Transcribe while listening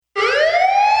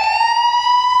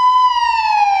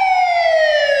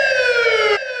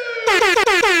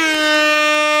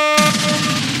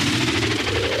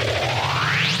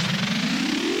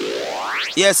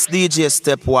Yes, DJ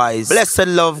Stepwise. Blessed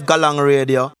love, Galang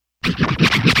Radio.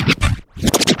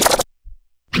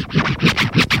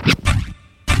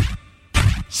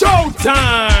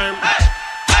 Showtime!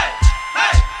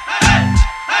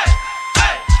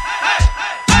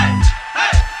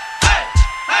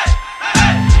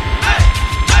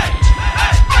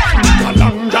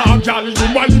 Girl, you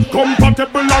might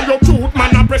compatible on your truth,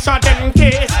 man, a pressure them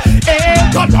case. Eh,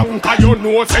 Kalanka, you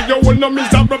know, say you will no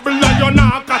miserable and you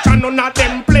not catch none of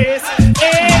them place.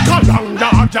 Eh,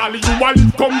 Kalanka, girl, you might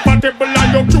compatible on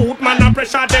your truth, man, a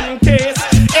pressure them case.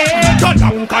 Eh,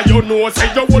 Kalanka, you know, say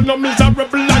you will no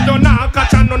miserable and you not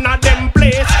catch none of them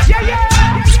place. Yeah, yeah.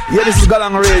 Yeah, this is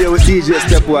Galang Radio with DJ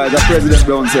Stepwise. The President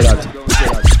Brown said that.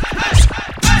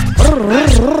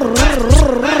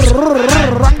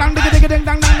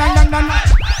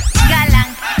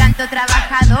 Galán, tanto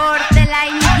trabajador de la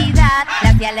iniquidad, le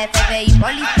hacía el FBI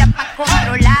policía pa'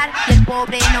 controlar, y el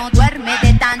pobre no duerme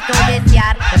de tanto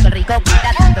desear, lo que el rico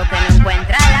cuida tanto que no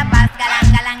encuentra la paz.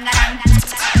 Galán, galán, galán, galán.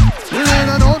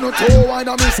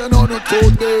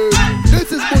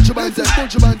 This is Bunch Banter,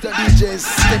 DJs,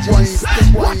 Stepwise.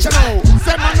 Watch it out.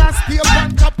 Say man a stay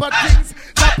on top of things.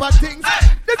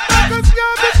 This niggas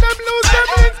can't make them lose them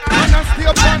wings. Man a stay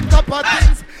on top of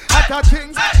things. Other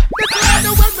things. This is the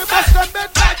way me bust them bed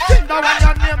like thing. That one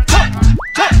your name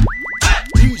Chop.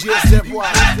 DJ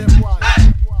Stepwise.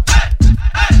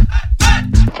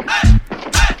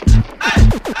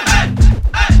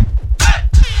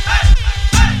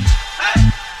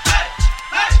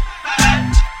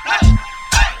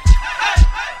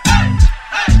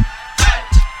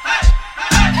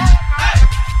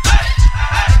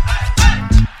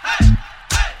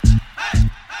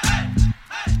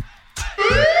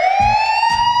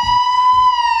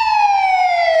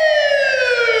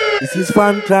 This is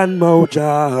Fantran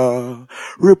Moja,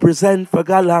 represent for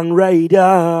Galang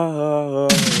Radio.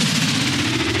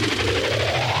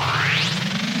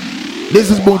 This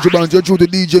is Bunch Banter, you're true to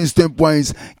DJ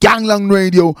Stepwise, Galang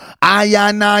Radio,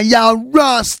 Ayanaya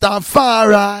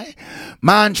Rastafari,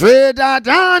 man trade that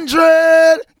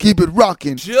 100, keep it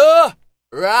rocking. Sure,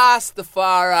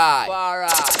 Rastafari.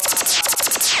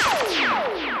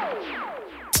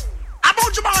 A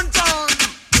Bunch Banter,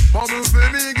 bubble for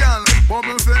me, girl,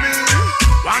 bubble for me,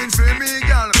 wine for me,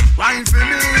 girl, wine for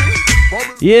me.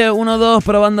 Yeah, 1-2,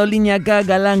 probando línea acá,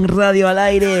 Galang Radio al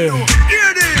aire.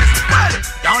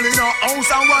 Down in her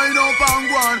house and wind up and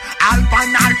go on. Alpan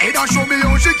and head and show me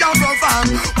how she can perform.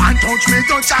 One touch me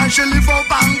touch and she live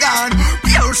up and gone.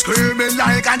 Pure screaming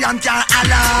like a damn car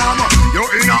alarm. You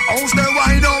in her house they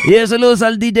wind up. Y saludos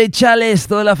al DJ Chales,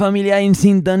 toda la familia en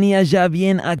sintonía ya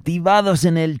bien activados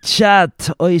en el chat.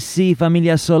 Hoy sí,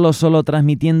 familia solo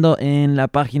transmitiendo en la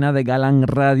página de Galang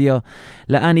Radio.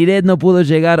 La Aniret no pudo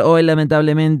llegar hoy,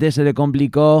 lamentablemente se le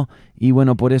complicó. Y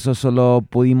bueno, por eso solo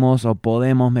pudimos, o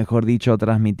podemos, mejor dicho,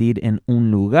 transmitir en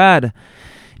un lugar.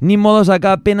 Ni modos,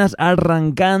 acá apenas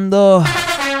arrancando.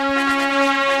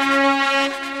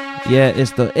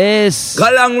 Esto es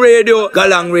Galang Radio,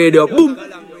 boom.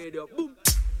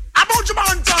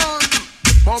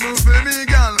 Bubble for me,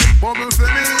 girl, bubble for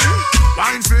me.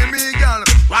 Wine for me, girl,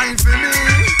 wine for me.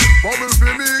 Bubble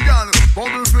for me, girl,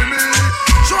 bubble for me.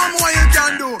 Show 'em what you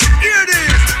can do. Hear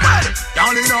this.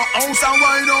 Down in her house and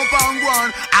wind up and go on.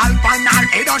 Alpan and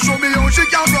head and show me how she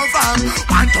can perform.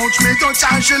 One touch me touch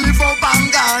and she live up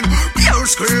and gone. Pure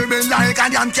screaming like a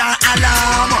damn car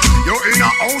alarm. You in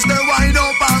her house they wind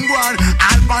up and go on.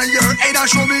 Alpan your head and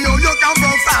show me how you can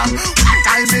perform. One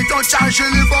time me touch and she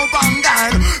live up and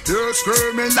gone. Pure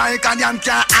screaming like a damn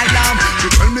car alarm. She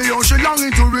tell me how she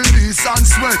longing to release and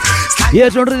sweat. Y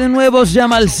es un ritmo nuevo, se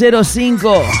llama el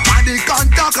 05.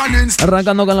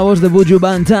 Arrancando con la voz de Buju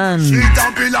Banton.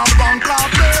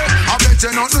 You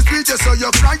not no speech, so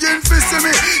you're crying for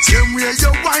me. Same way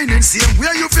you're whining, same way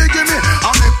you figure me.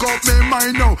 I make up my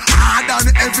mind now, hard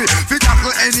and heavy. Fi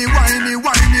tackle any whiny,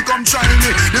 come try me.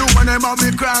 The one them have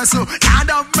me cross, so God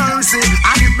have mercy.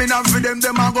 And if me not for them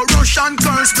a go rush and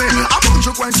curse me. I want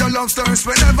you quench your love thirst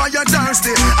whenever you're thirsty.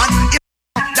 And if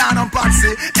down on Patsy,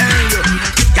 hey,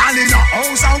 girl in the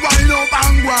house and wind up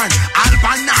and go on.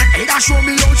 Alpan and head and show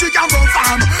me how she can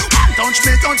perform. One touch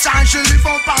me touch and she live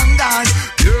up and gone.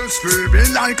 You're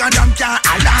screaming like a damn car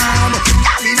alarm.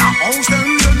 Girl in the house they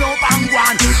wind up and go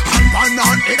on. Alpan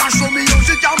and head and show me how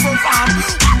she can perform.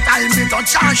 One time me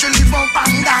touch and she live up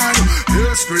and gone.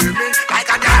 You're screaming like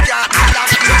a damn car alarm.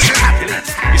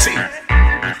 You see,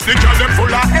 the girl them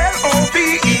full of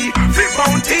L-O-V-E, flip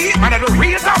bounty, and the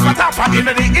real top in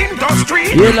the industry.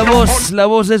 Y la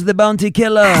voz es de Bounty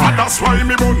Killer. And that's why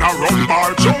me wanna run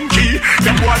bar junkie.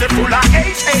 Them boy they full of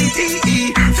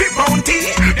H-A-T-E, flip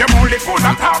bounty. Them all Family full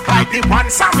of talk like the one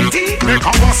sanity. Make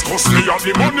a boss cause me of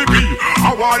the money be.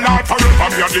 I want life forever,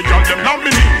 me and the girl them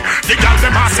nominee. The girl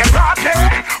them a say broadly.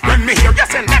 When me hear you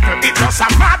say never, it just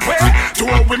a mad way. To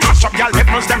how we mash up girl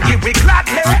head, must them give we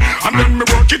gladly. And then me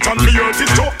work it on the earth,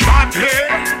 it up badly.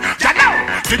 You know,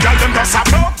 the girl them just a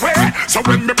broke way. So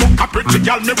when me book a pretty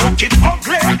girl, me book it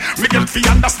ugly. Me get fi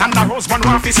understand the husband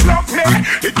want fi slug me.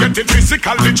 It get it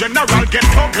physical, the general get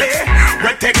ugly.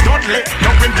 We take Dudley,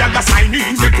 now when girl a sign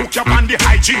in, they cook up on the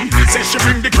hygiene. Say she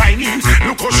bring the grinding,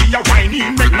 look how she a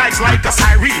whining, make nice like a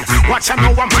siren. Watch her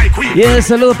now I'm my queen. Y el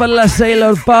saludo para la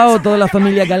Sailor Pau, toda la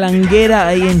familia galanguera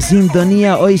ahí en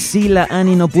sintonía. Hoy sí la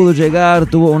Ani no pudo llegar,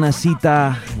 tuvo una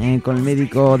cita con el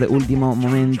médico de último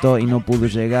momento y no pudo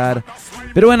llegar.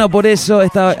 Pero bueno, por eso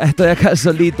estoy acá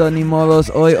solito, ni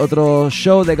modos. Hoy otro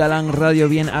show de Galang Radio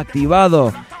bien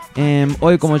activado.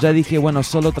 Hoy, como ya dije, bueno,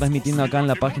 solo transmitiendo acá en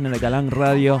la página de Galang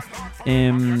Radio.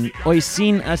 Hoy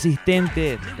sin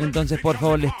asistente, entonces por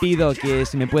favor les pido que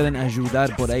si me pueden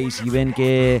ayudar por ahí, si ven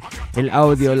que el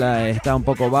audio está un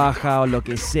poco baja o lo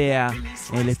que sea,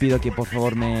 les pido que por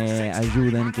favor me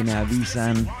ayuden, que me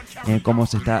avisan cómo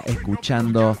se está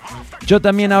escuchando. Yo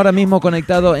también ahora mismo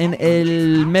conectado en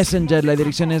el Messenger, la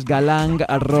dirección es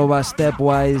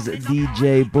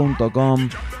galang@stepwisedj.com.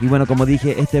 Y bueno, como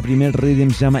dije, este primer rhythm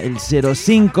se llama el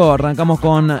 05. Arrancamos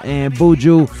con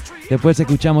Buju. Después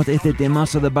escuchamos este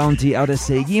temazo de Bounty. Ahora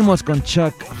seguimos con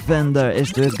Chuck Fender.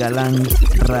 Esto es Galang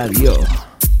Radio.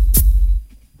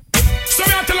 So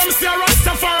me tell them say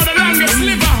Rastafari the longest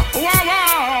liver.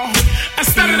 Wow. I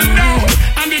started it now.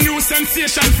 And the new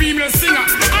sensation female singer.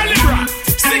 Alibra,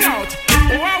 sing out.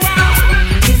 Wow.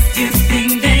 If you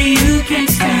think that you can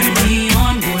turn me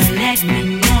on, boy, let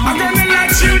me know. I'm gonna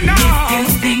let you know. If you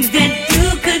think that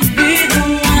you could be the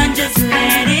one, just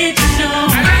let it show.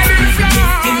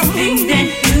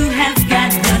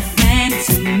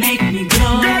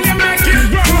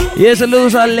 Y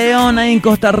saludos a León ahí en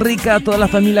Costa Rica, toda la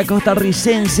familia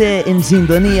costarricense en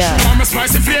sintonía.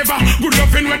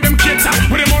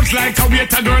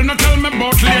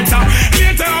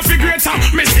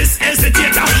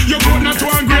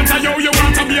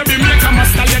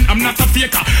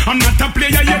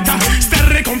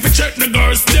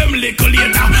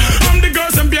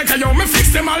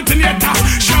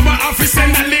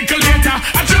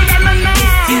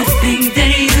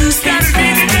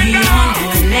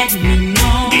 Let me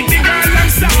know. If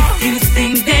you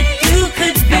think that you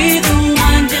could be the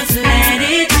one, just let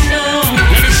it show.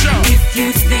 If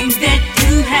you think that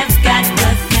you have got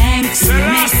the thing to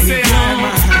make me go,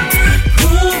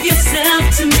 prove yourself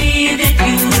to me that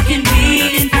you can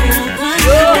be in full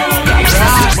control.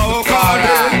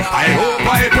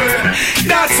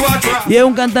 Y es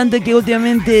un cantante que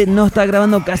últimamente no está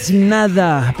grabando casi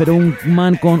nada, pero un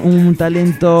man con un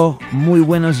talento muy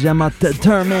bueno, se llama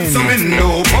Determined.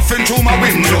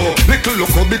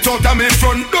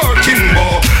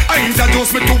 I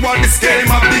introduce me to what this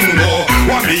game of bingo.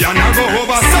 Want me and I go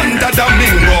over Santo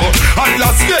Domingo and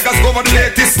Las Vegas go over the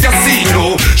latest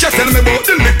casino. She tell me about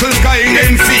the little guy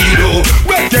named Fido.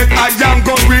 Well, get I am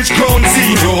go reach ground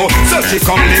zero. So she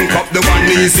come link up the one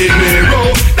easy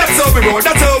narrow. That's how we roll,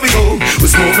 that's how we go.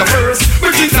 We smoke the first, we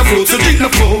drink the fruit, so drink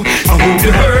the flow. I hope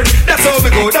you heard, that's how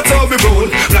we go, that's how we roll.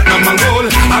 Platinum and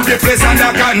gold, have the place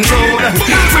under control.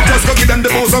 We just go give them the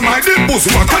booze of my deep booze,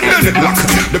 what and then it block.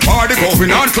 The party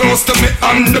going on close to me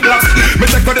on the block. Me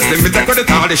take for the slim, me take for the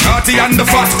tall, the shorty and the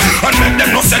fat. And let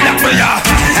them know say that we are.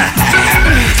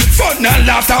 Fun and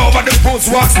laughter over the booze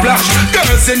walk splash.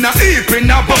 Girls in a heap in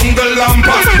a bungle and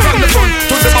pack. From the front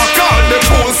to the back, all the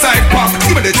poolside pack.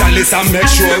 Give me the chalice and make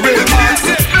sure we'll pass.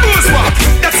 Booze walk,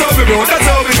 that's how we roll, that's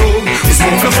how we go. We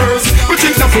smoke the first, we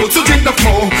drink the fruit, so drink the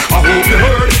flow. I hope you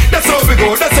heard, that's how we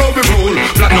go, that's how we roll.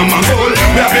 Platinum and gold,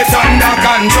 we have it under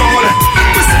control.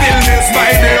 We still this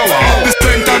by the hour, the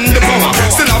strength and the power.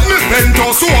 Still have me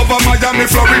penthouse over Miami,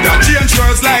 Florida. Change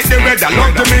girls like the red, I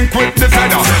love to mink with the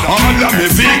feather. All of me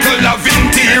vehicle have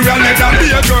interior leather. Be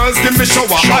a girls give me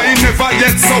shower, I never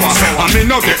get sour. I me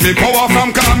no get me power from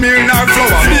Camille nor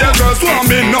flower. Be a girls want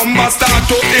me number start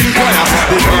to inquire.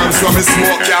 The herbs from me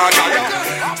smoke yard.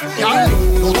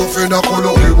 No te ofendas con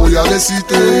lo que voy a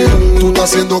decirte. Tú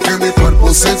estás haciendo que mi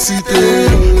cuerpo se excite.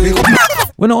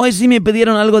 Bueno, hoy sí me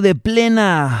pidieron algo de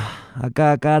plena.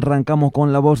 Acá arrancamos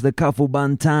con la voz de Kafu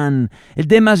Bantan. El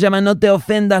tema se llama No te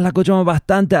ofendas, la escuchamos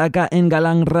bastante acá en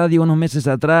Galang Radio unos meses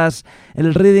atrás.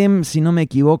 El rhythm, si no me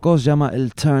equivoco, se llama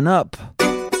el Turn Up.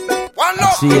 One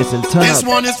Sí, es el Turn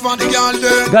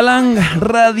Up. Galang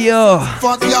Radio.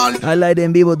 Al aire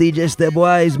en vivo, DJ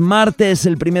Stepwise. Martes,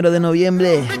 el 1 de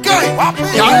noviembre.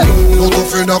 No te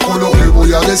ofendas con lo que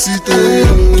voy a decirte.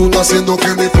 Tú estás haciendo que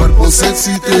mi cuerpo se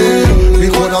excite. Mi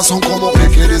corazón como que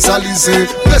quiere salirse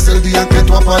desde el día en que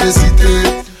tú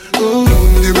apareciste.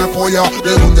 Dime polla,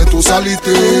 ¿de dónde tú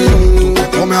saliste? Tú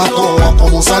te comes a todas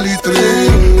como salitre.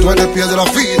 Tú eres piedra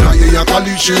fina y ella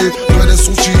caliche. Tú eres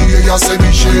sushi y ella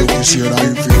ceviche. Yo quisiera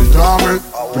infiltrarme,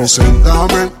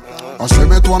 presentarme,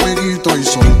 hacerme tu amiguito y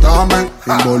soltarme,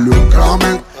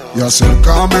 involucrarme y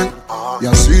acercarme, y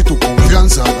así tu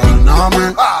confianza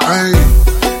ganarme. Hey,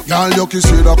 ya yo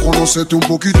quisiera conocerte un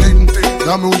poquitín.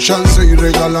 Dame un chance y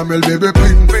regálame el bebé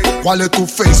pin. ¿Cuál es tu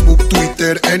Facebook,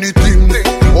 Twitter, anything?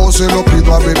 O se lo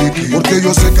pido a Baby King. Porque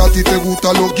yo sé que a ti te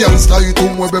gustan los gangsta y tú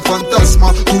mueves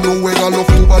fantasma. Tú no juegas los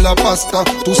tú vas la pasta.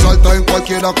 Tú saltas en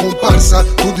cualquiera comparsa.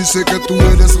 Tú dices que tú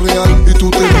eres real y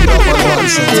tú te miras para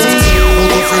balsa. No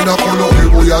te ofendas con lo que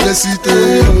voy a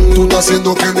decirte. Tú estás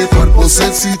haciendo que mi cuerpo se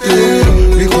excite.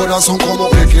 Mi corazón como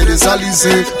que quiere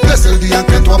salirse desde el día en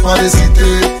que tú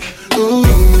apareciste.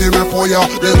 Dime polla,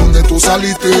 ¿de dónde tú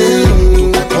saliste?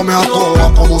 Tú te comes a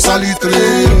todas como salitre.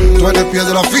 Tú eres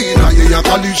piedra fina y ella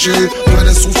caliche. Tú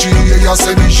eres sushi y ella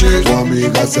ceviche. Tu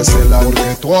amiga se cela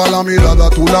porque toda la mirada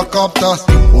tú la captas.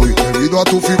 Hoy debido a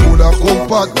tu figura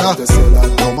compacta,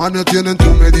 los manes tienen tu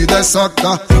medida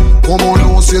exacta. Como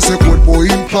no si ese cuerpo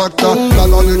impacta.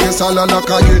 Cada vez que sale a la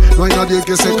calle no hay nadie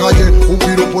que se calle. Un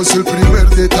piropo es el primer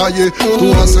detalle.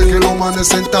 Tú haces que los manes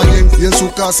se entallen y en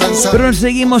su casa ensayen. Pero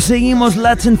seguimos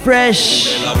Latin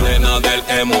Fresh. En la plena del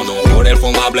émono, por el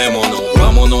fondo hablémonos.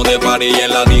 Vámonos de party y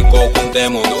en la disco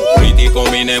juntémonos. Pretty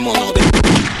combinémonos.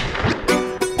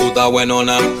 Puta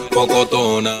buenona,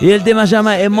 pocotona. Y el tema se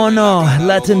llama Emono,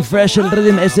 Latin Fresh, el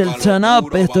rhythm es el Turn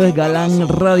Up. Esto es Galang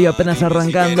Radio apenas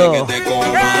arrancando.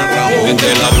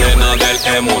 Entre la plena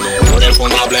del émono, por el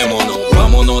fondo hablémonos.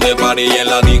 Vámonos de party y en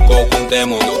la disco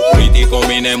juntémonos. Pretty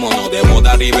combinémonos, de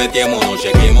moda ribetémonos.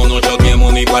 Chequémonos,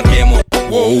 choquémonos y parquémonos.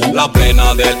 La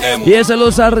plena del emo. Y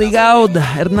saludos a Rigaud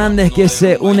Hernández que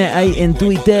se une ahí en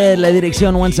Twitter. La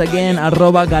dirección once again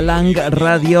 @Galang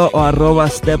Radio o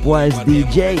 @Stepwise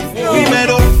DJ.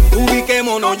 Primero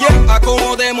ubiquémonos,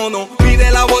 acomodémonos.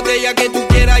 Pide la botella que tú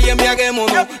quieras y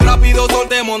embriaguémonos. Rápido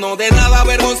soltémonos, de nada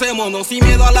avergoncémonos. Sin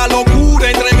miedo a la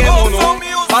locura entreguémonos.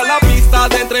 A la pista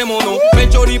adentrémonos,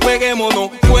 pecho y peguémonos.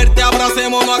 Fuerte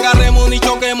abracémonos, agarrémonos y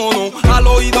choquémonos. Al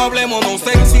oído hablémonos,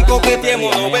 sexy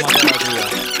coquetémonos.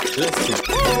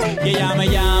 Y ella me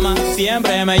llama,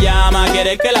 siempre me llama.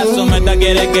 Quiere que la someta,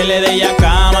 quiere que le dé ya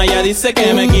cama. Ella dice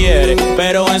que me quiere,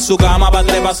 pero en su cama pa'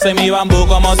 treparse mi bambú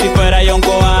como si fuera yo un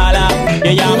koala. Y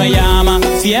ella me llama,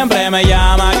 siempre me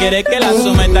llama. Quiere que la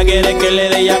someta, quiere que le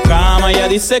dé ya cama. Ella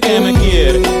dice que me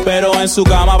quiere, pero en su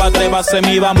cama pa' treparse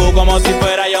mi bambú como si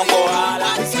fuera yo un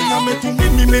koala. Enséñame tu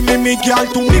mi girl,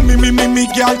 tu mi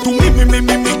girl, tu mi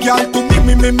girl, tu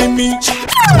mi.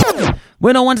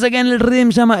 Bueno, once again, el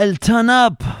rhythm se llama el Turn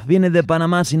Up. Viene de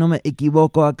Panamá, si no me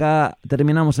equivoco. Acá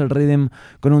terminamos el rhythm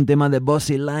con un tema de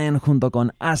Bossy Lion junto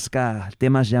con Aska. El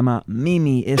tema se llama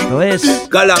Mimi. Esto es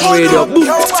Galang Radio.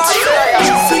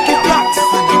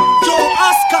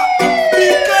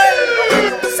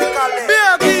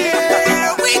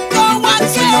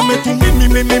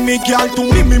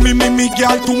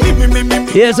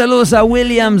 Y saludos a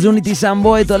Williams, Unity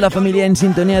Samboy, toda la familia en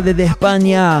sintonía desde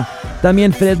España.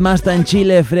 También Fred Masta en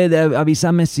Chile. Fred,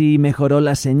 avísame si mejoró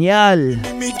la señal.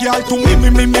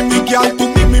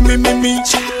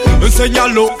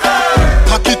 Enséñalo,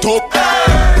 pack it up.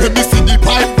 Let me see the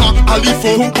pipe,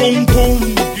 alifo. Pum, pum, pum.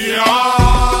 Yeah.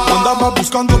 Andaba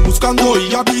buscando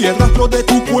y había el rastro de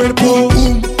tu cuerpo.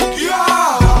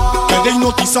 Yeah. Quedé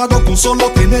hipnotizado con solo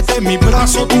tenerte en mi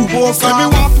brazo, tu boca. Me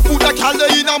want to put a girl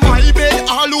in my bed.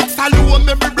 I look alone,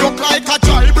 me broke like a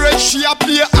jailbreak. She a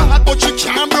play hard, but she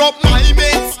can't broke my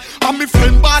mates. And mi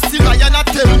friend Bossy Lion a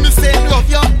tell me say love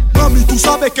ya. Mami, tú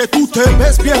sabes que tú te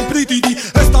ves bien pretty.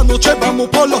 Esta noche vamos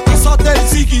por la casa del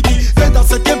Ziggy. Desde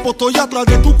hace tiempo estoy atrás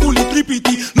de tu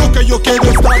culitripiti. Lo que yo quiero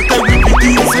es darte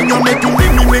wipiti. Enséñame tu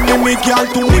mi girl,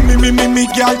 tu mi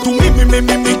girl, tu mi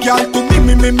girl, tu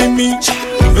mi.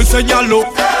 Enséñalo,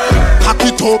 pack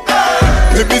it up.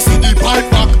 Let me see the pipe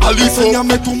back, alifo.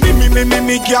 Enséñame tu mi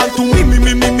girl, tu mi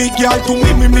girl, tu mi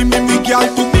girl,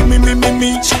 tu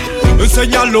mi.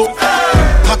 Enséñalo,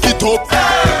 pack it up.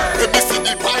 Let me see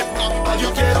the pipe back. Yo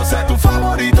quiero ser tu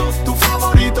favorito, tu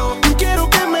favorito. Quiero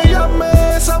que me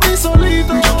llames a mí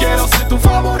solito. Yo quiero ser tu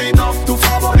favorito, tu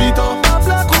favorito.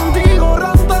 Habla contigo,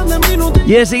 raptan de minutos.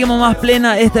 Y seguimos más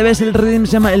plena. Esta vez el rhythm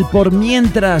se llama El Por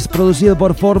Mientras, producido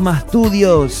por Forma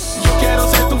Studios. Yo quiero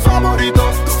ser tu favorito.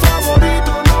 favorito,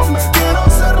 no me quiero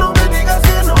ser, no me digas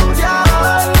que no ya.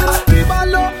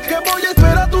 Actívalo, que voy a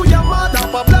esperar tu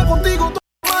llamada pa' hablar contigo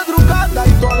toda madrugada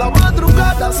y toda la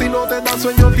madrugada. Si no te da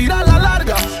sueño, tira la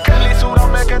larga. Que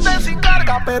lisúrame que te sin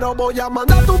carga, pero voy a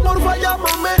mandar tu porfa,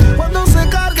 llámame cuando se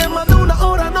cargue más de una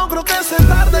hora. No creo que se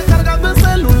tarde cargando el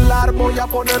celular. Voy a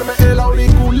ponerme el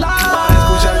auricular para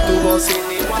escuchar tu voz sin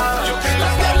igual.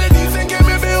 Las gales dicen que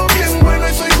me veo bien bueno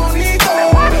y soy bonito,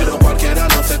 pero cualquiera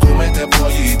no se come este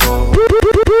pollito.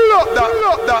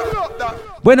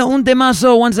 Bueno, un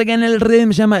temazo, once again, el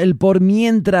rhythm se llama El Por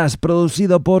Mientras,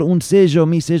 producido por un sello,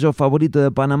 mi sello favorito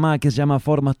de Panamá, que se llama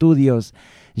Forma Studios.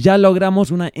 Ya logramos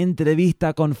una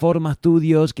entrevista con Forma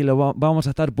Studios que lo vamos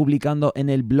a estar publicando en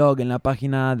el blog, en la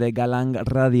página de Galang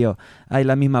Radio. Hay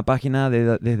la misma página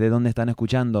desde donde están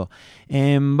escuchando.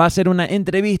 Va a ser una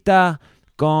entrevista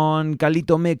con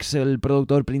Calito Mix, el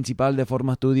productor principal de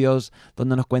Forma Studios,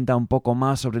 donde nos cuenta un poco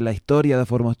más sobre la historia de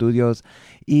Forma Studios.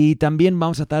 Y también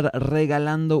vamos a estar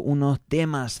regalando unos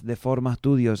temas de Forma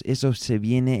Studios. Eso se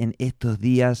viene en estos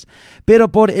días.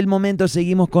 Pero por el momento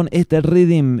seguimos con este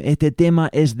rhythm. Este tema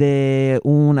es de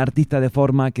un artista de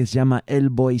Forma que se llama El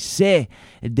Boy C.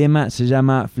 El tema se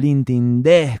llama Flinting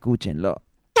D. Escúchenlo.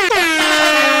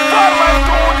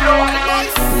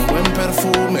 Un buen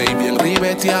perfume y bien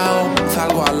ribeteado.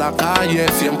 Salgo a la calle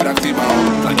siempre activado.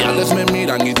 Las gales me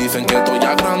miran y dicen que estoy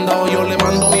agrandado. Yo le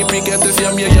mando mi piquete si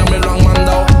a mí ella me lo han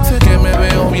mandado. Sé que me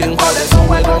veo bien, por eso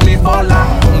juego mi bola.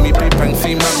 Con mi pipa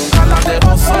encima nunca la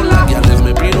dejo sola. Gales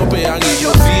me piropean y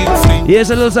yo sigo free. Y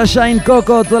saludos a Shine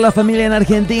Coco, toda la familia en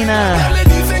Argentina. Le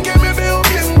dicen que me veo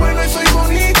bien bueno y soy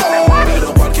bonito,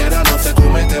 pero cualquiera no se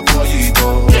come este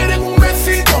pollito. Quieren un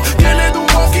besito, quieren un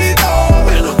poquito,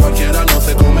 pero cualquiera no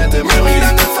se come este pollito. Me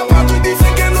miran el zapato y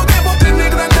dicen que no debo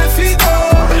tener grandecito,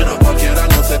 pero cualquiera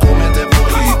no se come este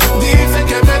pollito. Dicen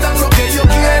que me dan lo que yo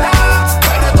quiera,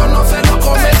 pero esto no se lo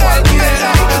come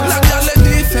cualquiera. Las gales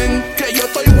dicen que yo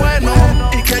estoy bueno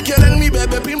y que quieren mi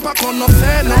bebé pin pa'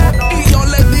 conocernos. Y yo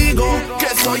les digo que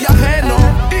soy ajeno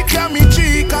y que a mi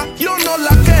chica yo no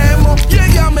la quemo. Y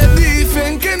ella me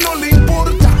dicen que no le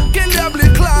importa que le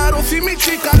hable claro si mi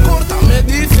chica corta. Me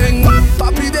dicen,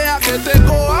 papi, deja que te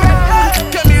coja,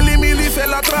 que mili se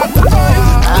la trata.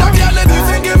 Las gales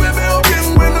dicen que me veo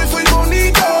bien bueno y soy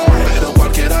bonito, pero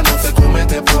cualquiera no se come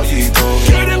este pollito.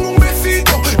 Quieren un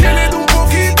besito, quieren un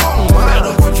poquito,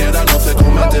 pero cualquiera no se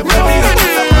come este pollito.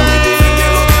 Dicen que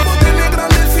lo debo tener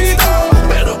grandecito,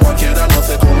 pero cualquiera no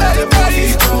se come este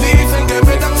pollito. Dicen que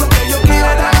me dan lo que yo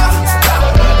quiera.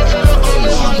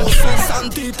 Como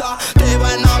santita, te va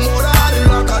a enamorar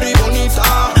la cari bonita.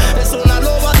 Es una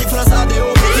loba disfrazada de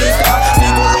ovejita.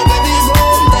 Sigo lo que digo,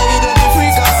 te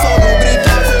identifica, solo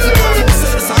grita como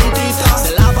ser santita.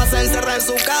 Se la pasa encerrada en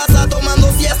su casa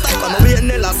tomando siesta. Cuando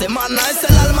viene la semana es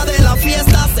el alma de la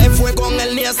fiesta. Se fue con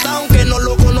el niesta aunque no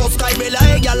lo conozca. Y vele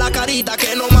a ella la carita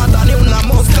que no mata ni una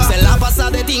mosca. Se la pasa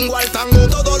de tingo al tango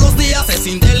todos los días. Es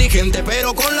inteligente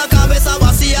pero con la cabeza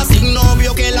vacía. Sin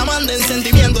novio que la mande en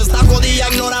sentimiento está jodida.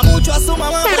 Ignora mucho a su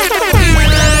mamá. Te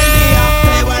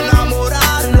va a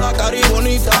enamorar la cari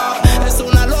bonita. Es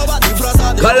una loba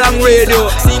disfrazada de Galang Radio.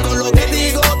 Si con lo que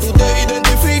digo tú te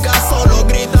identificas, solo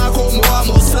grita como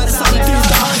amo ser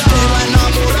santita. Te va a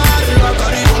enamorar la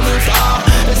cari bonita.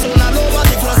 Es una loba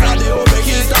disfrazada de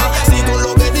ovejita. Si con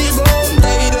lo que digo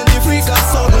te identificas,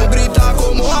 solo grita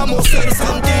como amo ser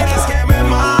santita. Es que me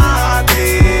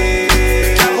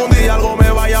mate, que algún día algo me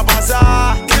vaya a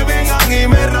pasar, que vengan y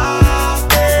me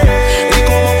rapen, y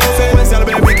como consecuencia el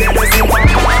baby quede sin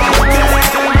papá. Quieres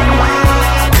que me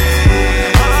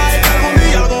mate, ay, que algún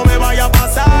día algo me vaya a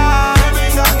pasar, que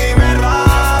vengan y me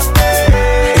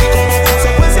rapen, y como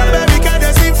consecuencia el baby quede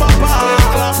sin papá.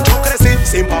 Yo crecí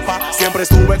sin papá, siempre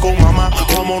estuve con mamá.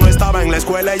 Como no estaba en la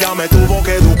escuela ella me tuvo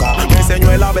que educar. Me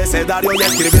enseñó el abecedario y a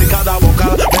escribir cada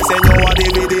vocal. Me enseñó a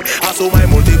dividir, a sumar y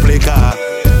multiplicar,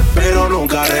 pero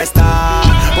nunca restar,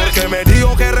 porque me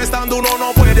dijo que restando uno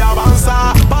no puede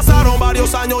avanzar. Pasaron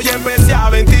varios años y empecé a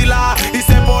ventilar. Y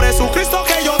sé por Jesucristo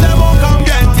que yo debo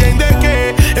cambiar. Entiende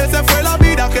que esa fue la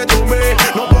vida que tomé,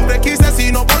 no porque quise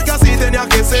sino porque así tenía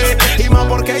que ser. Y más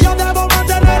porque yo debo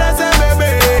mantener ese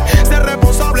bebé, ser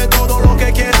responsable de todo lo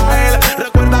que quiera él.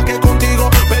 Recuerda que contigo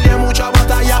peleé mucha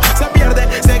batalla. Se pierde,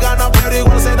 se gana, pero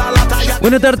igual se da la talla.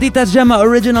 Bueno, este artista se llama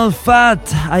Original Fat.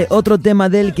 Hay otro tema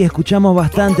de él que escuchamos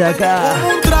bastante acá.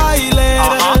 Un trailer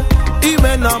y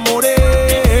me enamoré.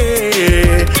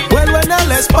 Vuelvo en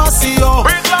el espacio,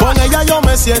 con ella yo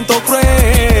me siento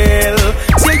cruel.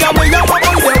 Si ella me llama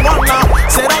voy de guana,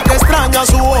 será que extraña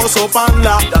su oso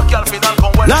panda.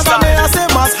 Nada me hace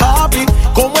más happy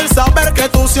como el saber que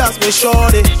tú seas mi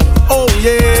shorty. Oh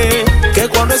yeah, que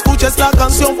cuando escuches la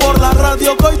canción por la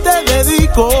radio que hoy te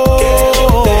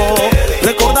dedico,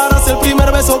 recordarás el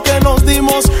primer beso que nos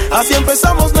dimos. Así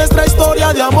empezamos nuestra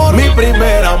historia de amor. Mi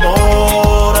primer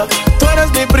amor, tú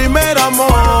eres mi primer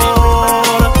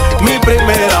amor. Mi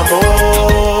primer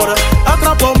amor,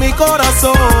 atrapó mi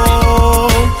corazón.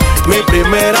 Mi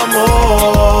primer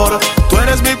amor, tú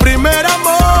eres mi primer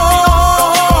amor.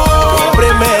 Mi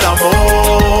primer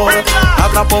amor,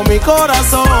 atrapó mi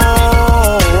corazón.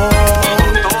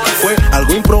 Fue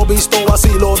algo improvisto, así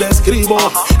lo describo.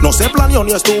 No se planeó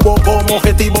ni estuvo como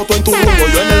objetivo. Tú en tu rumbo,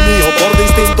 yo en el mío, por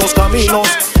distintos caminos,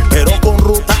 pero con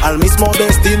ruta al mismo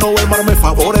destino. El mar me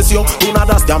favoreció, tú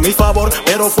nadaste a mi favor,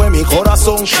 pero fue mi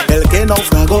corazón el que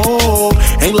naufragó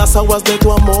en las aguas de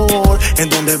tu amor, en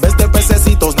donde ves de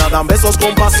pececitos nadan besos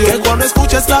con pasión. Que cuando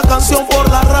escuches la canción por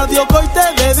la radio que hoy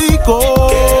te dedico,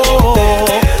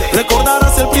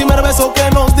 recordarás el primer beso que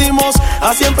nos dimos.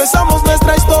 Así empezamos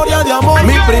nuestra historia de amor.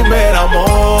 Mi primer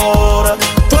amor,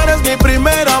 tú eres mi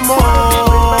primer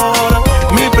amor.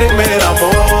 Mi primer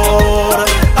amor,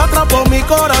 atrapó mi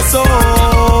corazón.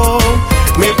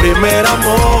 Mi primer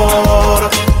amor,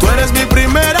 tú eres mi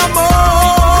primer amor.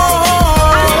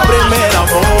 Mi primer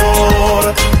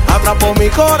amor, atrapó mi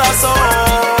corazón.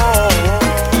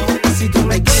 Si tú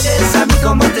me quieres a mí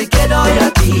como te quiero yo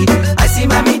a ti, ay sí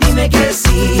mami dime que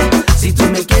sí. Si tú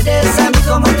me quieres a mí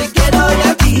como te quiero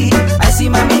yo a ti, ay sí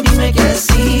mami dime que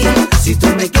sí. Si tú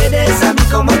me quieres a mí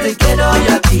como te quiero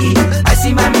yo a ti, ay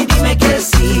sí mami dime que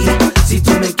sí. Si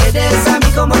tú me quieres a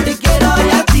mí como te quiero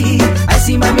yo a ti, ay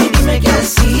sí mami dime que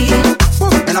sí.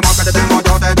 El amor que te tengo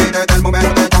yo te di desde el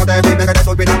momento que yo te vi. Me quedé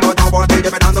olvidando yo por ti,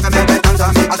 esperando que me descansa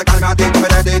a mí. Acercarme a ti,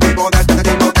 comer de ti, poder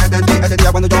sentir lo que de ti. Ese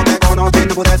día cuando yo te conocí,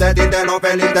 no pude decirte lo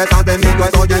feliz de estar de mí. Yo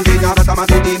estoy en ti, ahora está más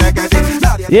y dime que sí.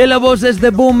 Y en la voz es de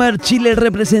Boomer, Chile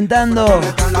representando.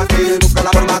 Busca la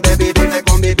forma de vivir, de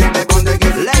convivir, de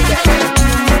conseguir. Me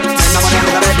enamoré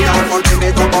de la bella, por ti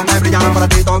mis ojos me brillan. Para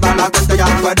ti todas las estrellas,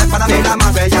 tú eres para mí la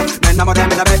más bella. Me enamoré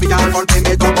de la bella, por ti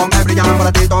mis ojos me brillan.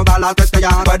 Para ti todas las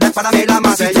estrellas, tú eres para mí la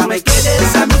más bella. Si tú me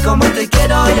quieres a mí como te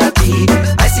quiero yo a ti,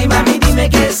 ay sí mami dime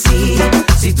que sí.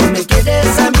 Si tú me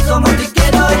quieres a mí como te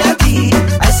quiero yo a ti,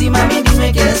 ay sí mami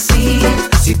dime que sí.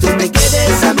 Si tú me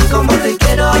quieres a mí como te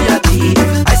quiero yo a ti,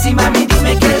 ay sí mami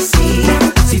dime que sí.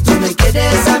 Si tú me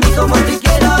quieres a mí como te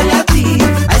quiero yo a ti,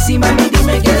 ay sí mami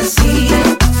dime que sí.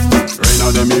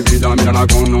 Reina de mi vida, mira la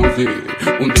conocí.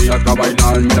 Un día a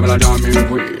bailar, mira ya me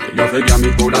fui. Yo seguí a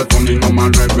mi corazón y no me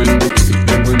arrepentí.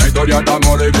 Tengo una historia de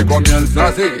amor que comienza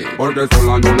así, porque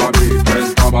sola no la vi, que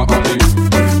estaba aquí.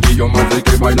 Y yo más sé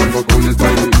que bailando con esta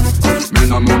me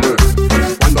enamoré.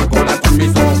 Cuando el corazón me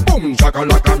hizo pum, saca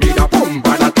la camina, pum,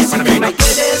 para ti, para mí. Si tú me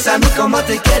quieres a mí como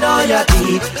te quiero yo a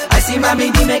ti, ay sí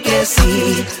mami dime que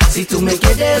sí. Si tú me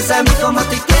quieres a mí como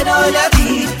te quiero yo a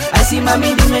ti, ay sí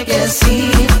mami dime que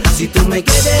sí. Si tú me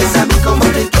quieres a mí como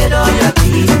te quiero yo a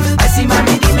ti, ay sí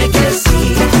mami dime que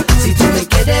sí. Si tú me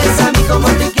quieres a mí como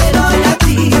te quiero yo a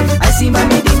ti, ay sí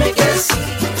mami dime que sí.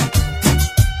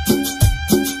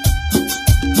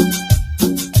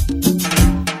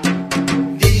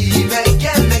 Dime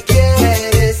que me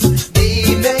quieres,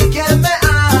 dime que me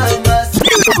amas.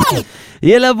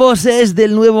 Y la voz es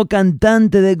del nuevo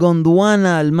cantante de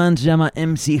Gondwana. El man se llama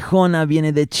MC Jona,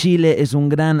 viene de Chile, es un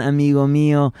gran amigo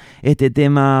mío. Este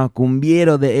tema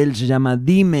cumbiero de él se llama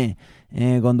Dime.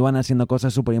 Gondwana haciendo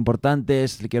cosas súper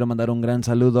importantes. Le quiero mandar un gran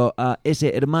saludo a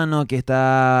ese hermano que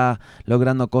está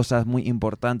logrando cosas muy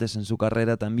importantes en su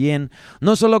carrera también.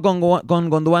 No solo con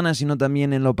Gondwana, sino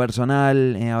también en lo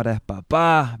personal. Ahora es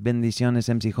papá. Bendiciones,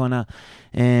 MC Jona.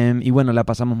 Y bueno, la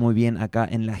pasamos muy bien acá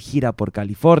en la gira por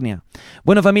California.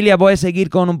 Bueno, familia, voy a seguir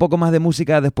con un poco más de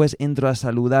música. Después entro a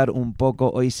saludar un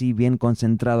poco. Hoy sí, bien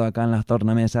concentrado acá en las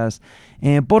tornamesas.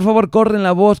 Por favor, corren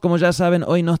la voz. Como ya saben,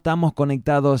 hoy no estamos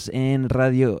conectados en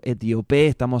Radio Etíope.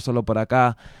 Estamos solo por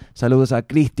acá. Saludos a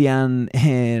Cristian,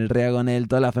 el Reagonel,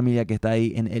 toda la familia que está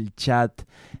ahí en el chat.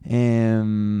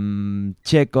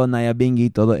 Checo, Naya Bingi,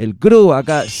 todo el crew.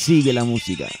 Acá sigue la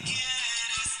música.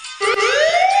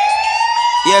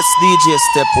 Yes, DJ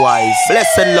Stepwise.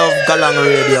 Blessed love, Galang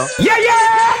Radio. Yeah, yeah.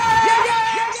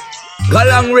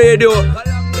 Galang Radio.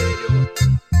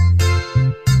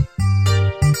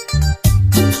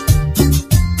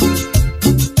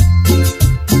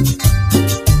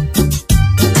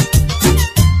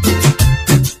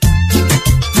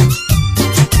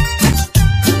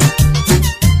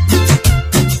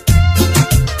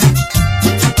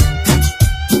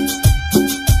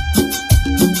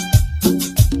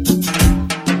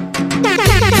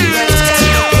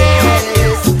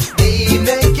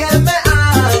 Dime que me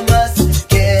amas,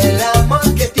 que el amor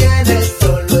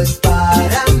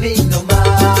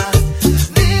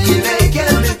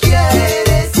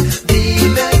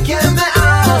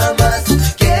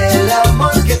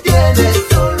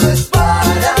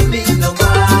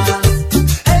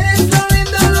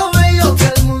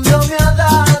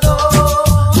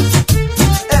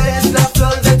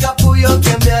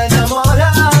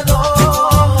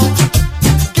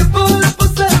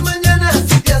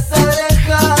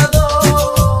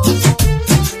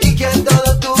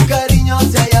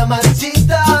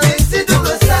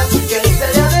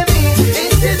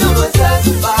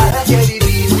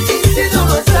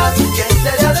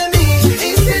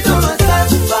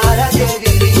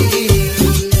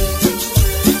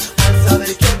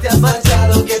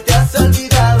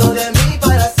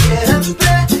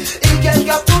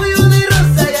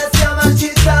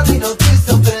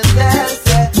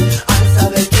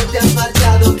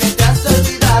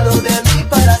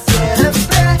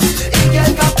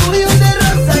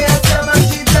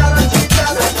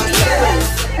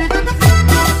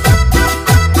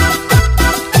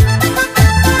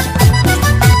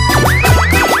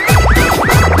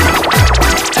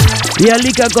Y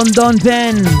Alika con Don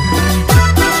Ten.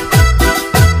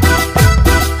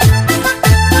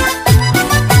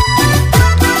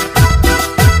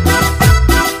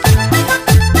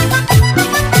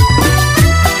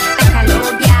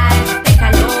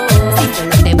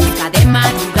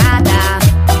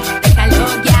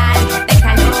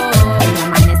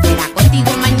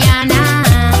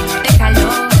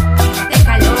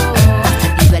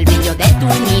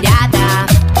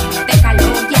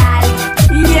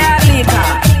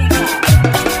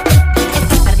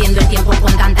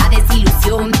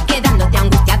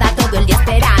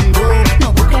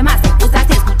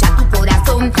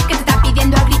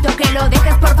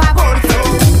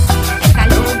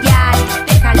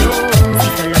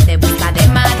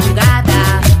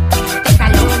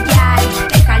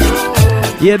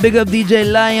 Yeah, big up DJ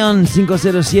Lion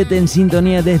 507 en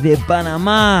sintonía desde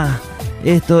Panamá.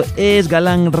 Esto es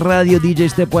Galán Radio DJ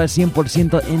Stepwise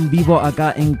 100% en vivo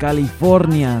acá en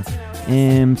California.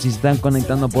 Si se están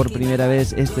conectando por primera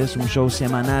vez, este es un show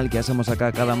semanal que hacemos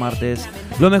acá cada martes.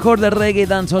 Lo mejor de reggae,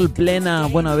 dancehall plena,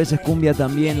 bueno, a veces cumbia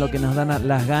también, lo que nos dan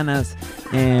las ganas.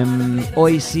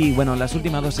 Hoy sí, bueno, las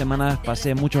últimas 2 semanas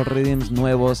pasé muchos rhythms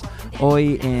nuevos.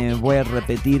 Hoy voy a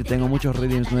repetir, tengo muchos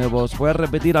rhythms nuevos. Voy a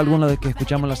repetir algunos de que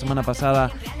escuchamos la semana pasada.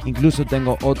 Incluso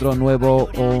tengo otro nuevo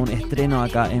o un estreno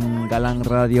acá en Galán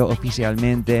Radio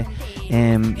oficialmente.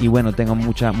 Y bueno, tengo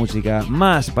mucha música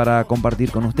más para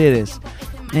compartir con ustedes.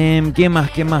 ¿Qué más?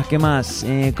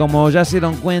 Como ya se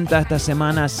dieron cuenta, esta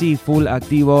semana sí, full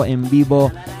activo, en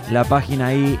vivo, la página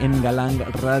ahí en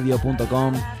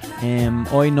galanradio.com.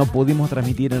 Hoy no pudimos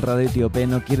transmitir en Radio Etiopía,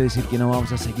 no quiere decir que no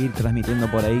vamos a seguir transmitiendo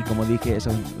por ahí, como dije,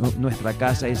 eso es nuestra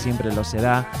casa y siempre lo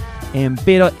será.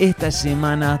 Pero esta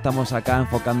semana estamos acá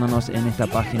enfocándonos en esta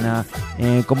página.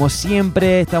 Como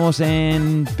siempre, estamos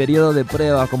en periodo de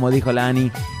prueba, como dijo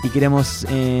Lani, y queremos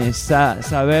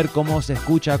saber cómo se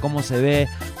escucha, cómo se ve.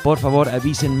 Por favor,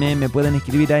 avísenme, me pueden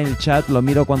escribir ahí en el chat, lo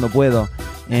miro cuando puedo.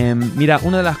 Mira,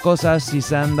 una de las cosas, si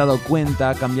se han dado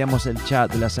cuenta, cambiamos el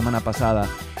chat de la semana pasada.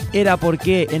 Era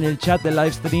porque en el chat del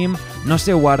live stream no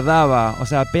se guardaba, o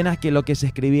sea, apenas que lo que se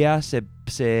escribía se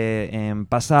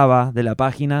pasaba de la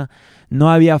página, no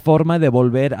había forma de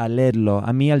volver a leerlo.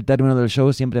 A mí al término del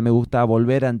show siempre me gusta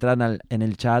volver a entrar en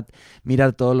el chat,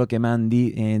 mirar todo lo que me han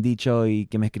dicho y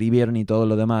que me escribieron y todo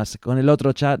lo demás. Con el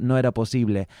otro chat no era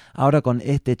posible. Ahora con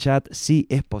este chat sí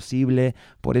es posible,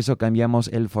 por eso cambiamos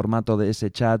el formato de ese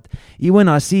chat. Y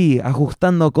bueno, así,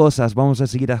 ajustando cosas, vamos a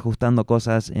seguir ajustando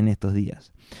cosas en estos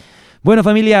días. Bueno,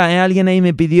 familia, alguien ahí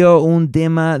me pidió un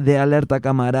tema de Alerta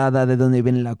Camarada. ¿De dónde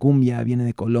viene la cumbia? Viene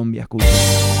de Colombia, escucha.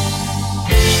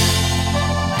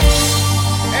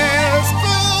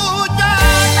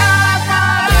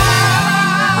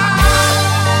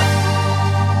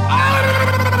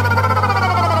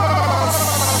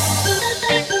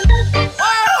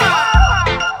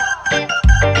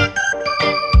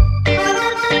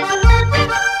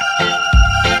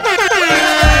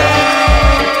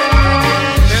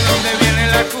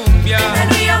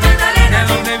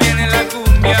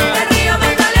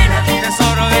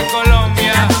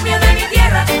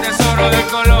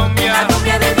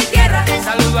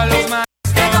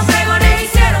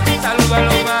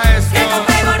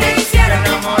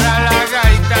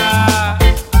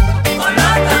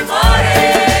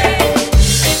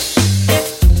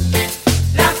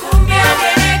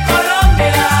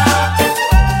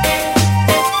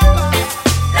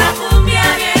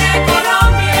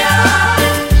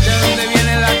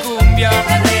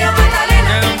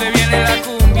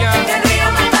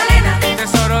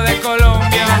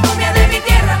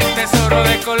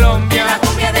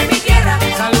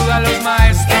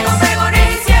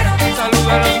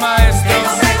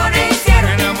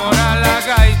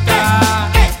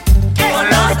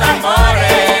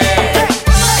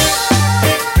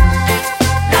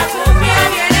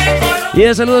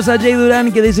 Y saludos a Jay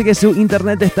Durán, que dice que su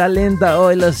internet está lenta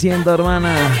hoy. Lo siento,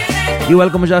 hermana. Igual,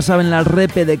 como ya saben, la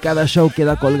repe de cada show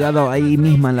queda colgado ahí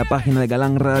misma en la página de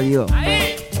Galán Radio.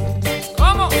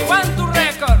 ¿Cómo? ¿Cuántos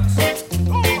récords?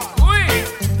 Uy.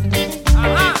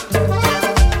 Ajá.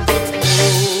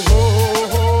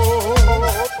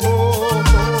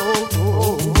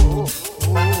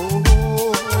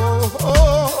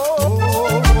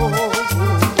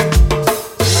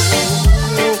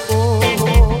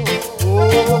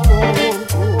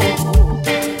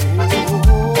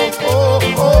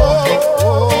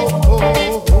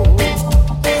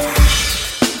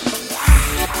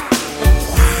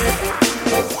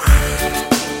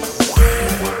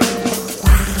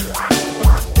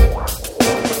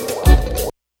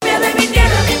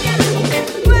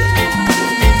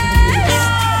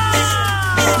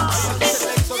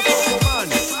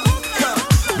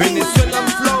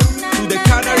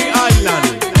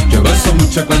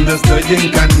 mucho cuando estoy en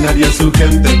Canarias, su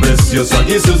gente preciosa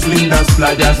y sus lindas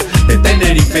playas. De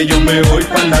Tenerife yo me voy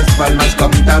pa' Las Palmas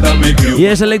con toda mi crew. Y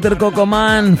es el Héctor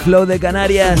Cocomán, Flow de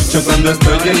Canarias. Mucho cuando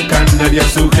estoy en Canarias,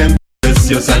 su gente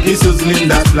preciosa y sus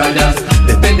lindas playas.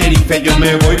 De Tenerife yo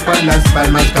me voy pa' Las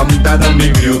Palmas con toda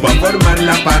mi crew a formar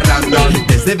la parranda.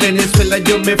 Desde Venezuela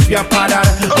yo me fui a parar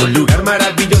a un lugar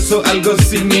maravilloso, algo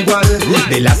sin igual.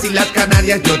 De las Islas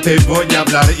Canarias yo te voy a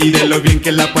hablar y de lo bien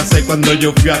que la pasé cuando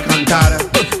yo fui a cantar.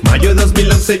 Mayo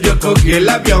 2011 yo cogí el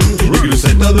avión y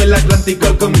crucé todo el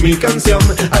Atlántico con mi canción.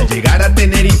 Al llegar a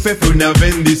Tenerife fue una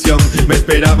bendición, me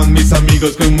esperaban mis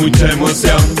amigos con mucha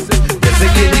emoción.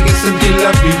 Desde que llegué sentí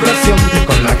la vibración,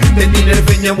 con la gente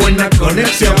tinerfeña buena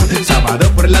conexión.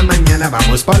 Sábado por la mañana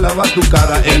vamos pa' la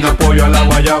batucada, en apoyo a la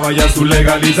guayaba y a su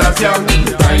legalización.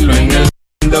 Tráelo en el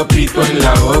pito en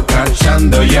la boca,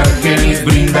 Shando y Argenis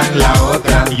brindan la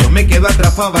otra. Y yo me quedo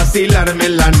atrás pa' vacilarme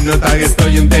la nota, que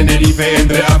estoy en Tenerife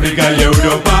entre África y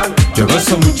Europa. Yo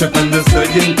gozo mucho cuando estoy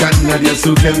en Canarias,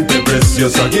 su gente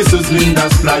preciosa y sus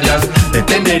lindas playas. De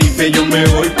Tenerife yo me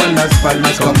voy pa' Las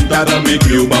Palmas con toda mi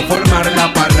crew a formar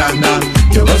la parranda.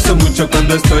 Yo gozo mucho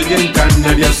cuando estoy en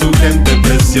Canarias, su gente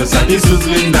preciosa y sus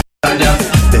lindas playas.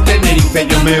 De Tenerife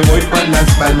yo me voy pa' Las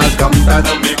Palmas con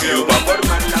toda mi crew a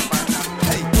formar la parranda.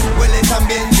 Huele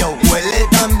también, yo, huele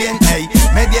también, ey.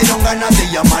 Me dieron ganas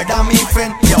de llamar a mi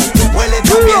friend, yo, huele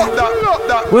también.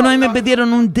 Bueno, ahí me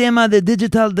pidieron un tema de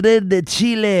Digital Dread de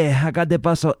Chile. Acá te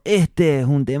paso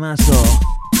un temazo.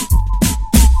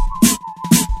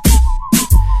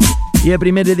 Y la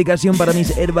primera dedicación para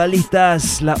mis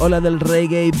herbalistas, la ola del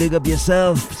reggae, Big Up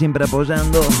Yourself, siempre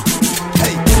apoyando.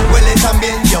 Hey, huele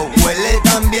también, yo, huele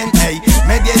también, ey.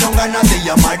 Me dieron ganas de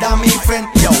llamar a mi friend,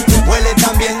 yo, huele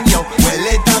también, yo,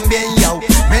 huele también, yo.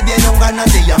 Me dieron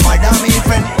ganas de llamar a mi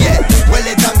friend, yeah.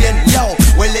 Huele también, yo,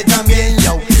 huele también,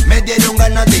 yo. Me dieron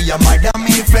ganas de llamar a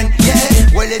mi friend, yeah.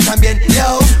 Huele también,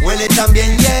 yo, huele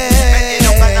también, yeah. Me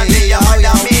dieron ganas de llamar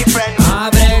a mi friend.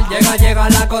 Abril, llega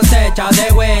la cosecha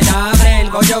de buena. Abril,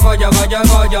 goyo,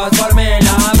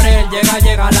 formela. Abril,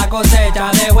 llega la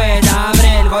cosecha de buena.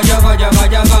 Abril, goyo, formela.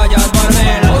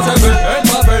 Vamos en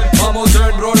papel, vamos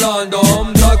enrolando.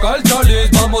 Saca el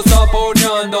chaliz, vamos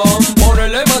taponeando.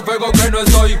 Ponele más fuego que no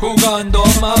estoy jugando.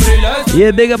 Abril es... Y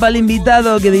el Vega para el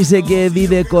invitado que dice que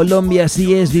vive Colombia,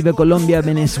 así es, vive Colombia,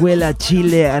 Venezuela,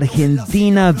 Chile,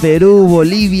 Argentina, Perú,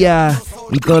 Bolivia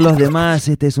y todos los demás.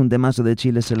 Este es un temazo de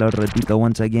Chile, se lo repito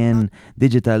once again.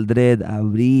 Digital Dread,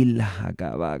 Abril,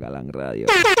 acá va Galang Radio.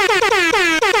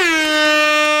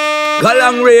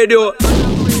 Galang Radio.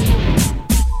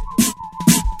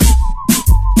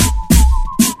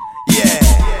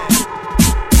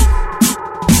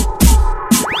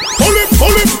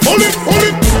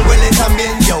 Huele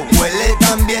también, yo, huele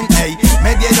también, ey.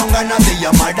 Me dieron ganas de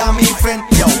llamar a mi friend,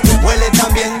 yo. Huele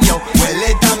también, yo,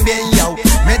 huele también, yo.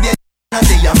 Me dieron ganas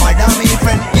de llamar a mi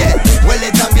friend, yeah.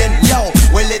 Huele también, yo,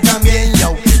 huele también,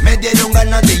 yo. Me dieron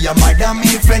ganas de llamar a mi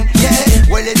friend, yeah.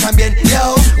 Huele también,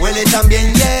 yo, huele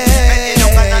también, yeah. Me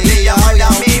dieron ganas de llamar a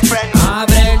mi friend.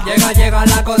 Abril, llega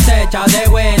la cosecha de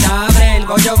buena. Abril,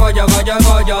 goyo,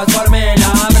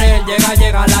 formela. Abril,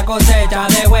 llega la cosecha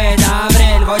de buena.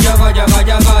 Abril, goyo, formela.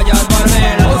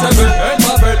 Vamos en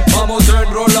papel, vamos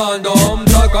enrolando.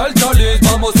 Saca el chaliz,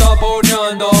 vamos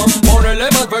taponeando. Ponele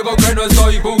más fuego que no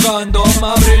estoy jugando.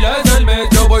 Abril es el mes,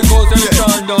 yo voy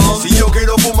cosechando. Si yo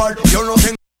quiero fumar, yo no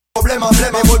tengo problema.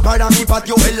 Me voy para mi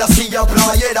patio en la silla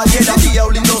playera. Y en el día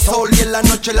un lindo sol y en la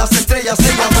noche las estrellas.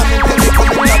 Ella también te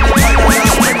recomendable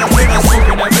para las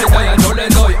penas. Yo le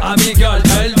doy a Miguel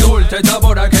el dulce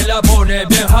sabor a que la pone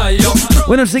bien high.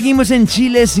 Bueno, seguimos en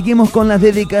Chile, seguimos con las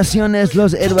dedicaciones,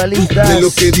 los herbalistas. De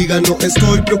lo que digan no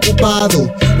estoy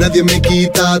preocupado, nadie me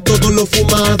quita todo lo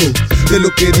fumado. De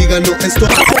lo que digan no estoy...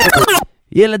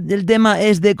 Y el tema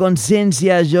es de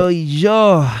conciencia, yo y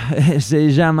yo.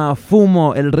 Se llama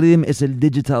Fumo, el rhythm es el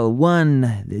Digital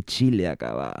One de Chile,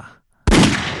 acá va.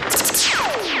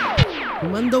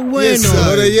 Fumando bueno.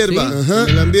 Olor de hierba, ¿sí? Ajá.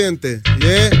 El ambiente,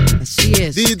 yeah. Así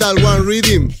es. Digital One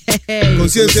Rhythm. Hey,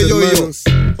 conciencia yo y yo.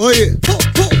 Oye,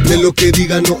 de lo que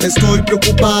digan no estoy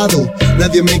preocupado,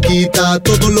 nadie me quita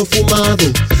todo lo fumado.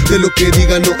 De lo que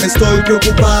digan no estoy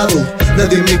preocupado,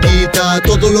 nadie me quita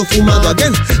todo lo fumado.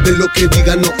 Again. De lo que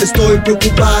digan no estoy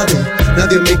preocupado,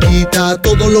 nadie me quita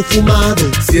todo lo fumado.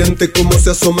 Siente cómo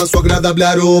se asoma su agradable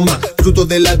aroma. fruto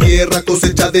de la tierra,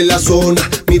 cosecha de la zona.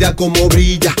 Mira cómo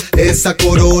brilla esa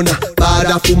corona.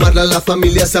 Para fumarla la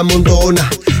familia se amontona.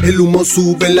 El humo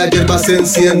sube, la hierba se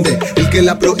enciende. El que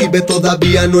la prohíbe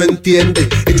todavía no entiende.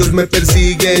 Ellos me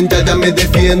persiguen, ya me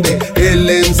defiende. Él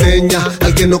le enseña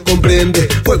al que no comprende.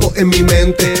 Fuego en mi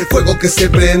mente, fuego que se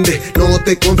prende. No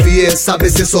te confíes, a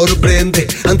veces sorprende.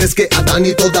 Antes que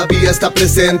Adani todavía está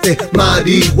presente.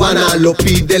 Marihuana lo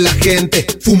pide la gente.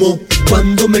 Fumo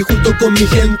cuando me junto con mi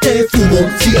gente. Fumo,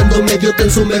 si ando medio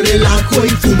tenso me relajo y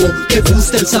fumo. Me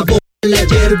gusta el sabor de la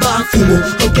hierba. Fumo,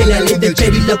 aunque la ley del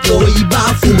cherry la prohíba.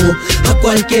 Fumo, a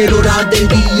cualquier hora del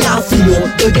día. Fumo,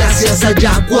 doy gracias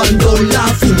allá cuando la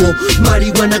fumo.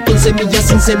 Marihuana con semilla,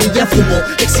 sin semilla. Fumo,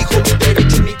 exijo mi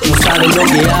derecho y mi no saben lo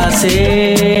que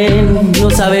hacen, no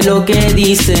saben lo que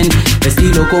dicen.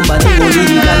 Estilo combativo,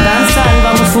 lírica, danzal.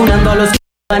 Vamos funando a los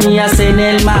y hacen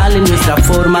el mal en nuestra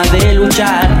forma de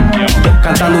luchar.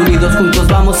 Cantando unidos juntos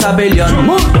vamos a pelear.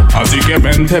 Así que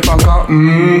vente pa' acá,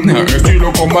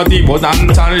 estilo combativo,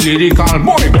 danzar lirical,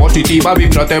 muy positiva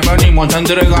vibra te venimos a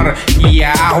entregar.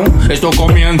 Esto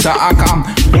comienza acá.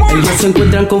 Ellos se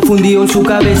encuentran confundidos en su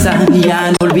cabeza y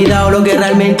han olvidado lo que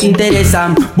realmente interesa.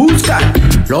 Buscan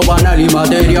lo banal y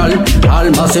material,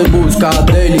 almas en busca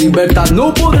de libertad.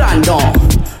 No podrán, no.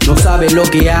 No saben lo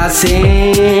que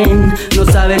hacen, no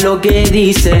saben lo que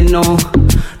dicen, no.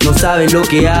 No saben lo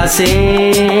que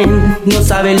hacen, no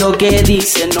saben lo que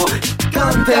dicen, no.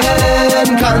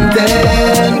 Canten,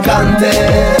 canten,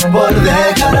 canten, por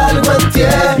dejar algo en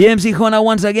tierra. Y MC Jona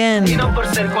once again. Y no por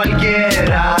ser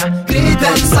cualquiera.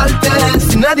 Griten, salten,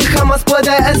 si nadie jamás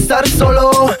puede estar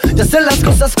solo. Y hacer las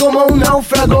cosas como un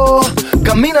náufrago.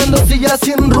 Caminando sillas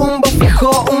sin rumbo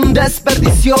fijo, un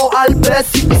desperdicio al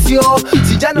precipicio.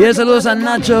 Si ya no y saludos a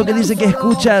Nacho que dice que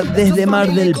escucha desde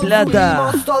Mar del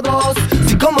Plata. Todos,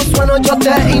 si como sueno yo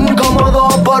te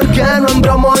incomodo, porque no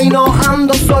embromo y no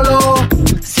ando solo.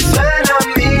 Si suenan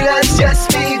miles y es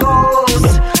mi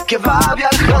voz que va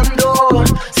viajando.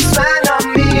 Si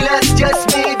suenan miles y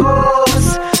es mi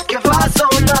voz que va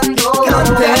sonando.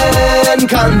 Canten,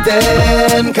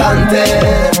 canten,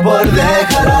 canten, por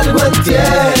dejar algo en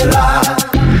tierra.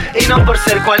 Y no por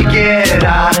ser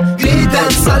cualquiera.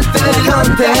 Griten, salten,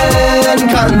 canten,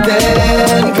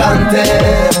 canten,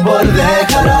 canten, por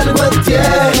dejar algo en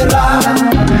tierra.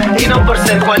 Y no por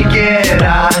ser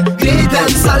cualquiera. Griten,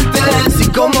 salten, si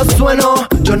como sueno,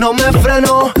 yo no me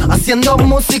freno. Haciendo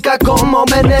música como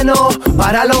veneno.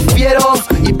 Para los fieros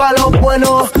y para los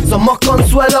buenos. Somos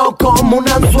consuelo como un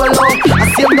anzuelo.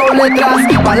 Haciendo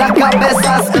letras para las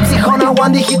cabezas. MC Jona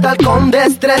One digital con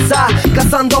destreza.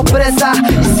 Cazando presa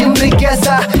y sin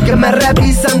riqueza. Que me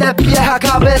revisen de pies a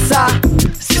cabeza.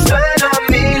 Si suenan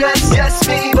miles y es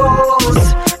mi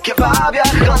voz que va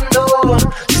viajando.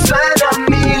 Si suenan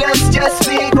miles y es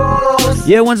mi voz.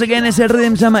 Yeah, once again, ese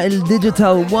rhythm se llama el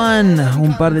Digital One.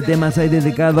 Un par de temas ahí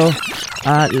dedicados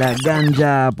a la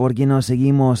ganja. ¿Por qué no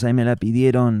seguimos? Ahí me la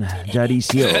pidieron.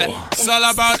 Yaricio. It's all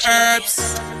about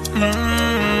herbs.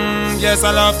 Yes,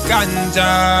 I love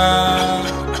ganja.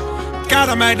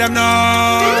 Gotta make them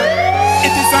know.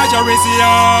 It is a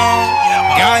Jaricio.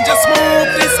 Ganja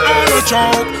smoke, this all a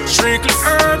joke. Strictly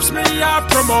herbs, me I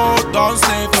promote. Don't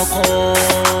sniff no coke.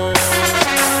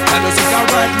 And the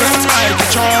cigarette makes like a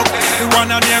choke. The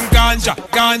one I name ganja,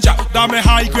 ganja. Dame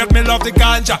high grade, me love the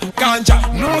ganja, ganja.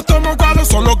 No tomo guaro,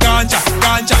 solo ganja,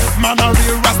 ganja. Man a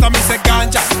real rasta, me say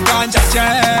ganja, ganja,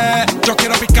 yeah. Yo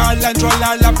quiero picarla,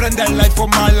 enrolarla, prenderla y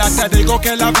fumarla. Te digo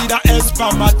que la vida es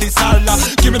pa' matizarla.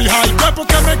 Give me the high grade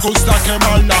porque me gusta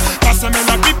quemarla. Pásame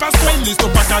la pipa, estoy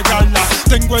listo pa' cargarla.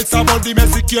 Tengo el sabor, dime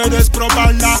si quieres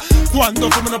probarla. Cuando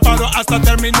fumo no paro hasta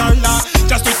terminarla.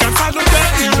 Ya estoy cansado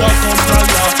de ir a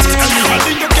comprarla. En mi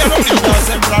jardín yo quiero ir a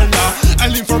sembrarla.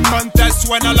 El informante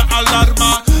suena la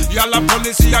alarma y a la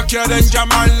policía quieren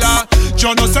llamarla.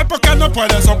 Yo no sé por qué no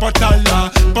pueden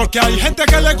soportarla, porque hay gente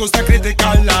que le gusta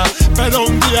criticarla, pero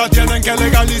un día tienen que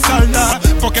legalizarla,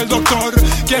 porque el doctor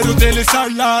quiere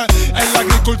utilizarla, el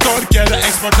agricultor quiere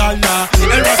exportarla,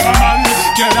 el rastaman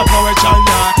quiere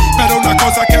aprovecharla, pero una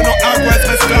cosa que no hago es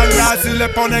mezclarla. Si le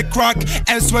pone crack,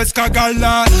 eso es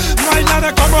cagarla. No hay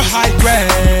nada como high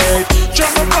grade, yo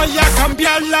no voy a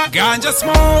cambiarla. Ganja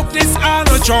smoke, this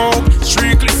ain't no joke.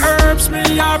 Strictly herbs, me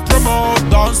I promote.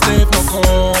 Don't sniff no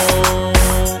coke.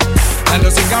 And the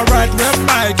cigarette will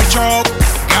make you choke.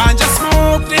 Ganja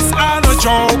smoke, this ain't no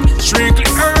joke. Strictly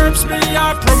herbs, me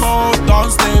I promote.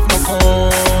 Don't sniff no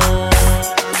coke.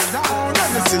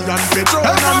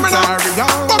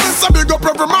 But me say big up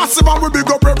every massive and we big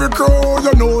up every crew.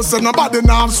 You know, say nobody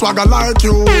now swagger like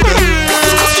you.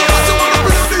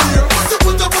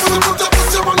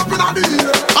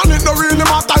 And it don't really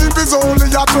matter if it's only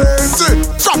a 20.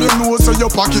 From your nose to your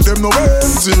pocket, them no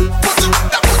empty. Put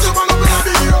your man up in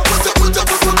the air. Put your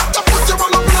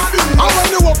man up in the air. And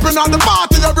when you up in the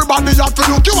party, everybody have to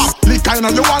look you up. Lick kind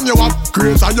of you want you up.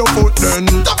 Grace on your foot then.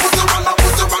 Put your man up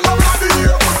in the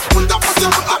air. Put your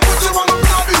man up in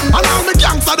the air. And all the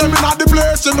gangsta them in the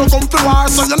place. You know come to war,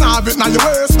 so you know have it in your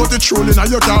waist, but it's truly in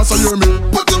your car, so you hear me.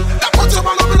 Put your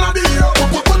man up in the air.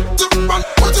 Put your man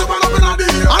up in the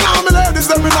air. And all my ladies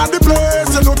them in the place.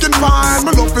 You looking fine.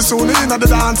 Me love you soon in the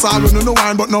dance hall. You know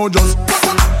wine, but no just.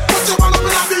 Put your man up in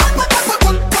the air.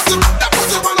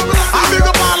 I big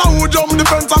up all who jump the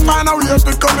fence and find a way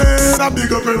to come in. I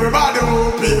big up everybody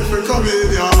who pay for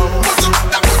coming, yo. Put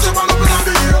your man up in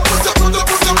the air. Put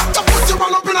your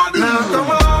man up in the air. Now come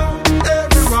on,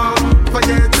 everyone,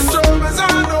 forget your troubles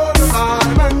and all the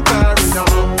time and carry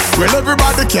on. Well,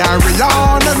 everybody carry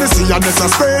on. Let me see you miss a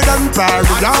spade and parry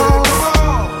on.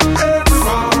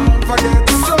 Everyone, forget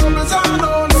your troubles and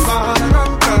all the time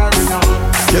and carry on.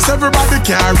 Yes, everybody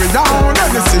carry on.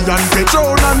 Let me see you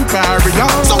Patron and carry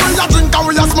on. So we a drink and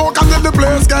we a smoke until the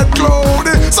place get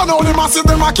cloudy. So now the masses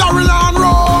them a carry on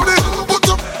roady. Put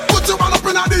your man up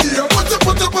in the air. Put your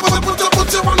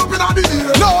man up in the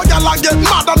air. No girl a get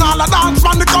mad and all a dance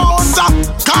from the counter.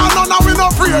 Cause none of we no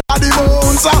afraid of the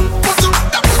bones. Put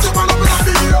your man up in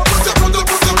the air. Put your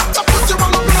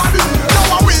man up in the air.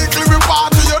 Now a weekly we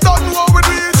party, you don't know what we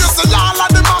do. Just say y'all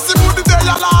and the massive put the day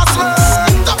your last way.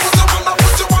 Put your man up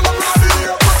in the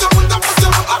air. Put your man up in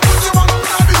the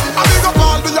air. I big up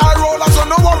all the eye rollers, so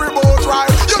no worry about right.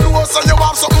 You know so you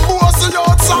have something bossy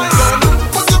outside.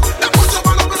 Put your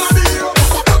man up in the air.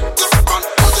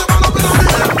 Put your man up in the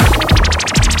air.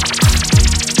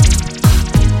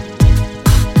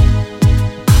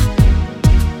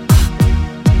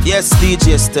 Yes,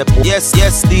 DJ Stepwise.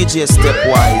 Yes, DJ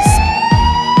Stepwise.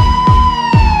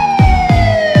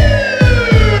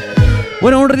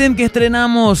 Bueno, un rhythm que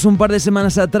estrenamos un par de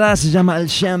semanas atrás se llama el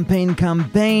Champagne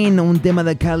Campaign, un tema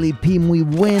de Cali P muy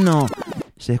bueno.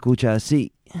 Se escucha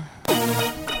así.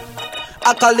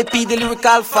 I call the P the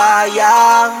lyrical fire.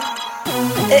 Yeah.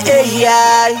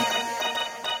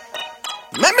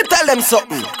 Let me tell them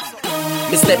something.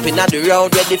 Me stepping at the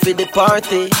road, ready for the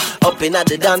party. Up in at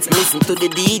the dance, listen to the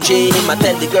DJ. Him I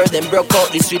tell the girl, them broke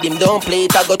out this rhythm, don't play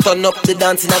it. I go turn up the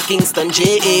dance in a Kingston,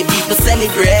 JA. People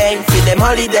celebrate for them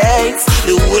holidays.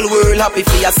 The whole world happy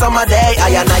for your summer day.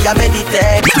 I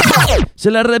meditate.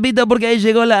 Se la repito porque ahí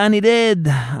llegó la Annie Red.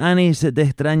 Annie, se te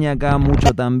extraña acá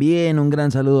mucho también. Un gran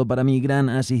saludo para mi gran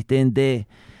asistente.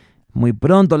 Muy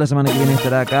pronto, la semana que viene,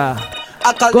 estará acá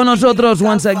con nosotros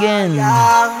once again.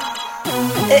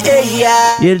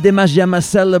 Y el tema se llama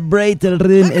Celebrate, el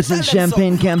rhythm es el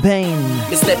Champagne Campaign.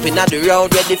 Me stepping at the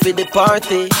road, ready for the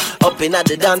party. Up in at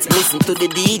the dance, listen to the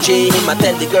DJ. Him I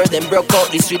tell the girl, them broke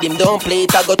out this rhythm, don't play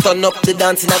it. I go turn up the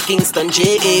dance in a Kingston,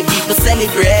 JA. People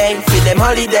celebrate for them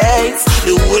holidays.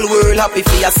 The whole world happy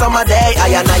for your summer day. I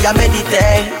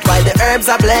meditate while the herbs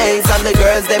are blaze and the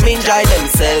girls them enjoy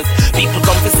themselves. People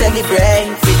come to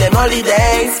celebrate for them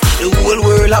holidays. The whole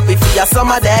world happy for your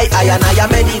summer day. I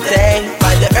meditate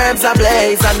while the herbs are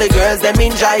blaze and the girls them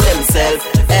enjoy themselves.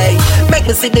 Hey, make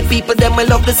me see the people them will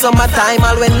love the summertime.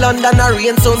 All when London a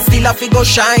rain, sun still a figure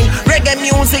shine. Reggae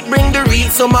music bring the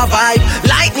real summer vibe.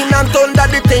 Lightning and thunder,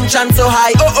 the tension so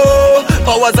high. Oh,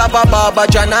 powers of a Baba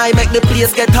Janai. Make the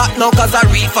place get hot now cause I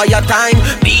real fire time.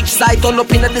 Beachside turn up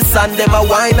in the sun, them a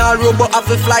wine. All robot have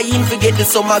to fly in, forget the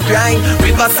summer grind.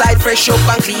 Riverside fresh up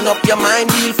and clean up your mind.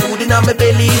 Real food in my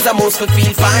belly is a most to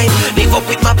feel fine. Live up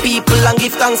with my people and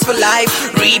give thanks for life.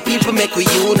 Real people make we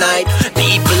unite.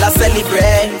 People are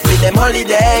celebrate for them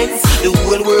holidays. The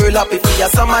whole world happy for your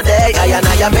summer day.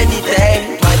 I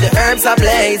meditate while the herbs are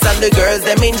blaze and the girls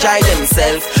them enjoy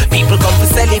themselves. People come to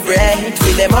celebrate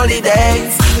with them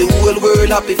holidays. The whole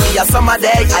world happy for your summer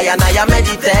day. I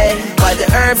meditate while the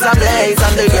herbs are blaze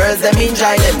and the girls them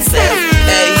enjoy themselves.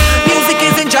 Hey, music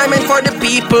is enjoyment for the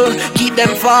people. Keep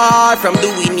them far from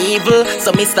doing evil.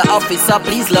 So Mr. Officer,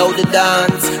 please loud the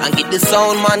dance and give the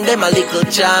sound man them a little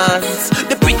chance.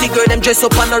 The pretty girl them dress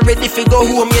up and not ready for go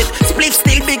home yet. Spliff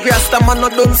still big rasta man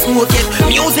not done smoke yet.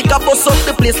 Music a bust up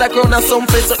the place like round a some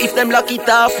place. So if them lock it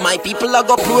off, my people a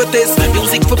go protest.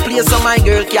 Music for play so my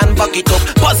girl can back it up.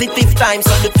 Positive times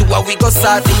so the two of we go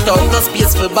start it out. No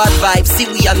space for bad vibes. See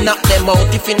we a knock them out.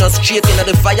 If you not straight into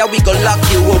the fire we go lock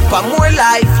you up. And more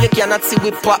life you cannot see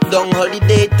we pop down.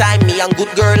 Holiday time me and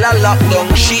good girl a lock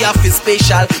down. She a feel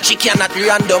special. She cannot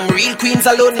random. Real queens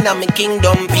alone in a me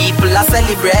kingdom. People a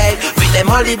celebrate with them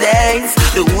holidays.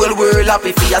 The whole world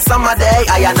happy for your summer day.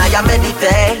 I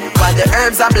meditate while the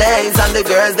herbs are blaze and the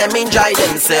girls them enjoy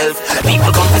themselves.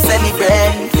 People come to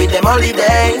celebrate with them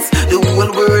holidays. The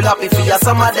whole world happy for your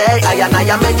summer day. I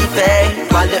meditate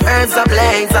while the herbs are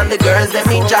blaze and the girls them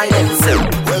enjoy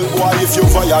themselves. Well, boy, if you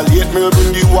violate me,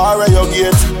 bring the war at your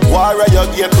gate. War at your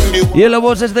gate, bring the Y la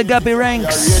voz es de Gappy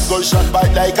Ranks.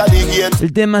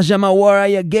 El tema se llama War at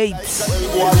Your Gates.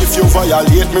 Boy, if you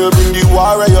violate me, bring the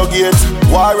war at your gate.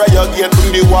 War at your gate,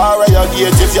 bring the war at your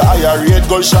gate. If you hire rate,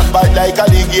 gunshot bite like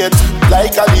alligator.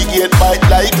 Like alligator, bite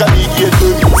like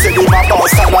alligator. Say them a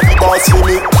boss and a the boss for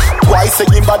me. Why say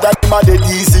him bad and him a dead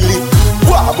easily?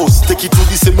 Wah, boss, take it to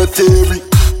the cemetery.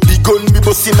 The gun be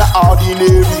bust in a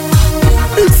ordinary.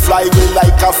 It fly me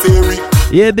like a fairy.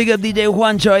 Yeah, big up DJ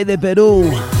Juancho ahí de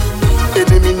Perú.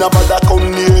 Enemy na bada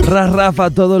come near. Rafa,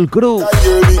 todo el crew.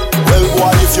 Well,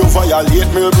 boy, if you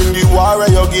violate me, bring the war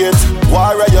at your gate.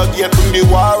 War at your gate, bring the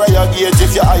war at your gate.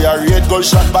 If you hire rate,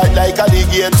 gunshot bite like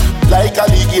alligator. Like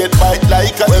alligator, bite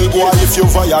like alligator. Well, boy, if you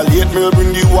violate me,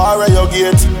 bring the war at your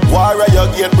gate. War at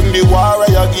your gate, bring the war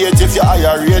at your gate. If you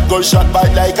hire rate, gunshot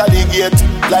bite like alligator.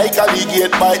 Like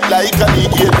alligator, bite like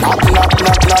alligator. Knock, knock,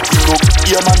 knock, knock, look,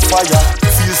 aim and fire.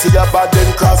 Feel say you're bad,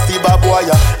 then cross the barbed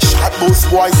wire. Shot both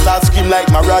boys start scream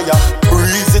like Mariah.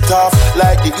 Breeze it off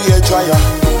like the air dryer.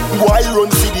 Boy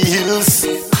run for the hills.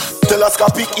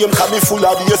 Telescopic aim can be full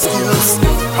of your skills.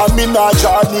 And me not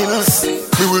draw nils.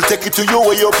 Me will take it to you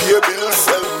where you pay bills.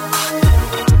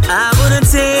 I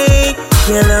wouldn't take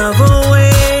your love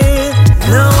away.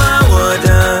 No, I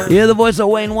wouldn't. Hear the voice of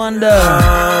Wayne Wonder.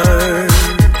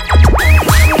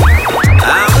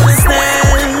 I wouldn't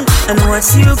stand and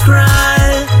watch you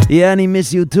cry. Yeah, and he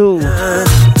miss you too.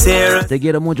 Te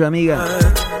quiero mucho, amiga.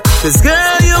 Cause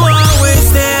girl, you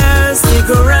always there. Stick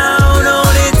around,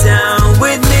 hold it down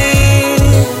with me.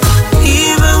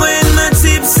 Even when my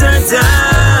chips are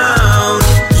down.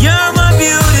 You're my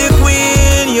beauty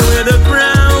queen. You wear the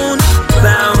crown.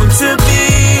 Bound to be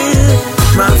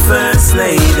my first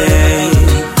lady.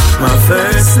 My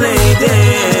first lady.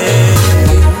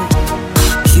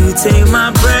 You take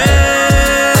my breath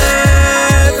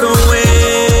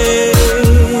away.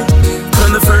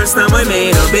 From the first time I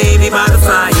made a baby by the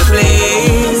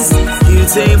fireplace. You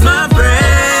take my breath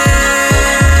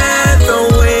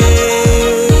away.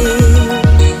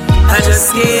 I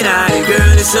just get out,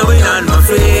 girl, it's showing on my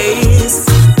face.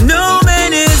 No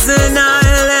man is an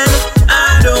island.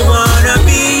 I don't wanna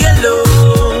be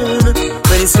alone.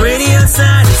 But it's rainy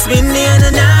outside, it's windy and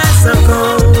the nights are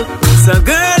cold. So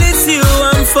girl, it's you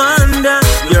I'm fond of.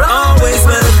 You're always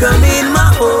welcome in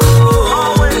my home.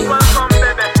 Always welcome,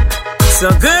 baby. So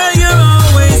girl, you're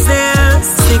always there.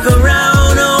 Stick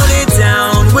around, hold it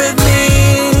down with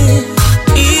me.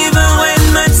 Even when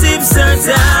my chips are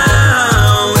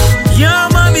down. You're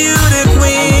my beauty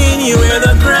queen. You wear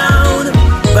the crown.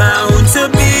 Bound to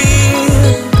be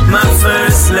my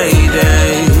first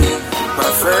lady. My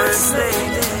first lady.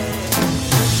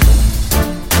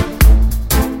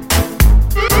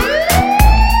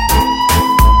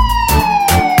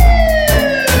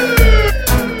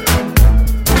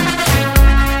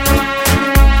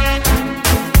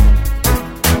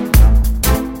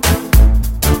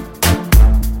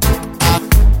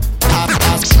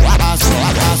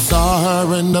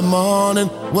 In the morning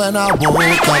when I woke up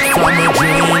from a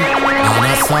dream and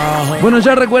I saw her. Bueno,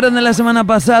 ya recuerdan de la semana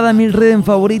pasada mi rhythm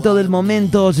favorito del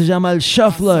momento se llama el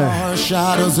Shuffler.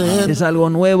 Es algo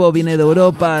nuevo, viene de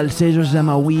Europa, el sello se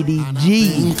llama Weedy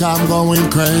G. I'm going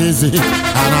crazy and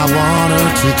I want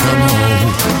her to come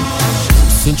home.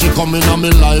 Since she come in on my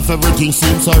life, everything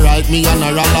seems alright. Me and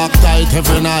her are locked tight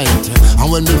every night.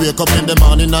 And when we wake up in the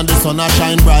morning and the sun a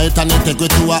shine bright, and it take we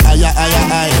to a higher, higher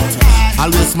height.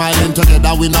 Always smiling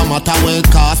together, we no matter what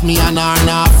it cost. Me and her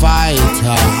not fight.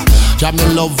 Jah me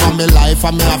love for me life,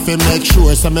 and me have to make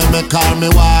sure so me call me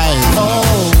wife.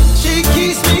 Oh, she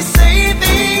keeps me saying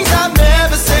things I've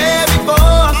never said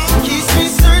before. Keeps me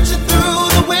searching through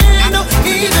the window,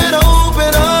 even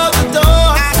open up the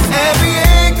door. Every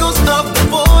echo's of the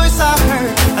voice I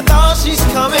heard. I thought she's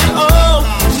coming home.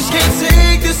 She can't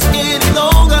take this any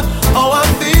longer. Oh, I'm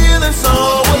feeling so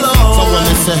alone. So when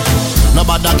they say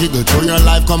nobody giggle through your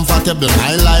life comfortable,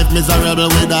 my life miserable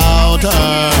without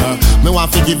her. Me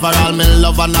want to give her all my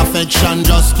love and affection,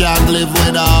 just can't live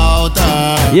without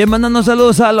her. Y mandando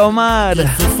saludos a Omar.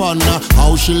 Fun,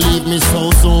 how she leave me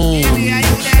so soon.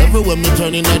 Everywhere me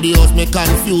turn in the house me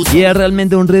confused. Y es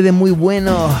realmente un rhythm muy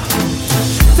bueno.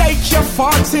 Take your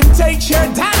fortune, take your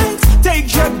talents, take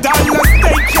your dollars,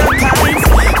 take your time.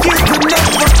 You could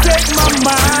never take my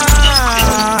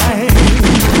mind.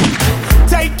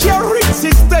 Take your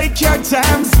riches, take your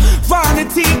gems.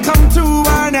 Vanity come to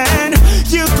an end.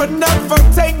 You could never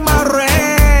take my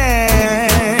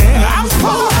rent. I'm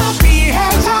so happy,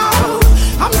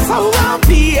 I'm so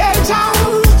happy,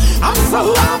 I'm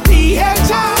so happy.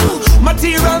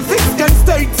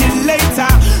 till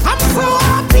later. I'm so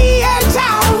happy,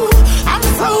 Joe. I'm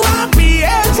so happy,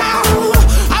 Joe.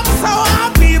 I'm so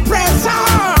happy,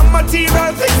 pressure.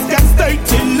 Material things can stay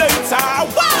till later.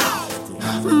 Wow.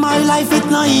 My life is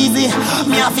not easy.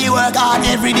 Me have to work hard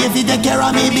every day to take care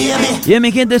of me, baby. Y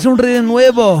mi gente, es un ritmo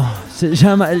nuevo. Se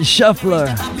llama el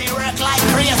Shuffler.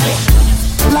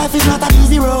 Life is not an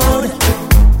easy road.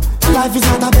 Life is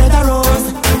not a bed of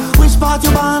rose. Which part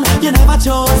you born, you never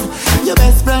chose. Your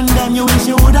best friend, them you wish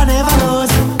you woulda never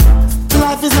lost.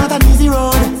 Life is not an easy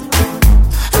road.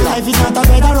 Life is not a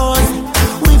bed of rose.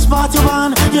 Which part you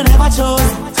born, you never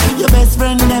chose. Your best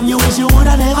friend, them you wish you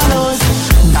woulda never lost.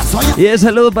 Y el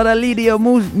saludo para Lirio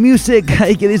Music,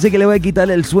 ahí que dice que le voy a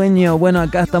quitar el sueño. Bueno,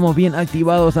 acá estamos bien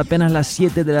activados, apenas las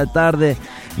 7 de la tarde.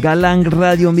 Galang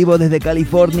Radio en vivo desde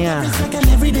California.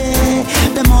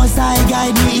 The most I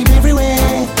guide me in every way.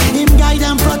 Him guide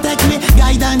and protect me,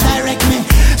 guide and direct me.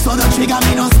 So don't trigger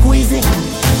me, no squeeze it.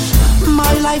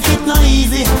 My life is not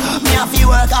easy. Me have to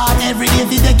work hard every day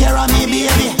to take care of me,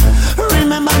 baby.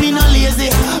 Remember me no lazy.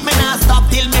 Me not stop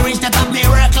till me reach the top. Me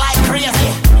work like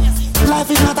crazy.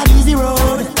 Life is not an easy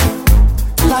road.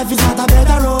 Life is not a bed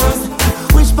of rose.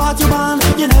 Which part you born,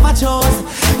 you never chose.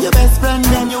 Your best friend,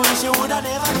 then you wish you woulda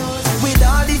never known. With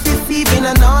all this deceiving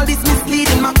and all this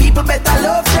misleading, my people better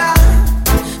love Jah.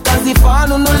 Cause if all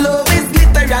who no love is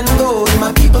glitter and gold,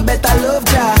 my people better love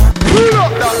Jah.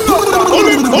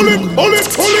 Hold it.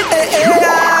 Hey, hey,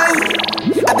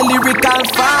 at the lyrical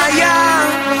fire.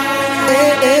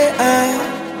 Hey,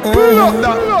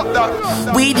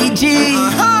 we the G.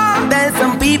 There's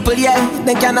some people, yeah,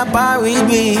 they cannot bar with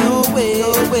me.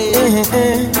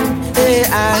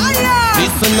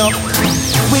 Listen up.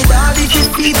 With all this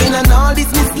deceiving and all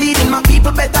this misleading, my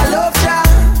people better love Jah.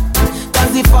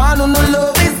 Cause if all who no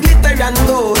love is glitter and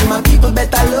gold, my people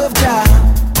better love Jah.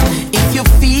 If you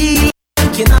feel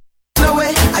like you're not no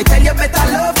way, I tell you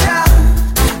better love Jah.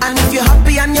 And if you're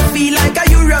happy and you feel like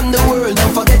you run the world,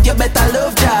 don't forget you better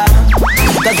love Jah.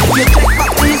 Cause if you check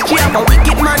back the history of a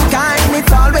wicked mankind,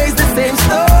 it's always the same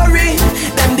story.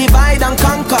 Them divide and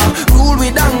conquer, rule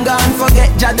with anger and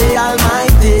forget Jah the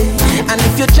Almighty. And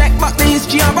if you check back the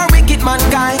history of a wicked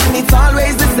mankind, it's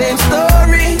always the same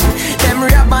story. Them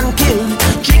rob and kill,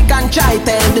 trick and try,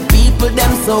 tell the people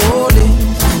them so holy.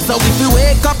 So if we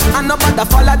wake up and nobody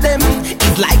follow them,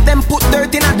 it's like them put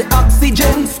dirt in the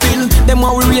oxygen. Still, them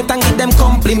want we rate and give them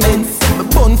compliments.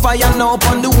 Bonfire now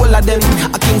upon the whole of them.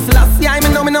 A King Selassie, I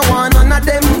know me no want none of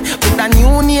them. With a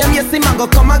new name, yes, him a go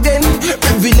come again.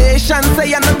 Revelation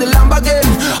say I'm not the lamb again.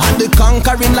 And the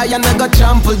conquering lion, I go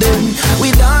trample them.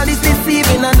 With all this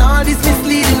deceiving and all this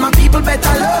misleading, my people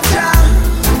better love Jah.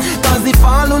 Cause if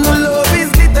all who no love is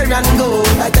glitter and gold,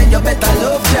 I tell you better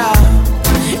love Jah.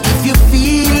 If you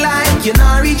feel like you're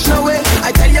not reach nowhere,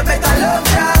 I tell you better love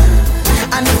Jah.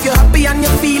 And if you're happy and you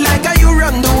feel like you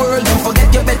run the world, don't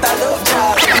forget you better love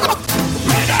Jah.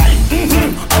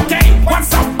 Okay,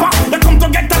 what's up? You come to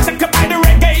get a check by the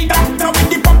reggae doctor. With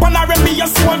the popular R&B, your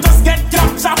soul just get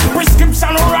captured.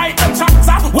 Prescription right the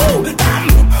chapter. Woo, damn.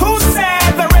 Who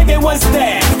said the reggae was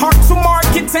dead? Hard to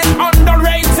market and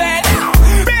underrated.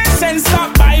 Patience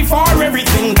stop by for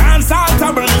everything. Dance all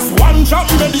table is one drop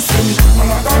medicine.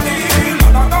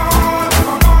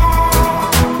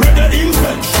 Reggae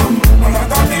infection.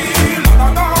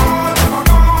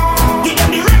 Give them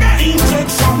the reggae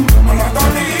injection.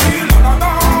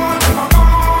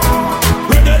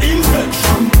 Reggae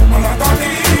infection.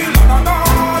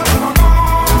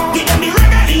 Give them the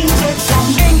reggae injection.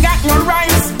 Ain't got no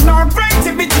rhymes, no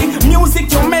creativity. Music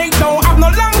you make don't have no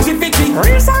longevity.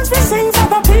 Real songs we sing for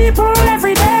the people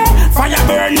every day. Fire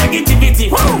burn negativity.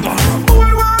 Who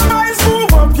will want boys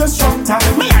move up your structure?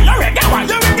 Me and your reggae one,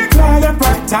 your reggae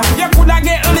chiropractor. You coulda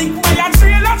get licked by a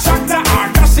trailer tractor or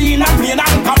casino plane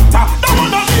and copter. Don't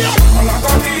wanna be a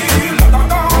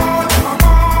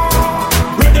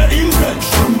reggae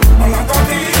infection.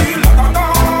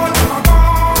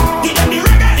 Give them the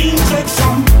reggae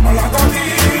injection.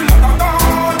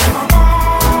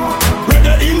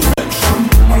 Reggae infection.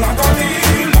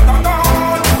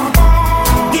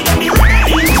 Give them the reggae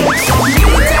injection.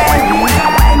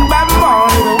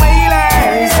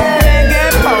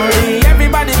 Reggae party,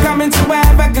 everybody coming to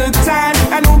have a good time.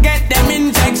 And who get them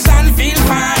injection feel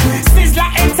fine.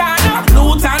 Sizzler eternal,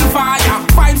 loot and fire.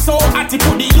 Five so hot to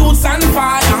put the youths on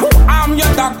fire. I'm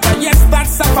your doctor, yes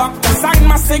that's a fact. Sign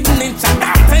my signature,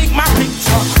 don't take my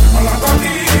picture.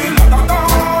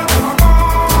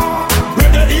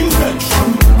 Reggae infection.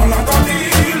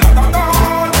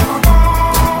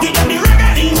 Give them the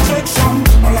reggae injection.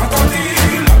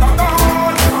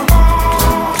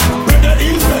 Reggae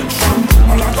infection.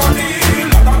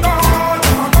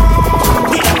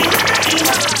 Give them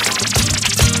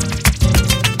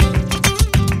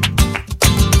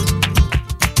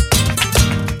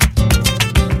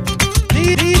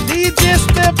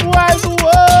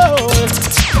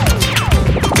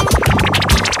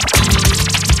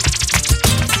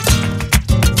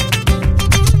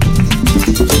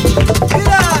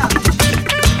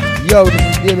Yo, this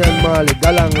is Damian Marley,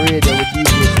 Galang Radio with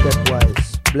DJ Stepwise.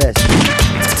 Bless.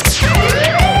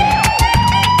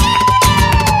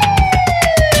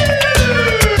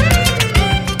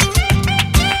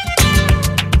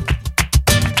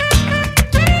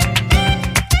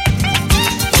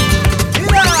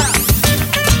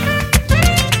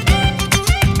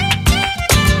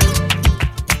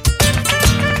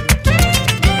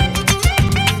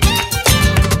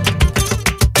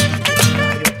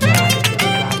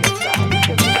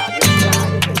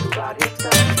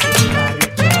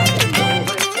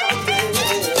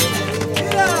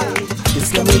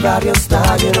 Mi barrio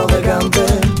está lleno de gente,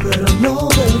 pero no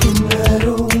de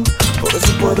dinero. Por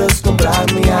eso puedes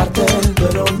comprar mi arte,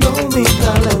 pero no mi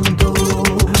talento.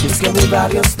 Y es que mi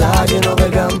barrio está lleno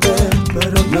de gente,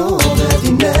 pero no de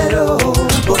dinero.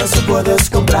 Por eso puedes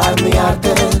comprar mi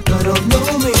arte, pero no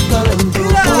mi talento.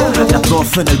 A las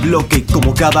 12 en el bloque y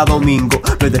como cada domingo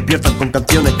me despiertan con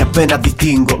canciones que apenas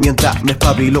distingo. Mientras me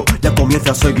espabilo, ya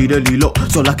comienza a seguir el hilo.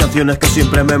 Son las canciones que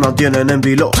siempre me mantienen en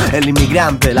vilo. El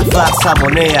inmigrante, la farsa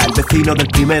monea, el vecino del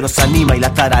primero se anima y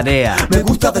la tararea. Me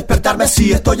gusta despertarme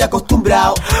si estoy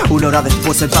acostumbrado. Una hora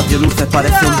después el patio luces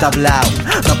parece un tablao.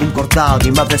 Rapo un cortado,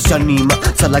 mi madre se anima,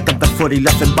 sale a cantar fuera y le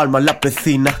hacen palmas las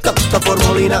vecinas. Canta por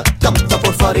Molina, canta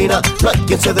por Farina. No hay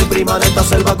quien se deprima en esta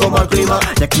selva como el clima.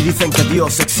 Y aquí dicen que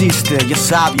Dios existe y es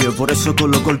sabio, por eso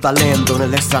coloco el talento en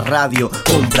el extra radio.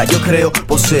 Compra, yo creo,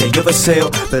 posee, yo deseo,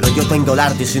 pero yo tengo el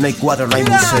arte y si no hay cuadro no hay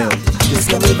museo. Y es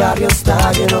que mi barrio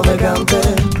está lleno de gente,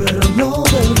 pero no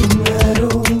de dinero.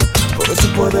 Por eso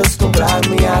puedes comprar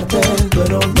mi arte,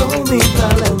 pero no mi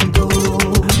talento.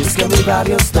 Y es que mi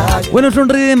barrio está... Bueno, es un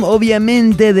rhythm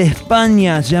obviamente de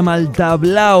España, se llama El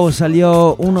Tablao,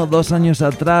 salió 1 o 2 años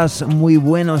atrás, muy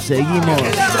bueno, seguimos.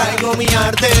 Traigo mi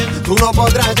arte, tú no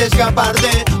podrás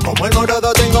escaparte. Como el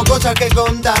morodo tengo cosas que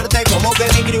contarte. Como que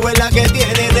mi crew es la que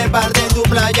tiene reparte en tu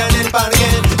playa, en el parque,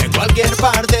 en cualquier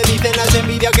parte. Dicen las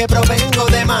envidias que provengo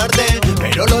de Marte,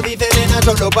 pero lo dicen nena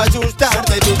solo pa'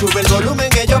 asustarte. Tú sube el volumen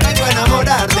que yo vengo a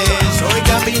enamorarte. Soy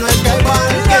Camino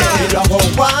Skywalker y lo hago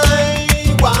guay,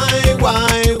 guay,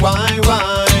 guay, guay,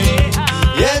 guay.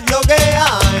 Y es lo que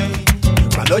hay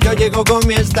cuando yo llego con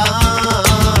mi style.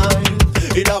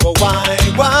 Y lo hago guay,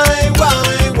 guay,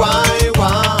 guay, guay,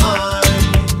 guay.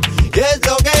 Y es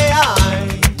lo que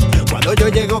hay cuando yo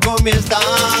llego con mi style.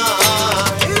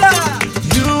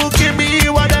 You can be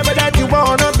whatever that you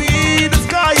wanna be. The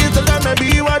sky is the limit,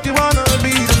 be what you wanna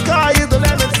be. The sky is the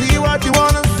limit, see what you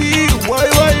wanna see. Why,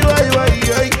 why.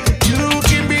 You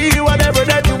can be whatever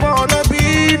that you wanna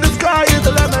be. The sky is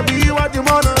the limit, be what you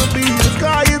wanna be. The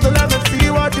sky is the limit, see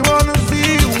what you wanna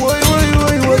see. Why.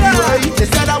 They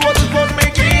said I wasn't supposed to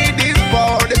make it this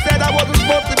far. They said I wasn't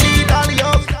supposed to be Dolly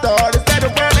All-Star. They said the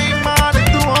world ain't mine, it's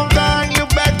too on time. You're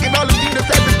back and all the things they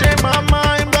said to change my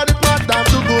mind. But it's my time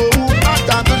to go, my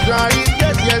time to shine.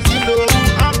 Yes, you know,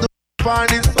 I'm doing fine.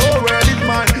 This whole world is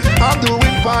mine, I'm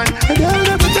doing fine. And they'll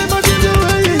never take my dreams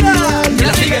away. Y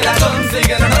la sigue, la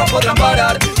consigue, no nos podrán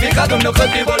parar. Fijado un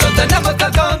objetivo, lo tenemos que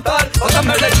alcanzar.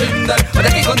 Ósame de Tinder, para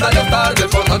aquí contarlo tarde.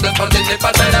 Por no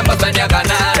participar, veremos venir a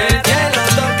ganar. El cielo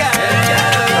toca,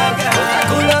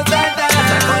 obstáculos saltan.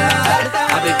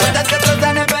 A mi cuenta que otros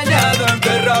han empeñado en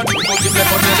cerrar. Imposible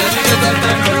por mí decir que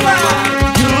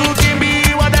You can be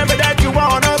whatever that you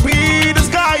wanna be. The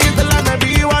sky is the limit,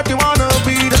 be what you wanna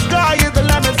be. The sky is the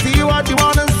limit, see what you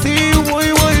wanna see. Why.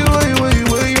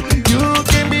 You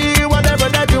can be whatever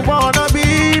that you wanna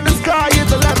be. The sky is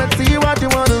the limit, see what you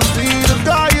wanna see. The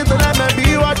sky is the limit,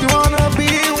 be what you wanna be.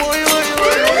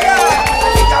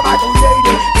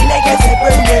 Dile que se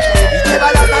prende y lleva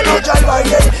la noche al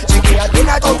baile. Chiquilla,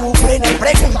 tiene todo tu freno y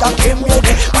pregunta quién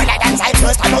viene. Baila, danza y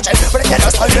esta noche prende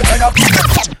los aires que no...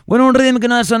 Bueno, un rhythm que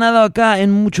no ha sonado acá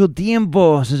en mucho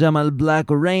tiempo, se llama el Black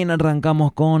Rain.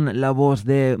 Arrancamos con la voz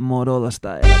de Morodo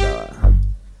Style.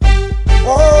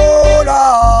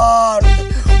 Hola,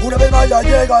 una vez más ya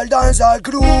llega el Danza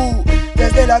Crew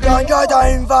desde la granja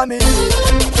Time Family.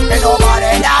 Que no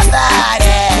pare la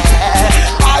pare.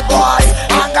 Bad boy,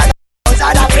 I'm gonna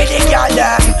a la pretty girl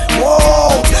them.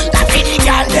 Whoa, la pretty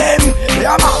girl them.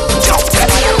 Llama,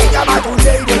 llama a tu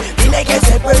lady. Dile que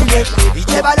se prende y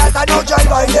llévala esta noche al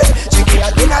baile.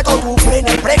 Chiquilla, tiene todo tu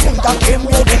freno y pregunta quién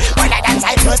viene. Baila, danza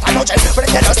y esta noche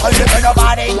prende los aires que no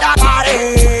pare, la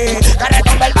pare. Que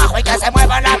retumbe el bajo y que se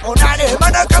mueva la punani.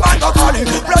 Van quemando cali,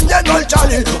 prendiendo el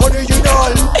chali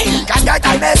original.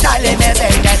 Cállate y me sale, me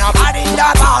dicen que no pare,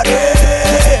 la pare.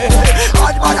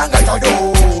 Hot man and get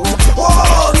you.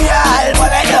 Oh, girl,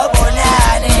 muévelo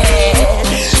punani.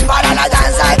 Para la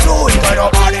danza y que no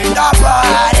pare, la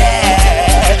pare.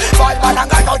 Hot man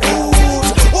and get you.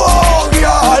 Oh,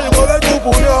 girl, mueve tu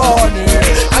punani.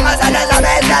 Vamos a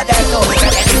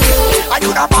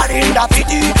linda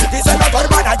fiti. Díselo a tu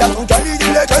hermana y a tu Johnny,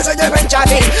 dile que se lleven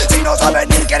chatín. Si no saben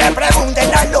ni que le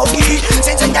pregunten a Loki. Si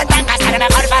enseñan tangas, a lo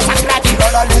mejor pasan gratis. No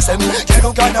analicen,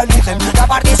 quiero que analicen. La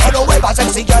party solo huevas,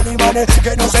 sexy y animales.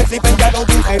 Que no se flipen, ya lo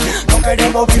dije. No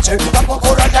queremos biche,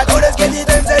 tampoco rayadores que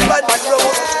dicen ser Batman.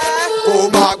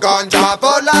 Fuma ganja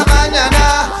por la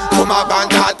mañana, fuma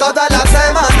ganja toda la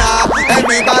semana. En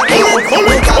mi barrio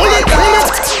nunca falta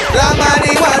la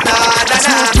marihuana.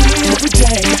 Every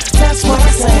day, that's what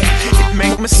I say. It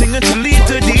make me sing and to lead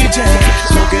to DJ.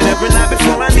 Smoke it every night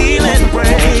before I kneel and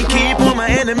pray. Keep all my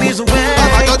enemies away.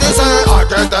 Mamá, tú dices, hay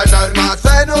que tener más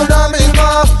en uno mismo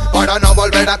para no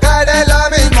volver a caer en lo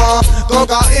mismo.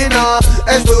 Cocaína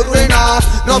es tu ruina,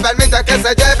 no permite que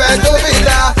se lleve tu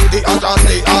vida. Día tras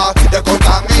día te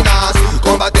contaminas,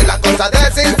 combatir las cosas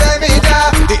de sin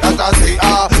semilla. Día tras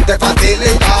día te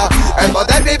facilita el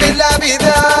poder vivir la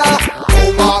vida.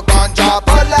 Fuma ganja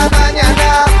por la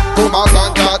mañana, fuma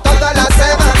ganja toda la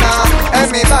semana.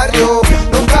 En mi barrio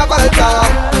nunca falta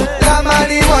la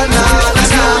marihuana.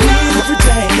 Every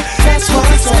day, that's what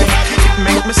I say. It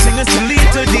make me sing and to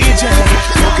lead to DJ.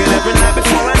 Smoke it every night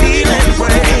before I kneel and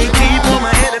pray. Keep all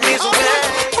my enemies away.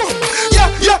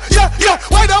 Yeah,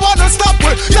 why they wanna stop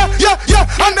with? Yeah,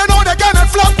 and they know they gonna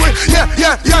flop with. Yeah,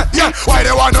 why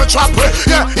they wanna trap with?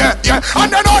 Yeah,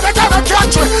 and they know they gonna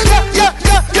catch with. Yeah,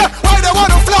 why they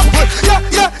wanna flop with? Yeah,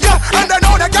 and they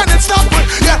know they gonna stop with.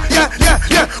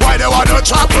 Yeah, why they wanna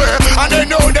trap with? And they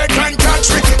know they can catch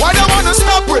with. Why they wanna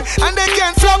stop with? And they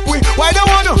can't flop with. Why they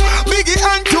wanna Biggie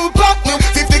and Tupac me?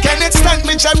 50 can't stand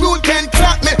me, Ja Rule can't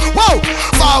clap me. Whoa,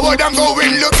 forward I'm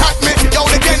going, look at me. Yo,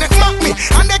 they cannot mock me,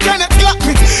 and they cannot clap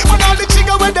me. And all the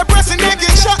chicka when they're pressing, they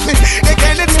can shot me. They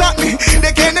cannot stop me,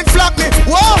 they cannot flap me.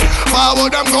 Whoa,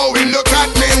 forward I'm going, look at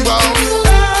me. Whoa.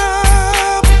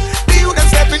 The youth are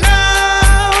stepping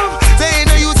up. They ain't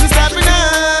no use in stopping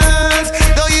us.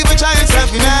 Don't even try and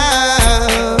stop me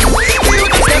now. The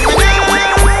youth are stepping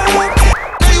up.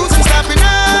 No use in stopping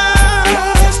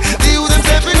us. The youth are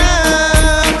stepping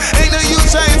up. Ain't no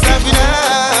use trying to stop me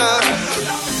now.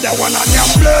 They wanna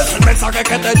bless. El mensaje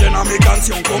que te llena mi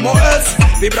canción como es.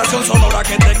 Vibración sonora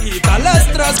que te quita el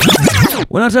estrés.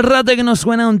 Bueno, hace rato que nos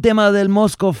suena un tema del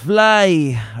Moscow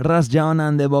Fly, Ras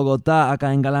Jonan de Bogotá,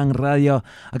 acá en Galang Radio.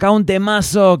 Acá un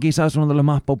temazo, quizás uno de los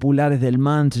más populares del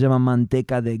man, se llama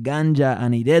Manteca de Ganja,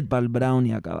 Aniret, Pal Brown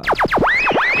y acá va.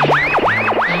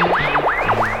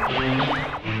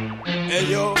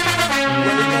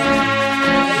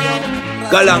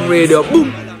 Galang Radio,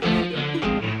 boom.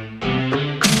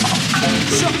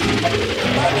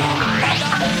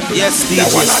 Yes, DJ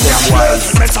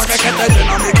Stepwise. El mensaje que te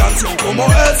llena mi canción como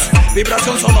es.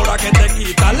 Vibración sonora que te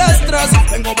quita el estrés.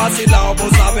 Tengo vacilado,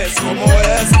 vos sabes cómo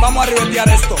es. Vamos a ribetear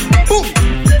esto. ¡Pum!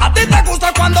 A ti te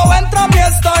gusta cuando entra mi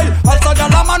style. Alza ya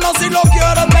la mano si lo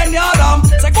quieres menear.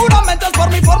 Seguramente es por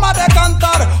mi forma de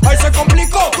cantar. Ahí se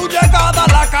complicó tu llegada a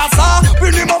la casa.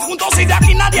 Vinimos juntos y de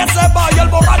aquí nadie se va. Y el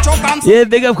borracho cansa. Yeah,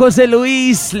 big up José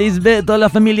Luis, Lisbeth, toda la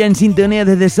familia en sintonía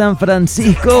desde San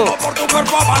Francisco. Por tu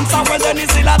cuerpo avanza, huelen y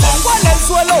si la pongo en el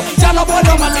suelo, ya no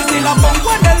puedo más y si la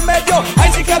pongo en el medio,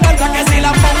 ahí sí que es verdad que si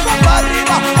la pongo para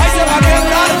arriba, ahí se va a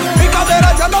quebrar, mi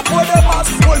cadera ya no puede más,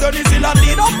 huelen y si la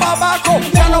tiro para abajo,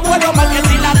 ya no puedo más que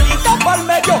si la tiro para el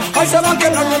medio, ahí se va a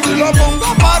quebrar que si la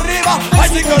pongo para arriba, ahí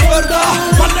sí que es verdad,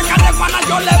 manteca de pana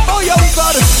yo le voy a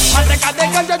untar, manteca de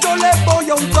ganja yo le voy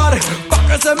a untar, pa'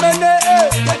 que se menee,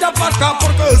 que ella pa' acá,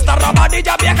 porque esta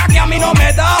rabanilla vieja que a mí no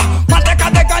me da, manteca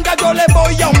de ganja yo le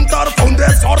voy a untar, fue un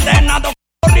desordenado.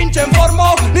 Rinche en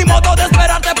formo, ni modo de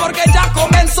esperarte porque ya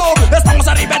comenzó. Estamos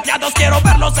arribeteados, quiero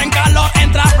verlos en calor.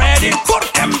 Entra ready,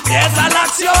 porque empieza la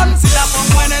acción. Si la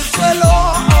pongo en el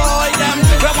suelo,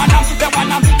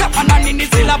 y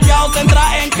si la piao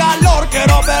entra en calor.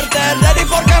 Quiero verte ready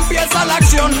porque empieza la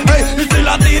acción. Hey, y si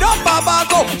la tiro pa'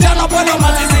 abajo, ya no puedo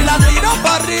más. Y si la tiro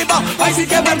pa' arriba, ay sí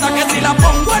que es verdad que si la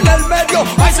pongo en el medio,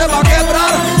 ay se va a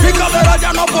quebrar. Mi cadera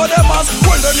ya no puede más.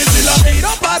 Vuelven y si la tiro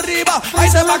pa' arriba, ay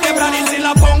se va a quebrar. Y si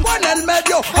la pongo en el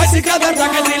medio, ay sí que es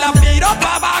verdad que si la tiro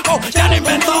pa' abajo, ya no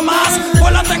invento más.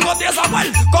 Pues la tengo tiesa,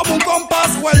 well, como un compás.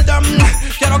 Well,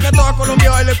 quiero que toda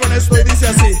Colombia baile con esto y dice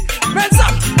así.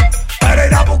 Pensando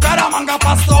Pereira, Bucaramanga,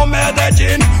 Pasto,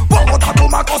 Medellín, Bogotá,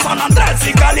 Tumaco, San Andrés, Aranjuez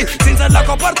y Cali, sin ser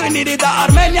loco, Puerto Inírida,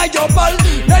 Armenia y Yopal,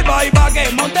 Neiva y Bagué,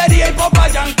 Montería y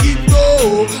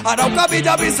Popayanquito, Arauca,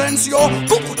 Villavicencio,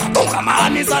 Cúcuta,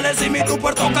 Tucumán, Manizales y tu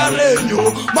Puerto Carreño,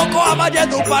 Mocoa,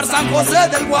 Valledupar, San José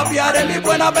del Guaviare, mi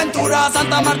Buenaventura,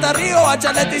 Santa Marta, Río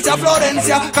Hacha, Leticia,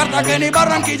 Florencia, Cartagena y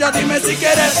Barranquilla, dime si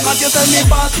quieres más, y esta es mi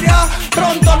patria,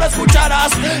 pronto lo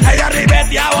escucharás, ella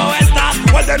ribeteado estás,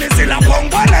 o el de mí si la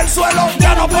pongo en el suelo,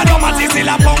 ya no puedo más, y si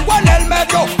la pongo en el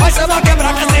medio, ahí se va a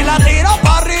quebrar, que si la tiro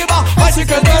para arriba, ay sí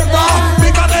que es verdad,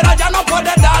 mi cadera ya no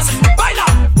puede dar, baila,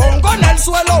 pongo en el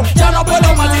suelo, ya no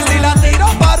puedo más, y si la tiro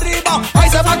para arriba, ahí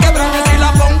se va a quebrar, que si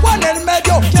la pongo en el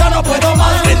medio, ya no puedo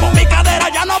más, ritmo, mi cadera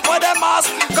ya no puede más,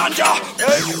 ganja,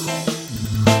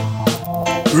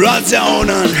 Ras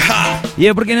Jonan, ha. Y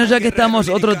es porque no, ya que estamos,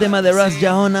 otro tema de Ras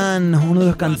Jonan, uno de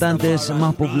los cantantes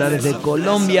más populares de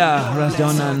Colombia. Ras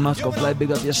Jonan, Moscow Fly,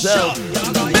 big up yourself.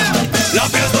 La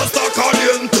fiesta está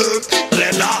caliente,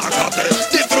 relájate,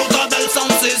 disfruta del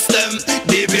sound system,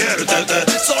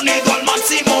 diviértete, sonido al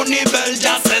máximo nivel,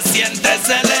 ya se siente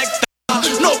selecta,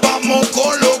 nos vamos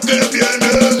con lo que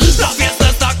viene. La fiesta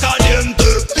está caliente,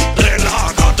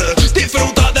 relájate,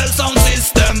 disfruta del sound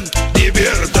system,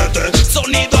 diviértete,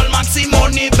 sonido al máximo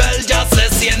nivel, ya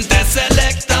se siente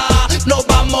selecta, nos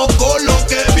vamos con lo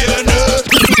que viene.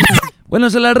 Bueno,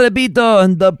 se la repito,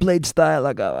 en The Plate Style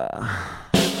acaba.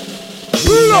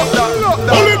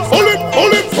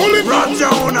 Ras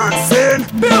Jonan, sin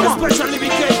especially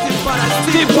dedicated para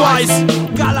Steve Wise,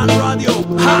 Galan Radio,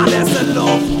 Lesson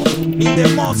Love, in the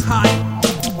most high.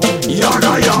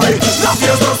 La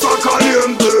fiesta está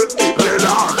caliente,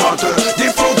 relájate,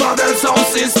 disfruta del sound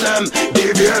system,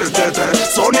 diviértete,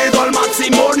 sonido al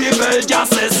máximo nivel, ya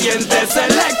se siente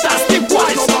selecta, Steve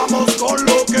Wise, no vamos con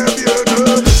lo que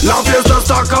viene. La fiesta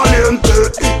está caliente,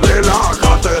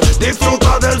 relájate,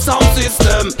 disfruta del sound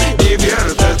system,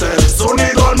 diviértete,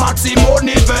 sonido al máximo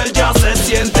nivel, ya se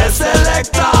siente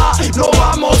selecta, no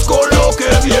vamos con lo que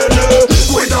viene.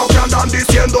 Cuidado que andan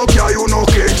diciendo que hay unos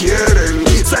que quieren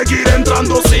seguir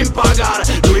entrando sin pagar,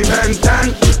 no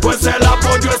inventen, pues el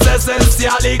apoyo es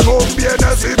esencial y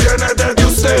conviene si viene desde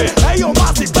usted. Hey, yo,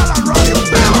 más y Galan Radio,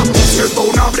 siento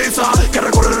una brisa que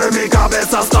recorre de mi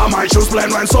cabeza hasta my shoes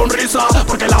pleno en sonrisa,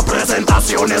 porque la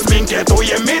presentación es mi inquietud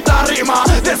y en mi tarima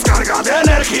descarga de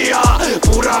energía,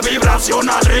 pura vibración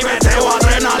al ribeteo,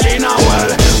 adrenalina,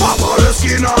 well, va por la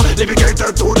esquina,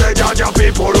 dedicated to the Yaya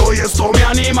people, hoy esto me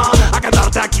anima a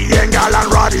cantarte aquí en Galan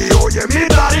Radio y en mi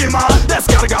tarima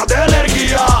descarga de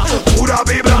energía, pura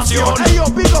vibración, hey yo,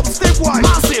 big up Steve White,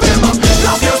 massive,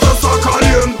 la fiesta está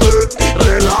caliente,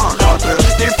 relájate,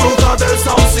 disfruta del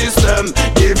sound system,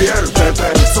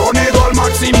 diviértete, sonido al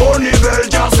máximo nivel,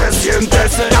 ya se siente,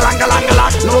 galan, galan,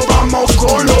 galan, nos vamos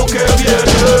con lo que viene.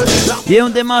 Y es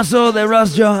un temazo de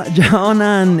Ras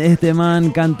Jonan. Este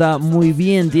man canta muy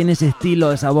bien, tiene ese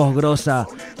estilo, esa voz grosa,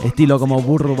 estilo como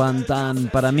Burro Bantan.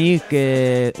 Para mí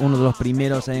que uno de los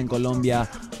primeros en Colombia,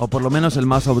 o por lo menos el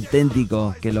más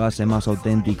auténtico, que lo hace más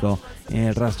auténtico,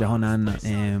 Ras Jonan,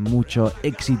 mucho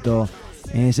éxito.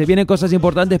 Se vienen cosas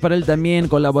importantes para él también,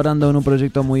 colaborando en un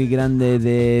proyecto muy grande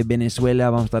de Venezuela.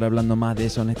 Vamos a estar hablando más de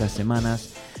eso en estas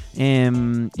semanas.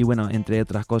 Y bueno, entre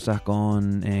otras cosas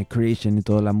con Christian y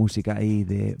toda la música ahí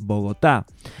de Bogotá.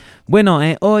 Bueno,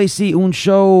 hoy sí, un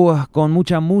show con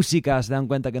mucha música. Se dan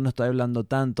cuenta que no estoy hablando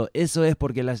tanto. Eso es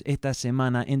porque esta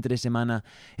semana, entre semana,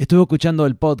 estuve escuchando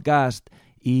el podcast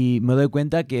y me doy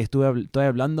cuenta que estoy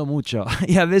hablando mucho.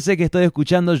 Y a veces que estoy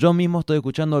escuchando, yo mismo estoy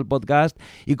escuchando el podcast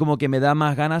y como que me da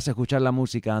más ganas de escuchar la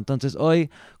música. Entonces hoy,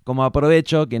 como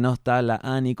aprovecho que no está la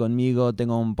Ani conmigo,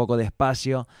 tengo un poco de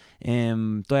espacio,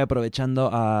 estoy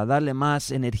aprovechando a darle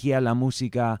más energía a la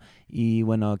música y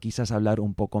bueno, quizás hablar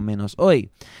un poco menos hoy.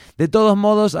 De todos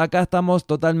modos, acá estamos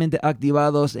totalmente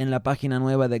activados en la página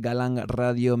nueva de Galan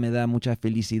Radio. Me da mucha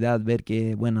felicidad ver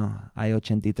que, bueno, hay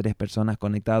 83 personas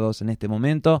conectados en este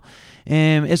momento.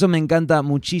 Eso me encanta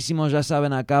muchísimo. Ya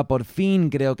saben, acá por fin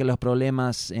creo que los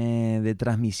problemas de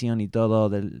transmisión y todo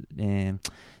de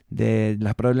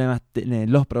los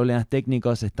problemas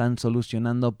técnicos se están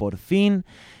solucionando por fin.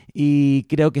 Y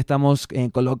creo que estamos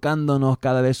colocándonos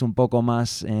cada vez un poco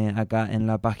más acá en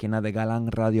la página de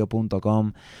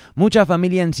galanradio.com. Mucha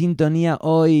familia en sintonía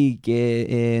hoy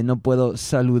que no puedo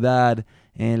saludar.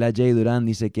 La J. Durán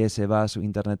dice que se va, su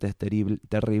internet es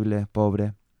terrible,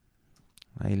 pobre.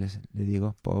 Ahí le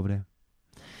digo, pobre.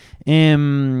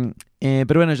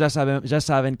 Pero bueno, ya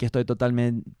saben que estoy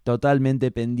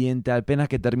totalmente pendiente. Apenas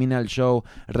que termina el show,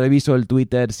 reviso el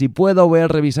Twitter. Si puedo, voy a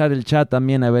revisar el chat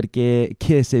también a ver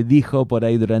qué se dijo por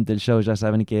ahí durante el show. Ya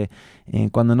saben que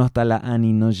cuando no está la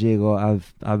Ani no llego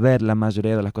a ver la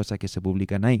mayoría de las cosas que se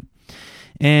publican ahí.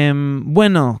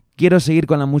 Bueno, quiero seguir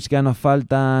con la música, nos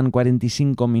faltan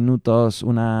 45 minutos,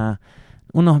 unos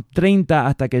 30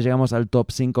 hasta que llegamos al top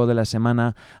 5 de la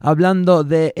semana. Hablando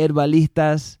de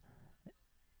herbalistas,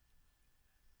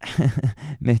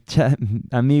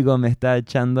 amigo me está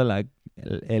echando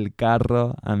el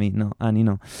carro, a mí no, Ani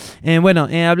no.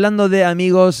 Hablando de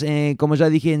amigos, como ya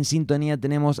dije, en sintonía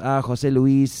tenemos a José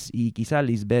Luis y quizá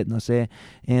Lisbeth, no sé,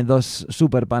 dos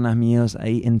super panas míos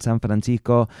ahí en San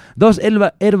Francisco, dos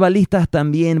herbalistas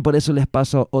también, por eso les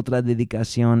paso otra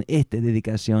dedicación,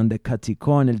 dedicación de Cutty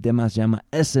Corn. El tema se llama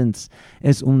Essence,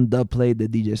 es un dubplate de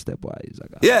DJ Stepwise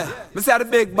acá. Yeah, me say the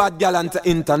big bad gal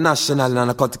international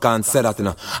and a Cutty Corn said that, you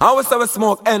know. I always say we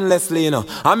smoke endlessly, you know.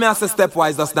 I mean I say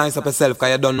Stepwise just nice up yourself, cause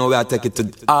you don't know where I take it to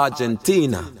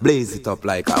Argentina. Blaze it up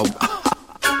like a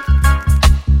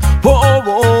whoa,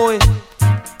 whoa.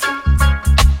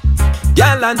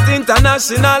 Gallant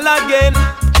international again,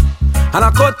 and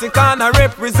a Cutty Corn I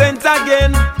represent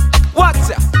again. Watch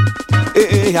ya,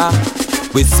 yeah.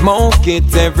 We smoke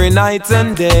it every night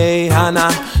and day, and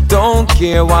I don't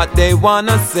care what they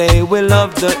wanna say. We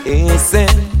love the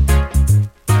essence,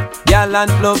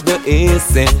 gallant love the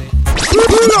essence.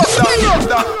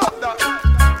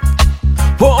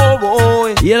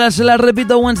 Y ahora se la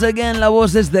repito once again, la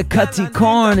voz es de Cutty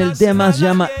Corn, el tema se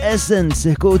llama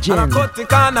Essence, escuchen. Cutty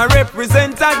Corn I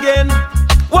represent again.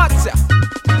 Watch ya,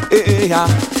 yeah.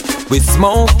 We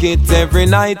smoke it every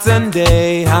night and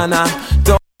day, and I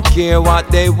don't care what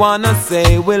they wanna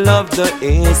say. We love the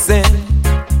essence,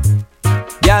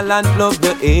 gallant love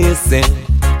the essence.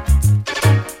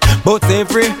 But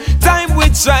every time we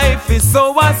try fi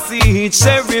sow a seed,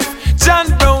 Sheriff John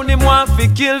Brown him want fi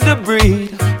kill the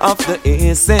breed of the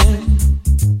essence,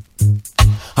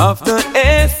 of the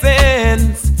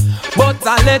essence. But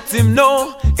I let him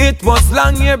know it was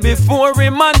long year before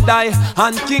him and die,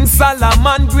 and King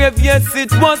Solomon grave, yes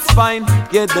it was fine.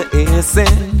 Yeah, the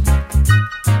essence,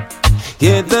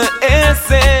 yeah, the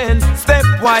essence.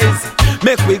 Stepwise,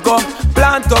 make we go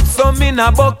plant up some in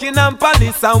a Buckingham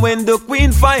Palace, and when the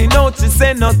Queen find out, she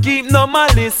say no keep no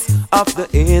malice of the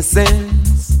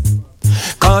essence,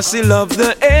 cause she love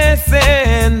the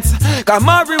essence. Cause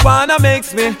marijuana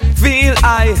makes me feel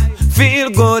high, feel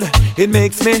good. It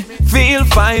makes me feel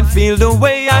fine, feel the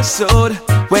way I should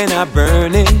when I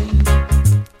burn it,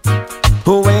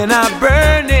 when I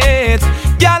burn it.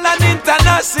 Gallant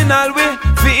international, we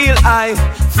feel high,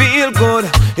 feel good.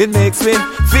 It makes me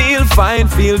feel fine,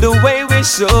 feel the way we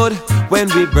should when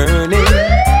we burn it,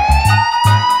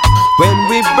 when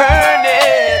we burn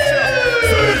it.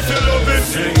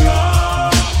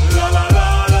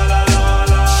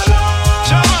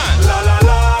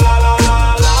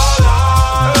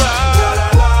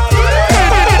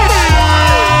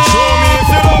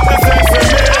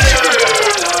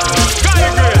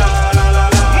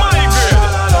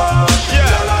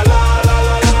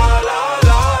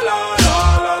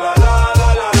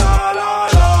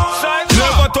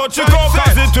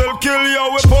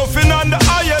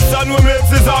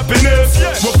 Happiness,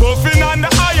 we're puffing on the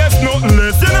highest, nothing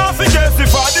less. You know, forget if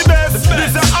I the best.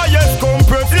 This the highest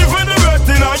compress, even the rest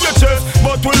in on your chest.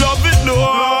 But we love it though.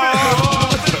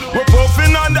 We're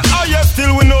puffing on the highest,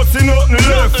 still we not see nothing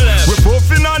left. We're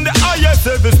puffing on the highest,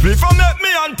 every split from let me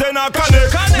antenna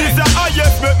connect. This the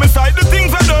highest, make me sight the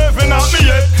things that don't even have me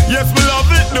yet. Yes, we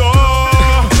love it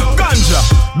though. Ganja,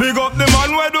 big up the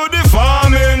man where do the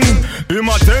farming. Him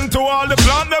attend to all the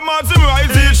plant them as him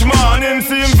rise each morning.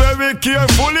 See him very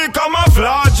carefully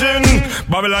camouflaging.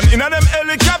 Babylon in a them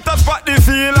helicopter spot the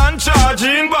field and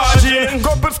charging, barging.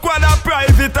 Couple squad are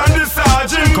private and the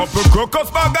sergeant. Couple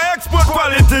crocus bag of export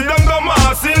quality. Them go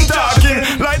massing talking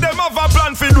like them have a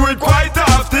plan for do it quite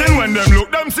often. When them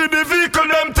look them see the vehicle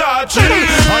them touching.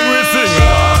 And we sing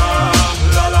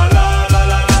la la la.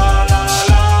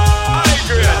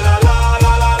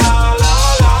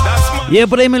 Y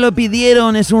por ahí me lo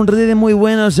pidieron, es un rhythm muy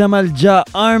bueno, se llama el Ja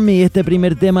Army, este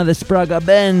primer tema de Spraga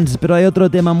Benz, pero hay otro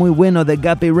tema muy bueno de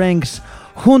Gappy Ranks,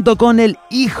 junto con el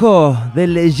hijo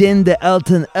del leyenda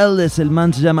Elton Ellis, el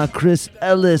man se llama Chris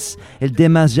Ellis, el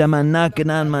tema se llama Knocking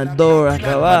on My Door,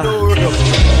 acá va.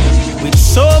 With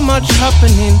so much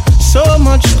happening, so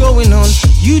much going on,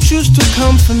 you choose to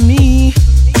come for me.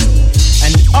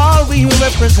 And all we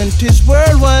represent is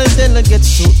worldwide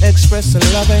delegates to express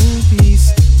love and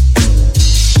peace.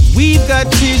 We've got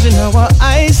tears in our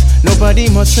eyes, nobody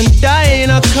mustn't die in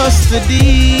our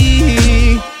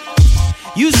custody.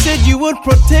 You said you would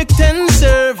protect and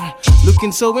serve.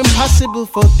 Looking so impossible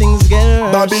for things get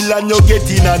worse. Babylon, you're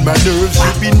getting on my nerves.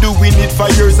 You've been doing it for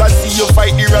years. I see you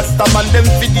fight the Rasta man, them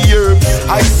for the herbs.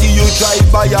 I see you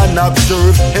drive by and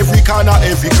observe every corner,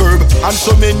 every curb, and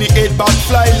so many head back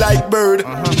fly like bird.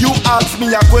 You ask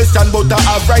me a question, but I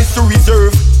have rights to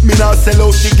reserve. Me now sell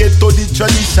out to get to the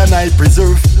tradition I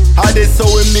preserve. How they so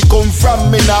when me come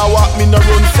from, me now walk, me no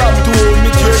run from to hold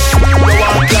me dress. No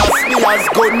one class me as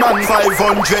gunman.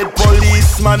 500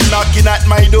 policeman knocking at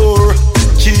my door.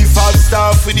 Chief of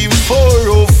staff with him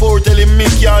 404, tell him me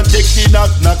can't take the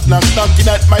knock, knock, knock, knocking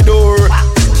at my door.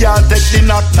 Can't take the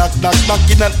knock, knock, knock,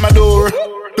 knocking at my door.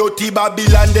 Dirty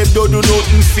Babylon, them don't do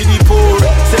nothing for the poor.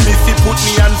 Say me fi put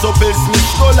me hands up, else me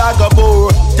skull I go bore.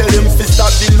 Tell him fi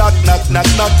stop the knock, knock, knock,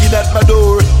 knocking at my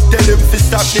door. Tell him fi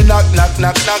stop the knock, knock,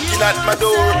 knock, knocking at my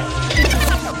door.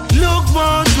 Look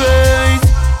both ways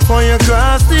for you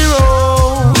cross the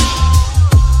road,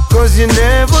 'cause you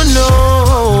never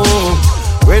know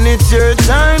when it's your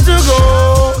time to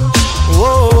go.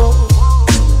 Whoa.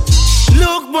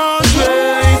 Look both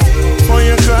ways for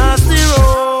you cross the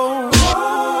road,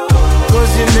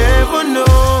 'cause you never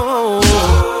know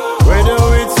whether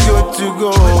it's good to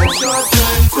go.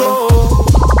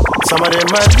 Some of them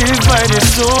might live by the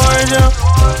sword,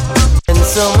 and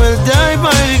some will die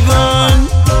by the gun.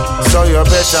 So you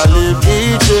better live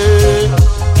each day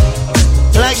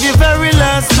like the very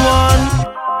last one,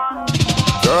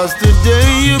 'cause today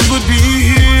you could be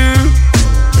here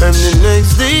and the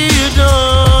next day you're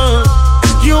done.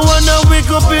 You wanna wake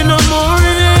up in the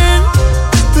morning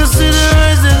to see the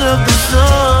rising of the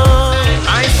sun.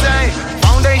 I say,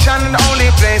 foundation in the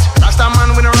only place. Rasta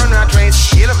man with a run rat race.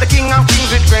 Heal up the king of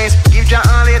kings with grace. Give Jah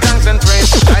all your thanks and praise.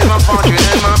 I my fortune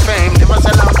and my fame. Never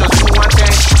sell out, just do one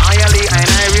thing. I lead and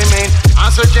I remain. I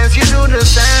suggest you do the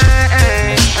same.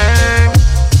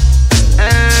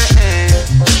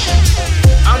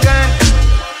 Again,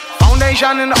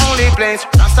 foundation in the only place.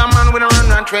 Rasta man with a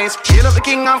run and trace. Heal up the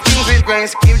king of kings with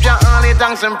grace. Give Jah all your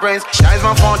thanks and praise. That is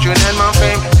my fortune and my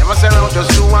fame. Never sell out,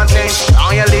 just do one thing.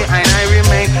 Loyally and I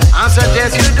remain. I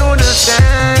suggest you do the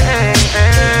same.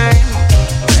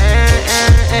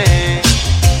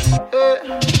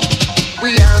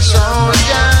 We are soldiers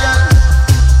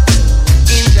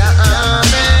in Jah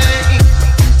army.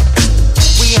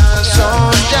 We are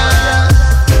soldiers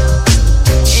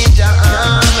in Jah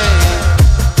army.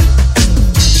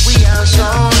 We are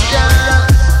soldiers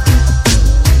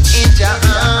in Jah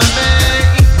army.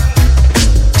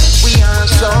 We are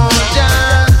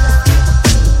soldiers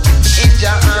in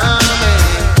Jah army.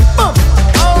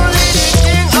 Only the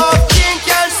king of kings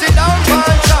can sit down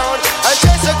one town and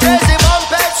chase a crazy bomb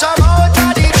pet some out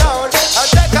of the town. And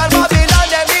take on Babylon,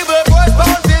 them evil boys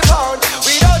pound for pound.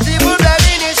 Without evil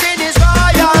blemish in his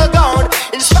royal gown.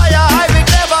 Inspire high with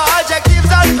clever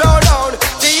adjectives and pronoun.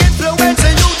 The influence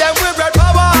in you, them will bring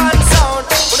power and sound.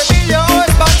 When they build your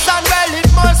house, but stand well, it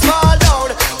must fall down.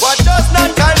 What does not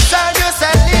concern you,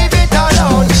 say leave it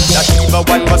alone. That evil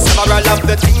one was several of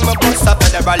the team of us a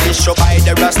federal issue by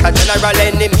the Rasta general.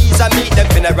 Enemies and meet them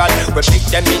funeral. We pick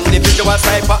them individual,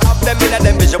 cipher up them in a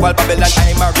them visual. Babylon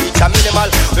time a reach a minimal.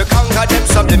 We conquer them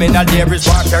subliminal. There is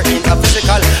warfare in a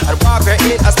physical and warfare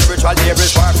in a spiritual. There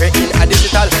is warfare in a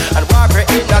digital and warfare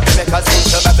in a chemicals.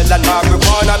 Into Babylon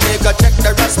marijuana make a check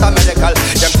the Rasta medical.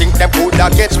 Them think them could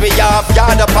not catch me off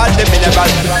yard upon the mineral.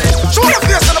 Show the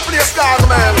place in the place, dog,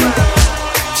 man.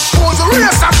 Who's the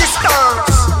race of this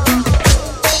dance?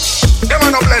 Them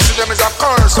are no blessing, them is a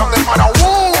curse of them on a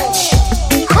woo.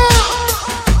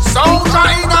 Soldier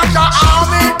in a Jah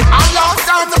army, and last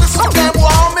time to the sun them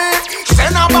want me.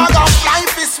 Send a bag of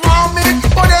life is want me,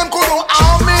 but them couldn't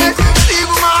harm me. Steve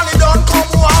Marley don't come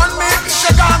warn me.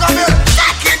 They gotta be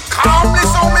take it calmly,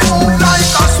 so me move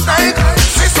like a snake.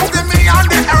 See something me and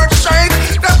the earth shake.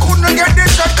 They couldn't get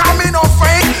this shit coming no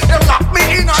fake. They lock me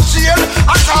in a jail.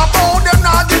 I talk about them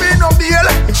not giving no bail.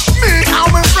 Me and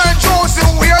my friend Josie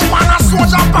Weir, man a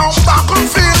soldier bound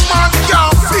battlefield, man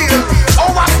can't feel.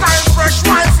 Our style fresh,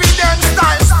 wifey them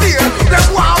style still. Them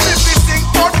want me to sing,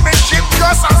 but me ship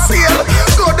just a sail.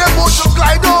 So them would to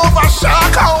glide over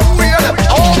shark and whale.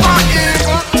 Over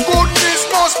evil, goodness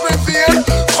must prevail.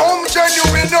 Come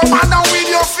genuine, no matter with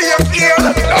your fake ear.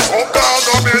 That's how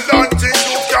God build and think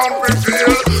you can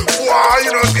prevail. Why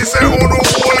you know this say who no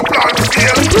whole plan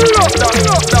fail. Love that,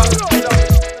 love that.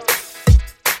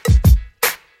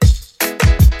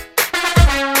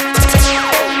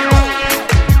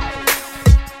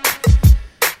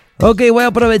 Ok, voy a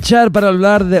aprovechar para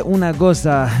hablar de una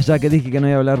cosa, ya que dije que no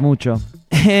iba a hablar mucho.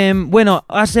 Bueno,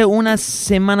 hace unas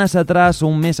semanas atrás o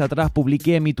un mes atrás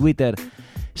publiqué en mi Twitter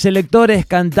Selectores,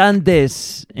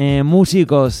 cantantes,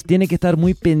 músicos, tienen que estar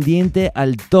muy pendiente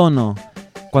al tono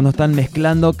cuando están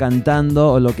mezclando,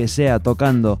 cantando o lo que sea,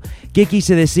 tocando. ¿Qué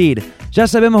quise decir? Ya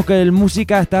sabemos que el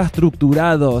música está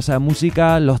estructurado, o sea,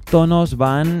 música, los tonos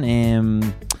van...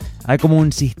 hay como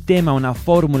un sistema, una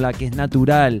fórmula que es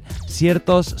natural.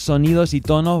 Ciertos sonidos y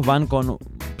tonos van con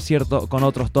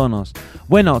otros tonos.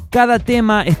 Bueno, cada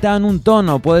tema está en un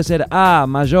tono. Puede ser A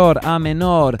mayor, A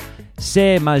menor,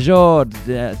 C mayor,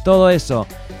 todo eso.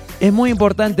 Es muy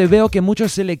importante, veo que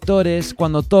muchos selectores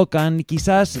cuando tocan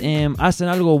quizás hacen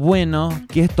algo bueno,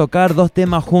 que es tocar 2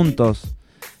 temas juntos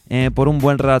por un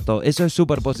buen rato. Eso es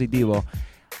súper positivo.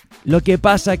 Lo que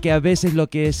pasa que a veces lo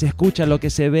que se escucha, lo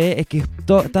que se ve es que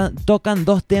tocan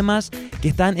 2 temas que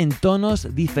están en tonos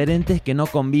diferentes que no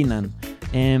combinan.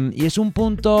 Y es un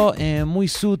punto muy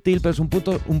sutil, pero es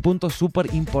un punto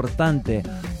súper importante.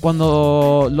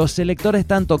 Cuando los selectores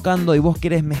están tocando y vos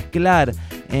querés mezclar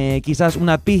quizás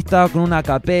una pista con una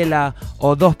capela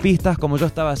o 2 pistas como yo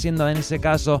estaba haciendo en ese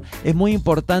caso, es muy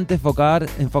importante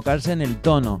enfocarse en el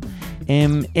tono.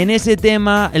 En ese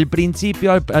tema, al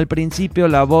principio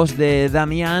la voz de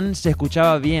Damián se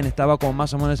escuchaba bien, estaba como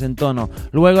más o menos en tono.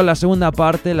 Luego la segunda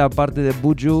parte, la parte de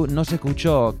Buju, no se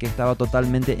escuchó que estaba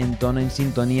totalmente en tono, en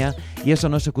sintonía, y eso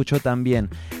no se escuchó tan bien.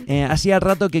 Hacía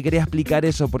rato que quería explicar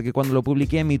eso, porque cuando lo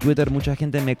publiqué en mi Twitter mucha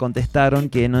gente me contestaron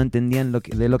que no entendían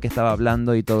de lo que estaba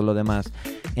hablando y todo lo demás.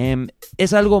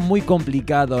 Es algo muy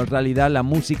complicado, en realidad la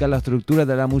música, la estructura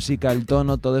de la música, el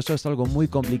tono, todo eso es algo muy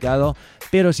complicado,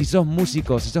 pero si sos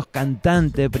músico, si sos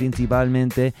cantante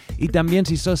principalmente, y también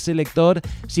si sos selector,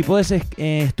 si puedes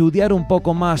estudiar un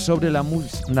poco más sobre la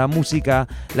música,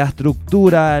 la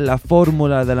estructura, la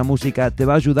fórmula de la música, te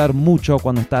va a ayudar mucho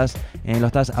cuando lo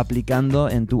estás aplicando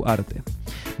en tu arte.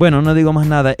 Bueno, no digo más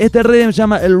nada. Este rhythm se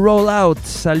llama el Rollout,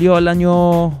 salió el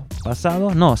año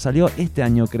pasado, no, salió este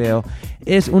año creo.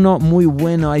 Es uno muy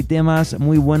bueno, hay temas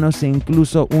muy buenos e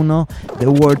incluso uno de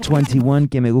World 21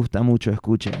 que me gusta mucho,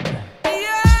 escuchen.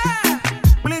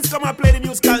 Please come and play the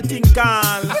musical thing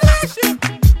called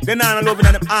They not loving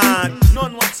them hard,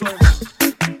 none whatsoever.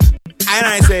 And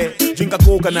I say, drink a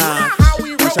coconut,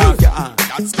 wash off your hand,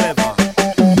 that's clever.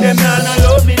 Them not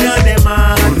loving them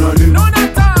hard, none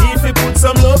at all. If you put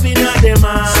some love in them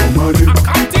hard,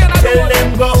 tell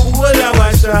them go hold a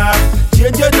wash off,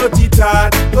 change your dirty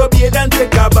thought, go bathe and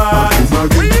take a bath.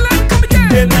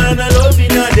 Them not loving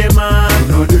them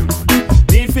hard,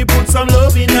 if you put some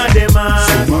love in them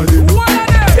hard.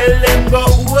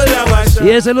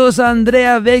 Y saludos a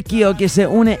Andrea Vecchio que se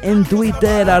une en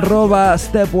Twitter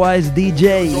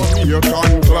 @StepwiseDJ.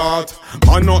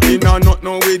 Man no inna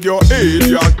nothing with your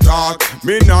idiot talk.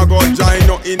 Me nah go join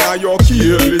no inna your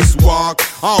careless walk.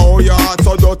 How your heart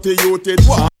so dirty you did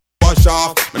wash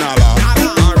off. Me nah laugh.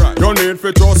 You need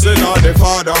for trust in the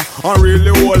Father and really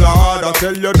hold a hard. I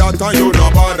tell you that and you no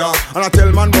bother. And I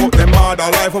tell man about them mother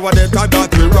life over there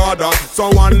that we rather. So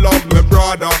one love me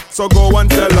brother, so go and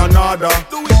tell another.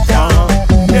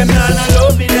 Them not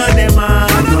love in them man.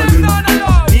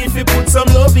 If you put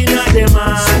some love in them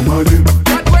man,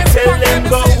 tell them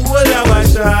go hold a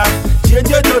wash off, change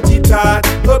your dirty thought,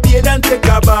 go bathe and take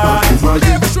a bath. Them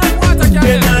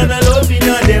not love in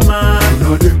them man.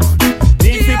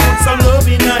 If you put some love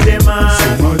in them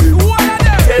man,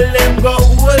 tell them go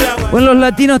hold a wash. Bueno, los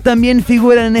latinos también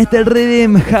figuran en este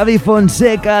rhythm. Javi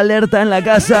Fonseca, alerta en la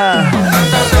casa.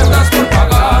 Tantas deudas por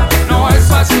pagar, no es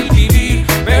fácil vivir,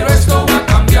 pero esto va a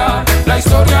cambiar, la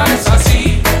historia es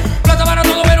así. Plata para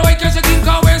todo, pero hay que seguir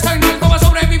cabeza en alto, va a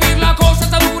sobrevivir, la cosa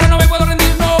está dura, no me puedo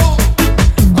rendir, no.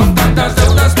 Con tantas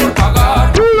deudas por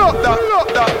pagar.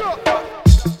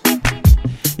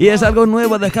 Y es algo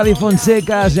nuevo de Javi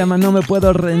Fonseca, se llama No me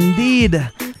puedo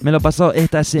rendir. Me lo pasó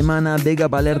esta semana, Big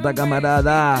Up alerta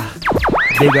camarada.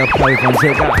 Big Up Javi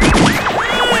Fonseca.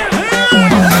 Con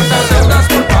tantas deudas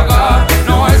por pagar,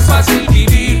 no es fácil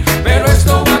vivir, pero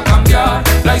esto va a cambiar,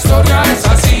 la historia es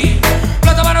así.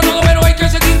 Plata para todo, pero hay que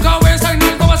seguir cabeza en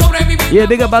alto, va a sobrevivir. Y el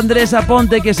Big Up Andrés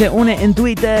Aponte que se une en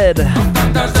Twitter. Con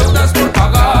tantas deudas por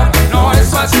pagar, no es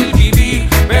fácil vivir,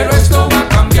 pero esto va a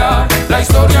cambiar, la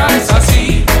historia es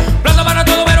así. Plata para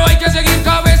todo, pero hay que seguir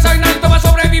cabeza en alto, va a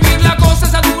sobrevivir, la cosa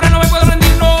está dura, no me puedo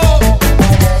rendir, no.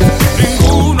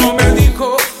 Ninguno me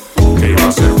dijo que iba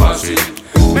a ser fácil,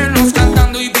 menos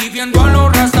cantando y viviendo a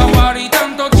los Rastafari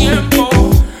tanto tiempo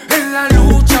en la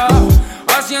lucha,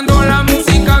 haciendo la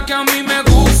música que a mí me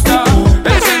gusta.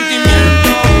 El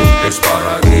sentimiento es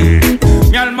para ti,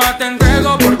 mi alma te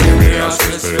entrego porque me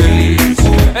haces feliz.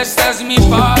 Esta es mi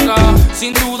paga,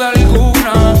 sin duda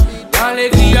alguna, la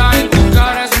alegría en tu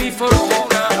cara es mi fortuna.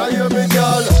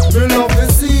 Me love to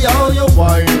see how you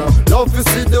whine, love to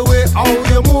see the way how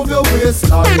you move your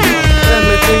waistline. Let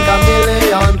me think a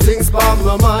million things from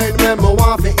my mind. Remember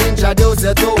want to introduce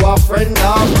you to a friend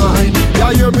of mine.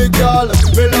 Yeah, you're me girl,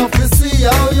 me love to see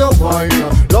how you whine.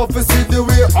 Love to see the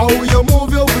way how you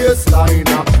move your waistline.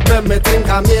 Let me think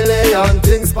a million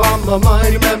things from my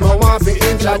mind. Remember want to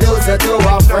introduce you to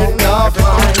a friend of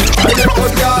mine. Hey,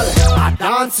 good girl, I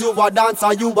dance, you a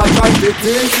dancer, you a try to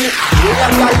tease me. You a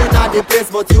girl in the place,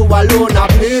 but you alone a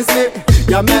please me.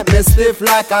 You make me stiff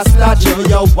like a statue,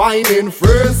 you whining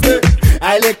frisbee.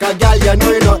 I like a girl, you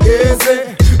know it not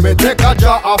easy. Me take a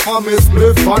jaw off of me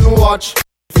spliff and watch.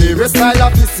 Favorite style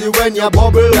of see when you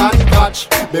bubble and catch.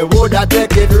 Me woulda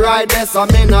take it right there, so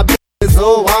me na be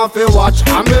so want to watch.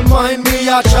 And me mind me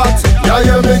a chat. Yeah,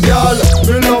 you me girl,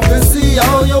 me love to see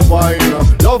how you whine.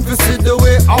 Love to see the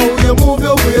way how you move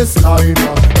your waistline.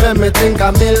 Let me think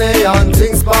a million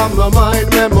things from my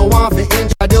mind. Me want to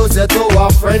introduce you to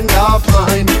a friend of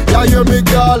mine. Yeah, you me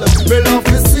girl, me love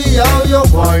to see how you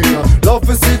whine. Love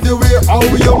to see the way how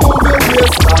you move your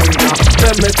waistline.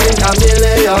 Let me think a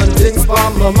million things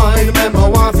from my mind. Me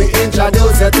want to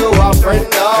introduce you to a friend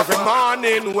of every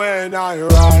morning when I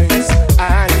rise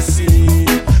and see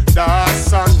the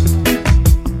sun.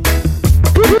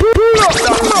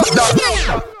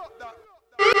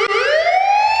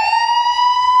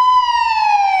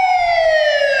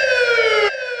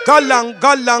 Galang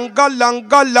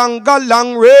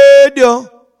radio.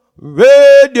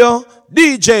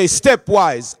 DJ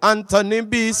Stepwise, Anthony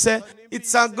B say,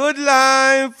 it's a good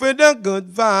life with the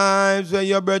good vibes. Where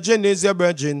your virgin is your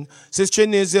virgin, sister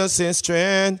is your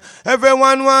sister.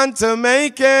 Everyone want to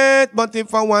make it, but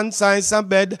if I one size a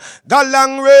bed,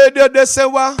 Galang radio they say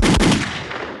what?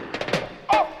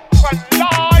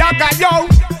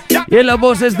 Y en las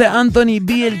voces de Anthony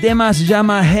B, el tema se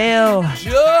llama Hell.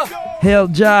 Hell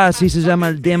Ya, así se llama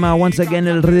el tema. Once again,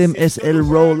 el rhythm es el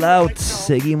rollout.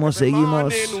 Seguimos.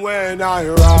 When I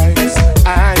rise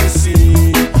and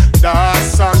see the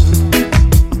sun,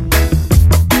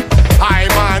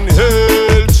 I'm on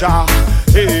Hell Ja,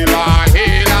 Hela.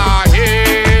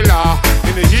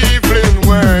 In the evening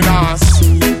when I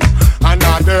see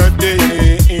another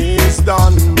day is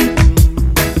done,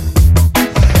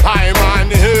 I'm on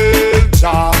Hell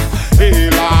Ja,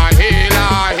 Hela.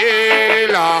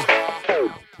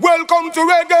 Welcome to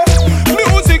reggae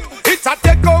music. It's a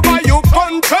take over your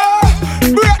country.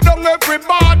 Break down every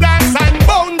borders and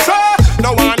boundary.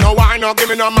 No one, no give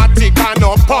me no matic and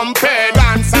no pump.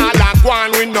 Dance all like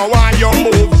one. We know why you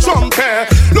move trumpet.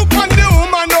 Look on the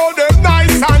woman, how they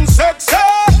nice and sexy.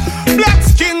 Black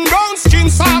skin, brown skin,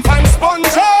 soft and spongy.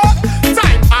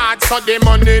 Time hard so the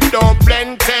money don't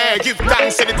plenty. Give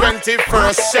thanks to the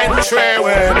 21st century.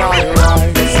 When I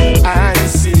rise and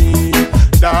see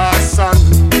the sun,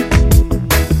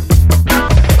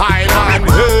 I'm on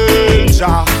Hell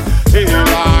Ja,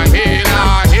 Hela.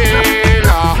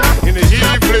 In the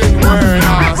evening when I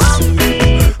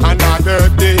see another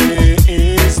day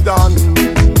is done,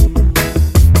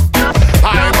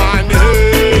 I'm on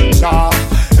Hell Ja,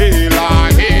 Hela.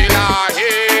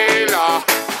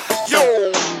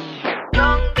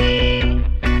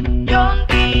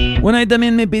 Bueno, ahí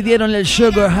también me pidieron el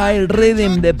Sugar High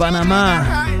Rhythm de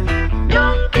Panamá.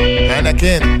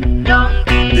 Anakin,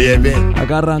 baby.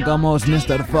 Acá arrancamos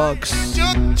Mr. Fox.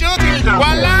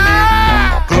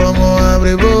 Como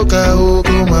abre boca o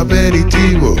como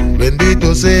aperitivo.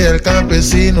 Bendito sea el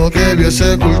campesino que vio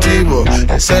ese cultivo.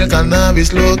 Es el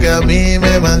cannabis lo que a mí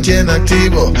me mantiene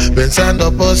activo,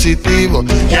 pensando positivo.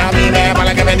 Y a mí me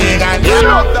vale que me digan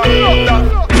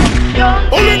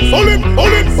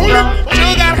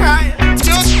Sugar high,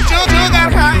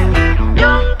 sugar high.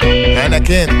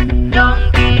 Anakin,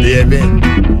 baby.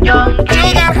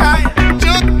 Sugar high,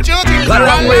 sugar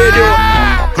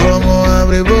como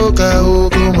abre boca o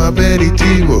como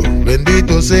aperitivo.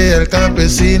 Bendito sea el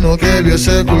campesino que vio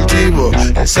ese cultivo.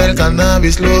 Es el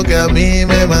cannabis lo que a mí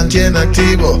me mantiene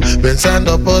activo,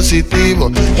 pensando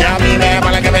positivo. Y a mí me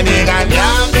vale que me digan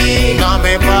Yankee, no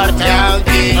me importa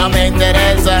Yankee, no me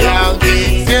interesa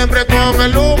Yankee. Siempre con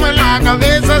el humo en la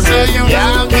cabeza soy un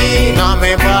Yankee, no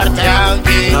me importa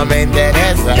Yankee, no me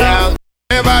interesa Yankee.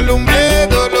 Me vale un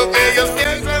bledo lo que ellos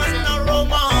piensan. Es un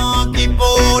aroma, keep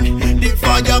on the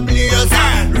fire blaze.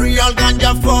 Real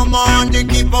ganja from on the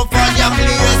keep on fire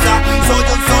blaze.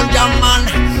 Soldier man,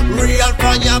 real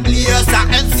fire blaze.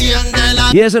 Enciende la.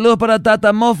 Y saludos para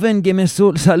Tata Muffin, que me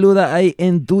saluda ahí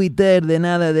en Twitter. De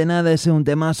nada, ese es un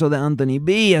temazo de Anthony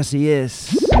B, así es.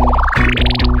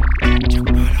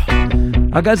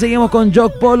 Acá seguimos con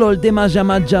Jock Polo, el tema se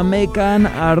llama Jamaican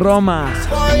Aroma.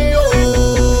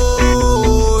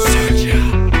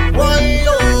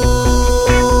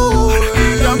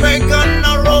 Jamaican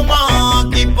aroma,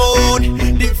 keep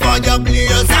fire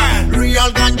blazer.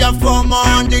 Real ganja from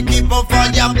on the keep on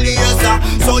fire blazer.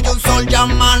 Soy un soldier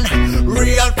man,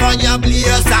 real fire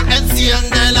blazer.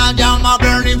 Enciende la llama,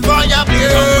 burning fire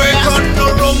blazer. Con no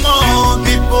romo,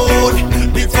 people,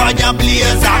 the fire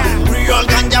blazer. Real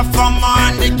ganja from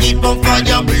on the keep on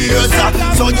fire blazer.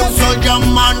 Soy un soldier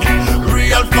man,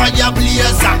 real fire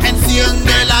blazer.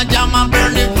 Enciende la llama,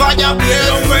 burning fire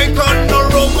blazer. Con no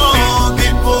romo,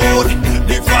 people,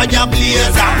 the fire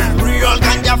blazer. Real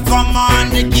ganja from on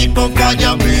the keep on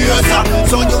fire blazer.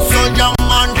 Soy un soldier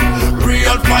man,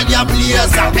 real fire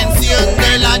blazer.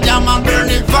 Enciende la llama,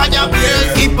 burning fire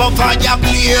blaze. Keep on fire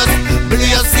blaze,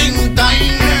 blazing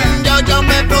time. Ya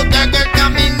me protege el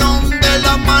camino de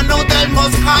la mano del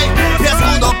Most High. Mi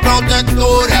escudo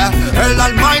protector, el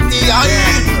Almighty Eye.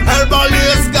 El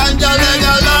Balies ganja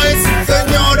legalize.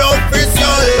 Señor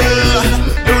oficial,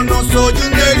 yo no soy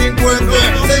un delincuente.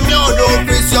 Señor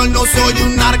oficial, no soy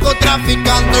un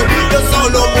narcotraficante. Yo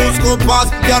solo busco paz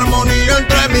y armonía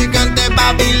entre mi gente.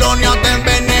 Babilonia te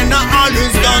envenena al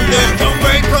instante. Yo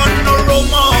vengo con no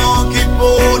Roma, keep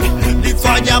on the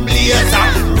fire blazer.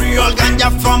 Real ganja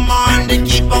from on the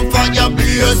keep on fire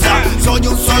blazer. Soy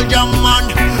un soldier man,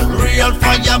 real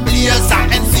fire blazer.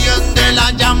 Enciende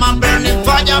la llama, burning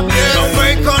fire blazer. Yo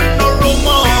vengo con no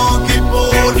Roma, keep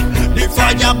on the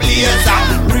fire blazer.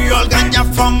 Real ganja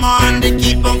from on the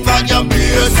keep on fire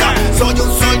blazer. Soy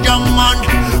un soldier man,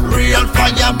 real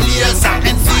fire blazer.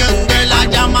 Enciende la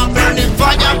llama, burning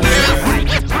fire blazer.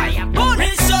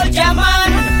 El soldier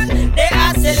man de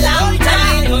hace long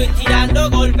time. Estoy tirando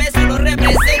golpes, solo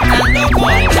representando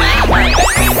concha. El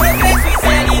mi progreso y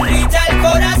se irrita el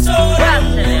corazón.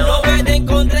 No me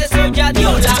encontré, eso ya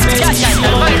dio la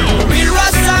bendición. Mi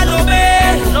raza no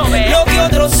ve lo que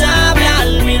otros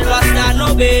hablan. Mi raza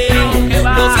no ve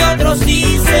lo que otros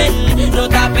dicen. No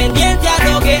está pendiente a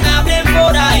lo que hablen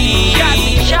por ahí.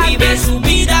 Vive su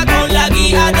vida con la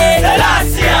guía de la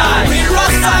gracia. Mi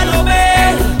raza no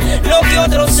ve lo que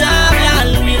otros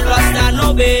hablan. Mi raza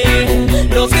no ve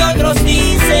lo que otros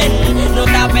dicen. No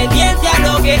está pendiente a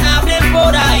lo que hablen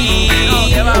por ahí.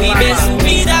 Vive su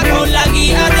vida con la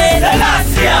guía de la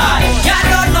gracia. Ya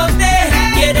lo noté,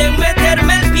 quieren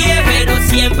meterme el pie, pero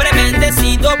siempre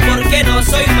bendecido porque no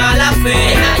soy mala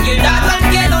fe. Me ayudado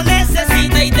al que lo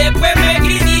necesita y después me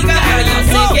critica, pero yo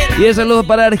sé que... Y un saludo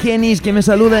para Argenis que me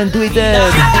saluda en Twitter.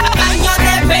 Años de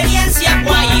experiencia,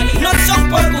 guay, no son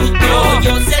por gusto.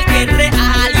 Yo sé el que es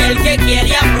real y el que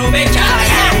quiere aprovechar.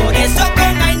 Por eso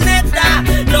con Aineta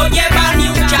no lleva ni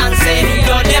un chance.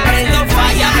 Yo le prendo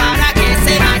falla para que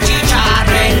se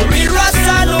achicharren. Mi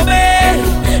raza no ve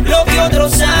lo que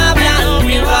otros hablan.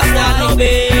 Mi raza no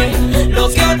ve lo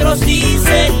que otros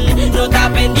dicen. No está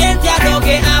pendiente a lo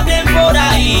que hablen por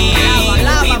ahí.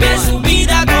 Vive su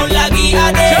vida con la guía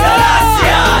de la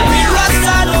gracia. Mi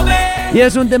raza no ve. Y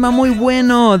es un tema muy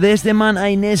bueno de este man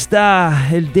Ainesta.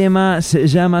 El tema se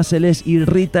llama Se les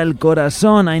irrita el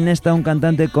corazón. Ainesta, un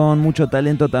cantante con mucho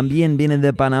talento también, viene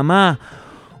de Panamá.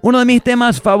 Uno de mis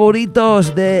temas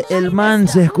favoritos de el man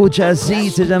se escucha así,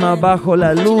 se llama Bajo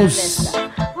la Luz.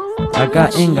 Acá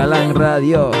en Galán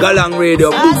Radio. Galán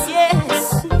Radio. Así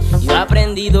es. Yo he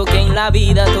aprendido que en la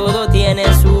vida todo tiene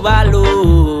su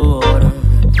valor.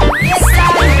 Y es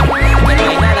algo que no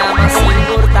hay nada más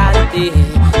importante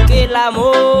que el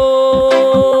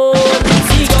amor.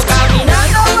 Sigo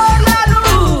caminando por la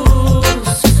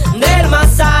luz del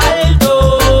más alto.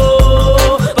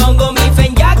 Pongo mi fe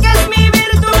en ya que es mi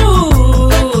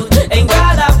virtud en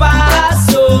cada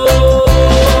paso.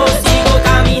 Sigo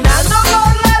caminando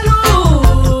por la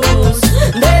luz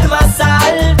del más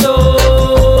alto.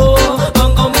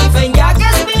 Pongo mi fe en ya que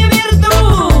es mi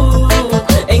virtud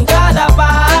en cada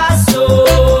paso.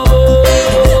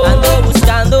 Ando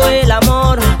buscando el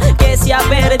amor que se ha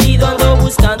perdido, ando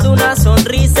buscando una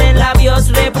sonrisa en labios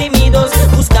reprimidos,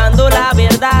 buscando la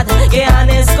verdad que han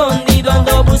escondido,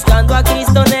 ando buscando a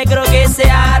Cristo negro que se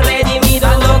ha redimido,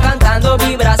 ando cantando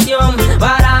vibración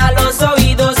para los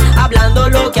oídos, hablando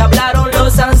lo que hablaron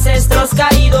los ancestros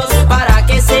caídos, para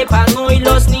que sepan hoy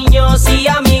los niños y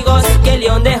amigos que el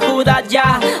león de Judá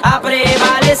ya ha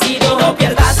prevalecido. No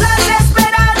pierdas las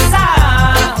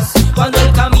esperanzas cuando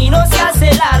el camino se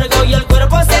hace largo y el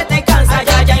cuerpo se te cansa.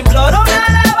 Ya imploro una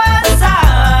alabanza,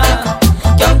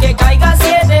 que aunque caiga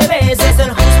 7 veces el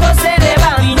justo se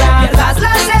levanta. Y no pierdas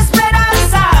las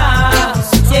esperanzas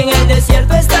si en el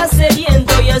desierto estás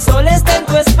sediento y el sol está en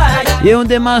tu espalda. Y un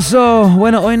temazo.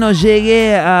 Bueno, hoy no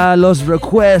llegué a los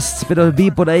requests, pero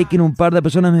vi por ahí que un par de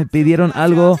personas me pidieron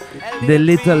algo de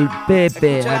Little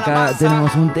Pepe. Acá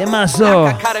tenemos un temazo,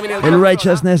 el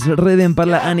Righteousness Rhythm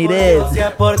para la Anired. Si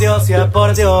es por Dios,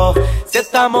 si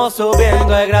estamos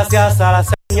subiendo es gracias a la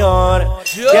Señor.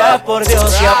 Ya por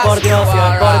Dios, ya por Dios,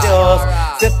 ya por Dios.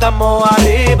 Si estamos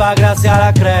arriba, gracias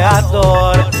al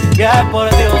Creador. Ya por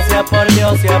Dios, ya por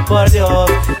Dios, ya por Dios.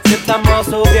 Si estamos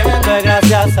subiendo, es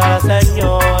gracias al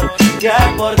Señor.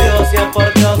 Ya por Dios, ya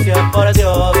por Dios, ya por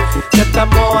Dios. Si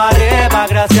estamos arriba,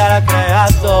 gracias al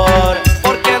Creador.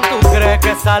 ¿Por quién tú crees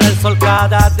que sale el sol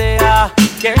cada día?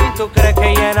 ¿Quién tú crees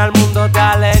que llena el mundo de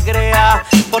alegría?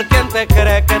 ¿Por quién te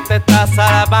crees que te está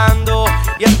salvando?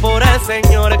 Y es por el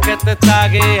Señor que te está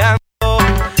guiando.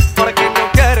 Porque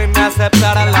no quieren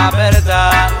aceptar la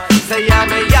verdad. Se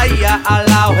llame Yaya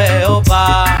Alá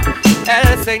Jehová.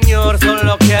 El Señor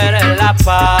solo quiere la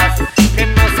paz. Que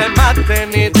no se mate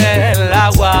ni dejen la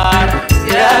guarda.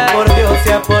 Ya por Dios,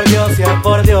 ya por Dios, ya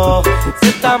por Dios. Si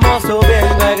estamos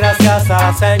subiendo es gracias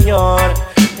al Señor.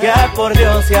 Ya por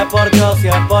Dios, ya por Dios,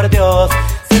 ya por Dios.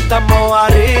 Si estamos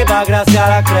arriba, gracias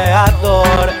al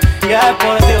Creador. Ya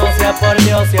por Dios, ya por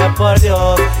Dios, ya por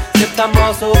Dios. Si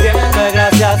estamos subiendo es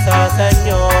gracias al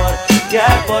Señor.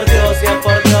 Ya por Dios, ya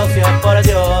por Dios, ya por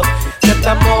Dios. Si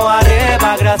estamos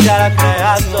arriba, gracias al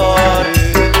Creador.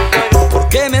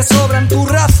 Porque me sobran tus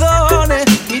razones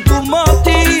y tus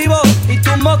motivos, y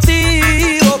tus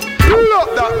motivos.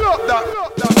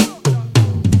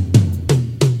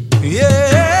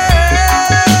 Yeah.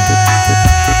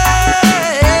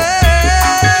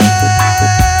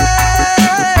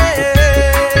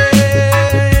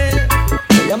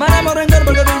 Llamaremos rencor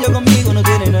porque tú y yo conmigo no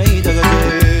tienen nada que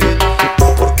hacer.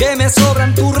 Porque me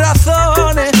sobran tus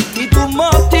razones y tus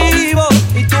motivos,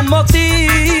 y tus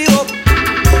motivos.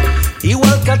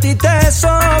 Igual que a ti te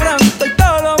sobran, estoy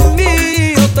todo lo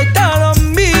mío, estoy todo lo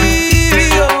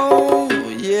mío.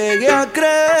 Llegué a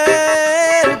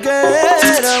creer que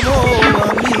éramos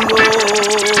amigos.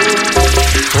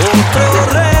 Otro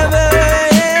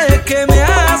revés que me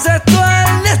aceptó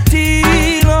el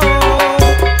destino.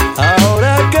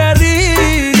 Ahora querría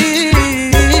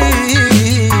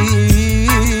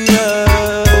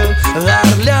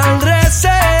darle al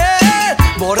reset,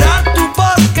 borrar tu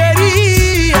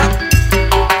porquería.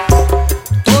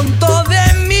 Tonto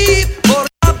de mí por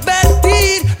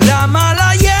advertir la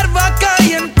mala hierba que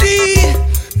hay en ti.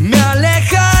 Me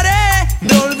alejaré,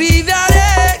 me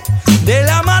olvidaré de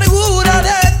la amargura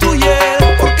de tu hiel.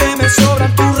 Porque me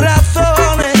sobran tus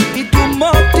razones y tus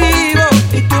motivos,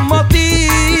 y tus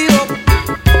motivos.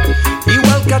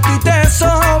 Igual que a ti te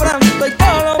sobran, estoy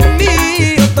todo lo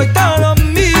mío, estoy todo lo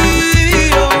mío.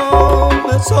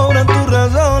 Me sobran tus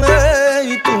razones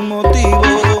y tus motivos,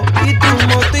 y tus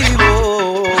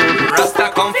motivos.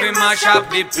 Rasta come fi mash up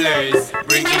the place.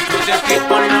 Bring it to the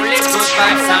people, only good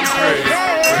vibes and praise.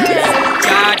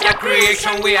 God, your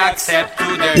creation we accept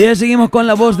today. Y seguimos con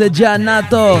la voz de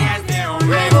Janato.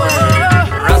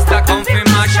 Rasta come fi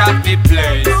mash up the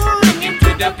place. Bring it to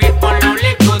the people,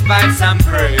 only good vibes and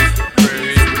praise.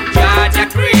 God, your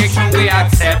creation we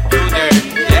accept today.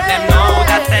 Let them know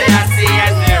that Selassie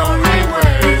is the only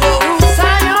way.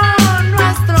 Zion,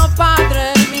 nuestro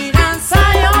Padre, mira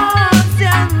Zion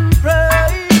siempre.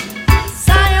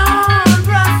 Zion,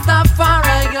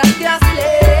 Rastafari, gracias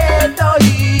le doy.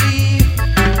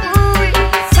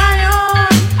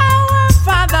 Zion, our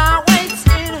Father waits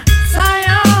in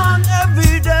Zion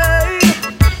every day.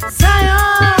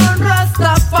 Zion,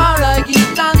 Rastafari,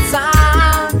 give thanks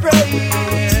and praise.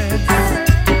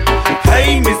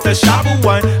 Hey, Mr.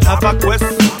 Shabuan, have a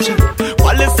question.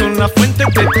 ¿Cuáles son las fuentes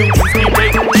de tu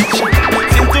inspiración?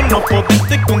 Siento no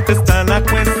poderte contestar la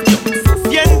cuestión.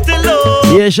 Siéntelo.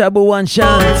 Y el Shabu One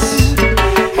Chance.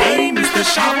 Hey, Mr.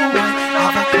 Shabuan,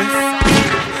 have a question.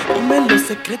 Dime los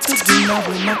secretos de una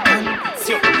buena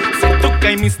canción. Siento que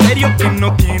hay misterio que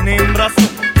no tienen razón.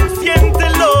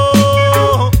 Siéntelo.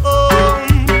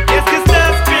 Es que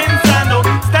estás pensando,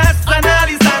 estás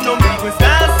analizando, amigo,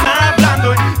 estás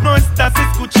hablando y no estás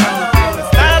escuchando. Te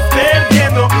estás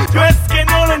perdiendo, yo es que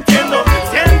no lo entiendo.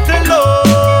 Siéntelo.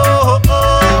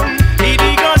 Y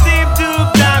digo dip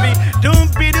doop dabi,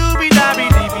 dumpi doobi dabi,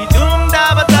 dibi dum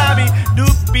daba dabi,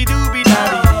 doopi doobi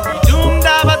dabi, dibi dum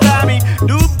daba dabi,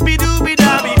 doopi doobi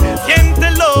dabi.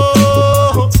 Siéntelo.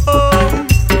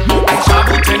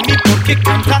 Shabu, tell me por qué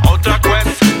canta otra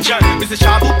question. Dice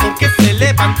Shabu, ¿por qué se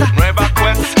levanta? Nueva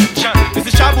question.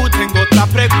 Dice Shabu, tengo otra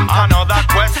pregunta. Another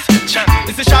question.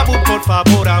 Dice Shabu, por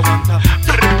favor aguanta.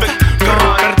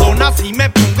 Perdona si me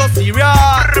pongo serious.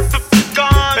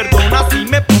 Perdona si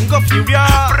me pongo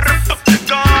furious.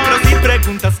 Pero si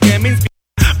preguntas que me inspira,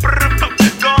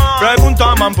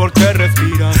 pregunta man por qué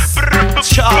respiras.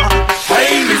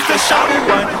 Hey, Mr. Shabu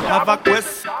One, have a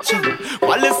question.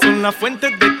 ¿Cuáles son las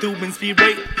fuentes de tu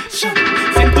inspiration?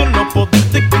 Siento no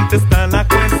poderte contestar la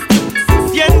cuestión.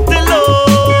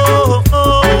 Siéntelo.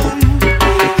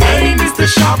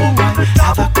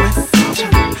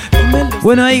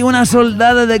 Bueno, hay una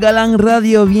soldada de Galang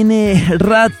Radio, viene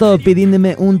rato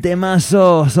pidiéndome un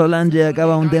temazo. Solange,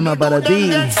 acaba un tema para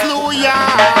ti.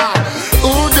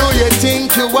 Who do you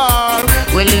think you are?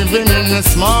 We're living in a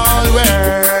small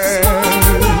world.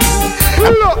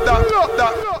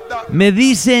 Me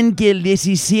dicen que el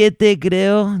 17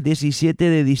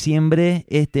 de diciembre,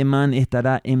 este man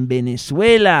estará en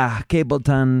Venezuela.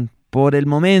 Capleton, por el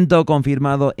momento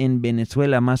confirmado en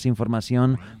Venezuela. Más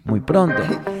información muy pronto.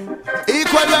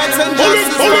 Equal rights and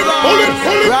justice for all.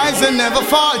 Rise and never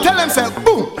fall. Tell them, say,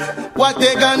 boom. What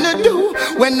they gonna do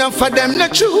when enough of them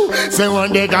not true? Say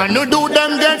what they gonna do,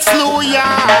 them get slew,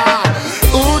 yeah.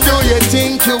 Who do you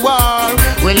think you are?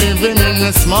 We're living in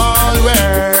a small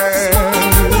world.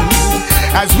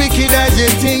 As wicked as you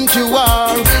think you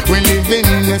are, we're living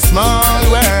in a small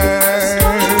world.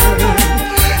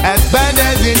 As bad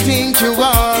as you think you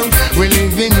are, we're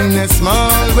living in a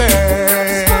small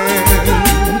world.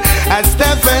 As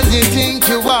tough as you think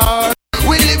you are,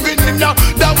 we living in the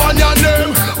one you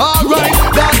know. Alright,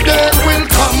 that day will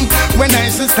come when I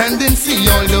shall stand and see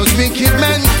all those wicked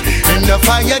men in the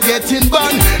fire getting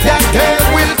burned. That day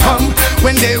will come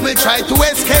when they will try to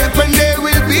escape and there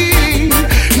will be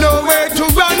nowhere to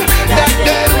run. That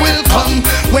day will come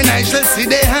when I shall see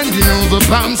they handing over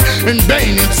bombs and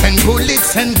bayonets and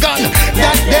bullets and guns.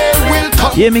 That day will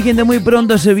come. Bien, mi gente, muy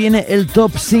pronto se viene el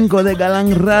top 5 de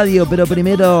Galang Radio, pero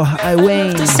primero I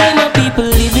Wayne. To see my people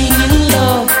living in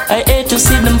love, I hate to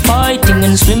see them fighting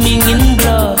and swimming in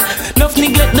blood. Enough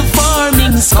neglect the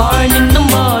farming, scarring in the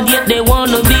mud, yet they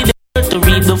wanna be the earth to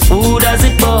reap the food as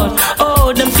it bud.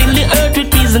 Oh, them fill the earth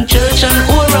with peace and church and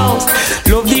whorehouse.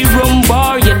 Love the rum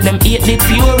bar, yet them hate the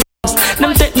pure house.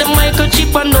 Them take the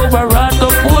microchip and override go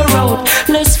pour out.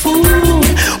 Less food,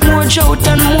 more drought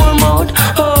and more mouth.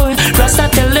 Oh, Rasta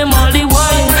tell them all the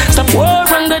while, stop war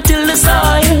and go till the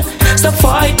soil. Stop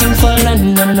fighting for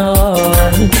land and all.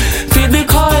 Feed the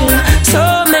coil,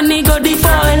 so many go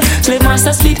defile. Slave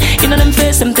master spit in on them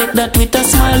face, them take that with a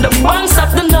smile. The banks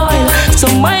of the Nile, so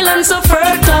mild and so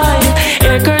fertile.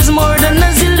 Acres more than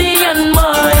a zillion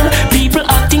mile. People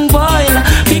acting vile,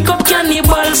 pick up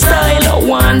cannibal style.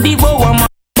 One devour my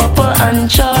papa and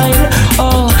child.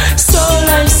 Oh, so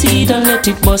life seed and let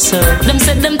it bust her. Them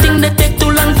said them think they take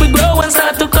too long to grow and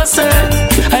start to cuss her.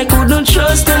 I couldn't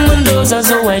trust them when those are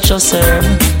so I trust her.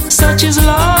 Such is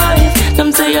life,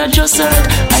 them say I just heard.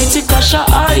 I take Kasha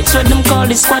Heights, where them call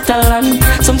it squatter land.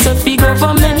 Some say fi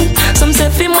government, some say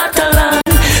fi Matalan.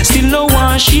 Still no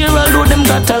one share, although them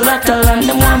got a lot of land.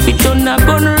 Them want fi turn a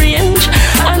gun range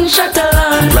and shatter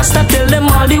land. Rasta tell them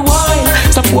all the while,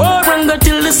 stop war and go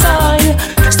till the soil.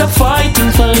 Stop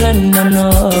fighting for land and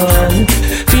all.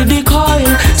 Feel the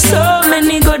coil, so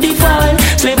many go defile.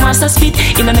 Slave master spit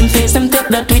in on them face, them take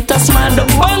that with a smile. The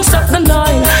banks of the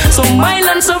Nile, so mild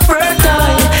and so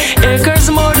fertile. Acres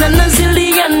more than a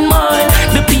zillion mile.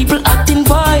 The people acting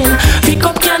vile, pick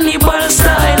up cannibal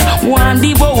style. One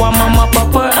devour mama,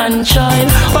 papa and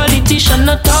child. Politician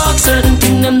not talk, certain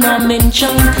thing them not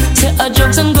mention. Say a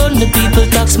drugs and gun, the people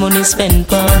tax money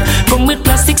spent on. Come with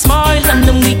plastic smile and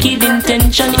them wicked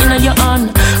intention. In your hand,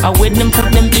 I with them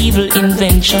put them evil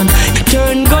invention.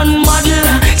 Turn gun model,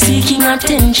 seeking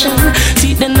attention.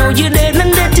 See they know you dead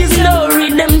and that is no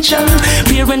redemption.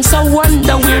 Parents are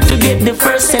wonder where to get the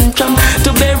first centrum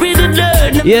to bury the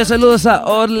dead. Y saludos a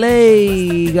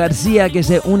Orley García que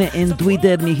se une en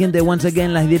Twitter. Mi gente, once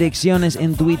again, las direcciones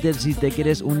en Twitter si te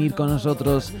quieres unir con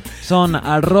nosotros son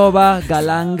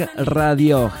 @Galang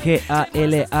Radio,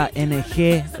 GALANG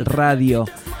Radio,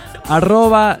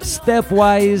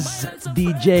 @Stepwise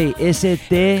DJ,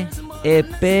 STEPWISEDJ,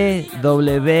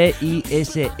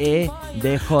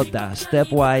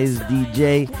 Stepwise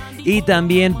DJ. Y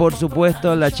también, por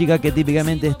supuesto, la chica que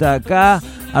típicamente está acá,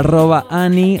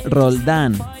 @Annie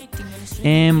Roldán.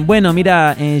 Bueno,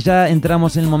 mira, ya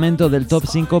entramos en el momento del top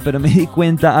 5, pero me di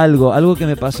cuenta algo que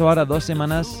me pasó ahora 2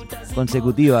 semanas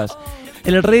consecutivas.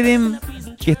 El rhythm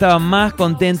que estaba más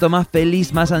contento, más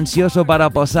feliz, más ansioso para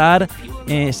posar,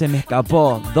 se me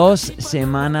escapó 2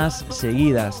 semanas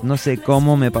seguidas. No sé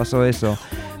cómo me pasó eso.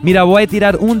 Mira, voy a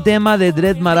tirar un tema de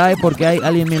Dread Marai porque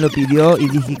alguien me lo pidió y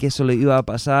dije que eso lo iba a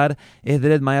pasar. Es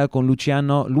Dread Marai con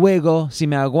Luciano. Luego, si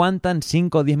me aguantan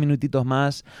 5 o 10 minutitos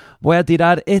más, voy a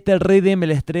tirar este rhythm, el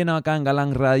estreno acá en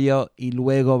Galang Radio, y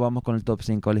luego vamos con el top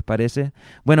 5, ¿les parece?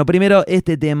 Bueno, primero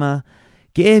este tema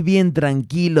que es bien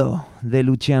tranquilo de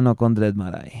Luciano con Dread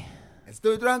Marai.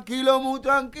 Estoy tranquilo, muy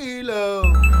tranquilo.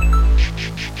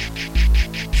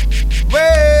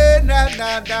 Buena,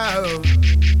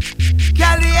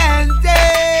 caliente,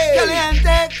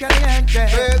 caliente, caliente.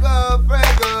 Fuego,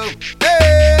 fuego.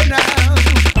 Buena,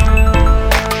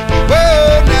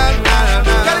 buena.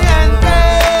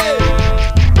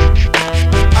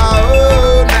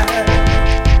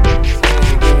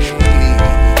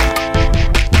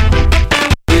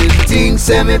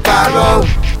 se me paró.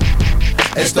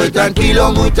 Estoy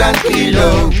tranquilo, muy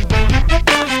tranquilo.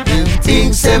 Them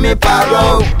things se me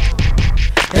paró.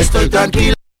 Estoy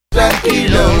tranquilo,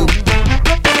 tranquilo.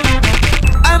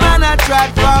 I'm on a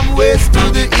track from west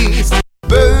to the east,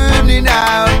 burning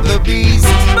out the beast.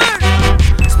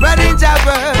 Spreading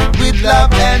Java with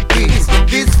love and peace.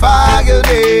 This fire you'll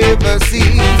never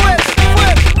see.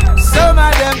 Some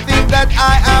of them think that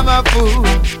I am a fool,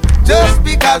 just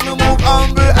because we move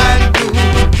humble and cool.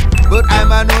 But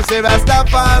I'm a no say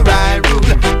Rastafari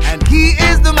rule, and he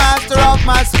is the master of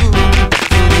my school.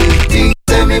 Things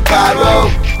se me paró.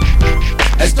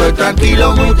 Estoy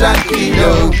tranquilo, muy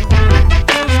tranquilo.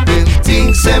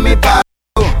 Things se me paró.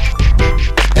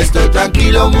 Estoy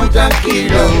tranquilo, muy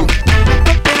tranquilo.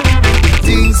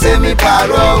 Things se me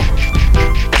paró.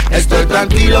 Estoy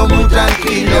tranquilo, muy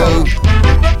tranquilo.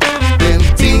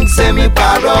 Things se me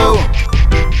paró.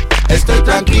 Estoy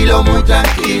tranquilo, muy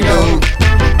tranquilo.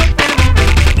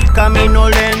 Camino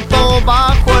lento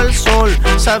bajo el sol,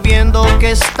 sabiendo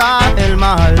que está el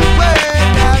mal.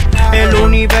 El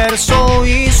universo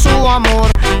y su amor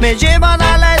me llevan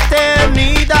a la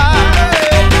eternidad.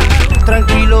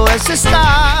 Tranquilo es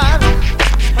estar,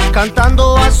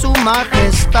 cantando a su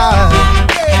majestad,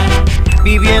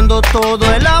 viviendo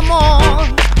todo el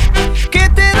amor que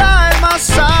te da el más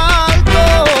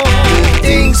alto.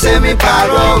 Things se me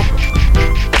paró.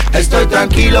 Estoy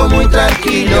tranquilo, muy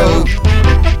tranquilo.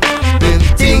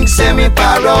 Things se me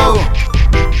paró.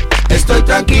 Estoy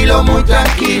tranquilo, muy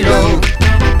tranquilo.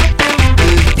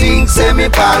 Things se me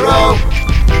paró.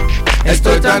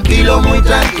 Estoy tranquilo, muy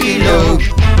tranquilo.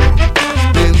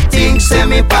 Things se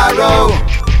me paró.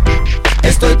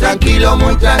 Estoy tranquilo,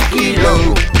 muy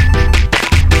tranquilo.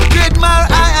 Trademark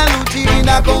I and Lucci in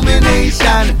a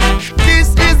combination. This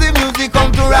is the music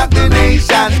come to rock the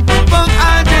nation. From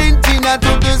Argentina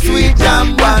to the sweet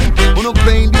jam one. Uno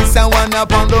playing this and one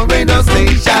up on the radio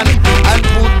station, and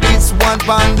put this one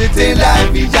on the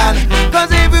television.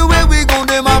 Cause everywhere we go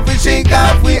them have to shake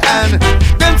off we hand.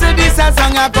 Them say this a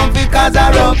song a come fi cause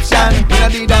eruption. Inna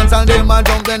the dance and them a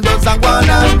jump and just a go on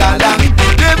and galang.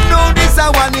 Them know this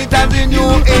a one it as a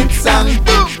new hit song.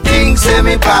 Things se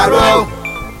me paró.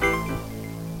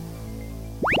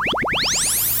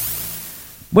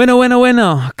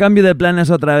 Bueno, cambio de planes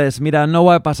otra vez. Mira, no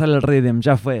voy a pasar el rhythm,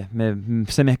 ya fue.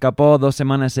 Se me escapó 2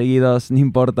 semanas seguidas, no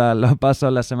importa, lo paso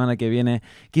la semana que viene.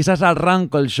 Quizás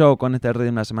arranco el show con este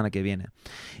rhythm la semana que viene.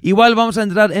 Igual vamos a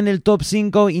entrar en el top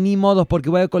 5 y ni modos porque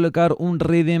voy a colocar un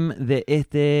rhythm de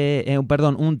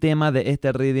un tema de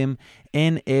este rhythm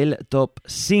en el top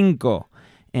 5.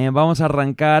 Vamos a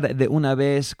arrancar de una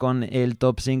vez con el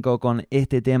top 5 con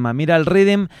este tema. Mira, el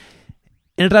rhythm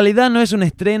en realidad no es un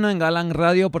estreno en Galang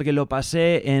Radio porque lo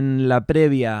pasé en la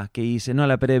previa que hice, no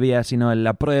la previa, sino en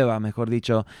la prueba, mejor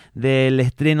dicho, del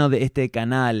estreno de este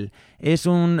canal. Es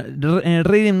un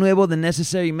rhythm nuevo de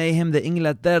Necessary Mayhem de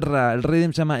Inglaterra. El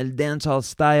rhythm se llama el Dancehall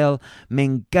Style. Me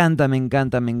encanta.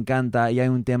 Y hay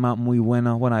un tema muy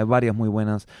bueno. Bueno, hay varios muy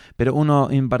buenos. Pero uno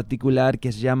en particular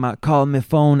que se llama Call Me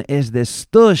Phone es de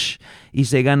Stush. Y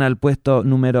se gana el puesto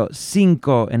número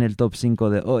 5 en el top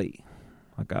 5 de hoy.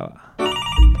 Acaba.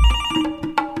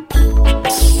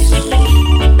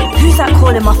 Who's that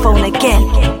calling my phone again?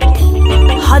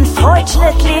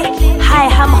 Unfortunately, I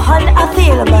am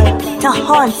unavailable to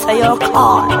answer your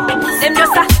call. Them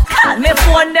just a call me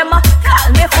phone, them a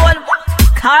call me phone.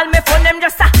 Call me phone, them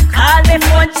just a call me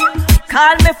phone.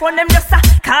 Call me phone, them just a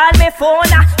call me phone.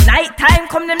 Night time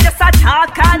come, them just a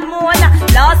talk and moan.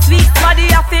 Last week, somebody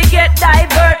have to get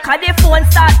divert. Cause the phone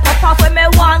start pop off when me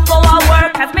want go to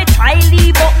work. As me try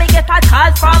leave out, me get a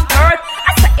call from Perth.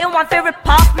 I say you want to rip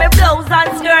off me blouse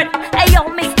and skirt. Hey yo,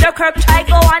 Mr. Kirk, try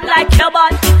go on like your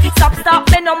butt.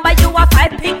 Stop me number, you a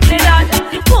 5 pick me done.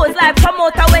 Pose like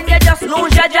promoter when you just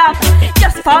lose your job.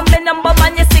 Just found me number,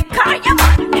 man, you see car, you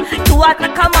man. 2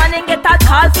 o'clock come on and get a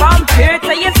call from Perth.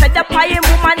 So you fed up by a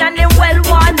woman and they well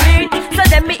want me. So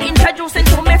then me introducing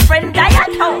to my friend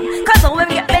Diatown. Cause when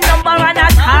we get the number and I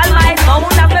call my phone,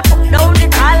 as me put down the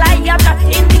call, I have that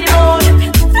in the road.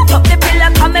 Set up the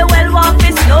pillar, cause me well want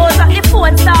this nose. At the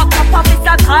phone start pop up, it's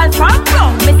a call from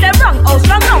wrong. Me say wrong house,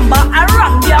 wrong number, I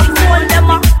wrong your phone. Them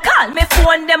a call me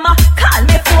phone, them a call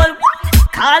me phone.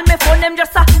 Call me phone, them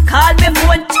just a call me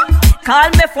phone. Call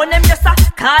me phone, them just a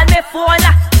call me phone.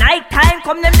 Night time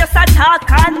come, them just a talk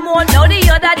and moan. Now the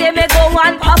other day me go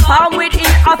and perform within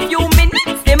a few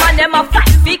minutes. Them and them a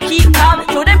fight, we keep calm.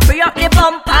 So them free up the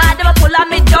bumper, them a pull on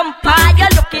me jumper.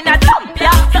 You're looking at dump,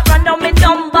 yeah. So run down me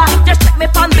number, just check me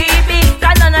from baby.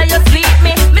 Cause none of you sweet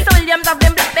me. Miss Williams of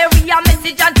them Blackberry a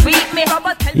message and tweet me.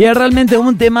 Y es realmente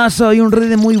un temazo y un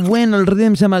rhythm muy bueno. El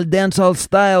rhythm se llama el Dancehall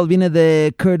Style. Viene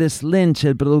de Curtis Lynch,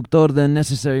 el productor de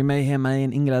Necessary Mayhem ahí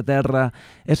en Inglaterra.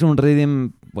 Es un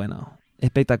rhythm, bueno,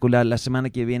 espectacular. La semana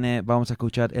que viene vamos a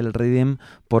escuchar el rhythm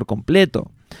por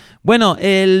completo. Bueno,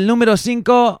 el número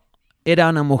 5 era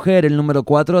una mujer, el número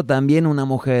 4 también una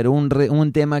mujer.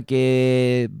 Un tema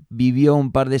que vivió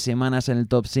un par de semanas en el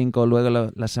top 5,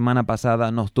 luego la semana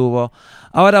pasada no estuvo.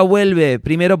 Ahora vuelve,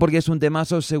 primero porque es un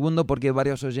temazo, segundo porque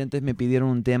varios oyentes me pidieron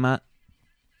un tema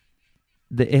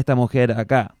de esta mujer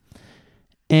acá.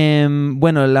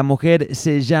 Bueno, la mujer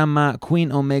se llama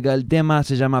Queen Omega, el tema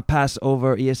se llama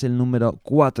Passover y es el número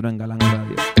 4 en Galán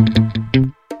Radio.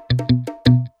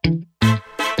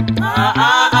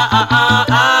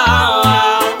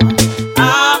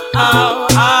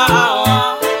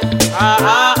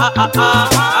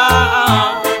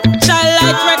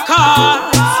 Childlight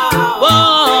Records.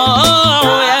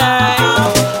 Whoa,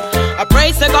 yeah. I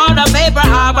praise the God of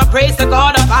Abraham, I praise the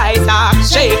God of Isaac,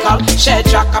 Jacob,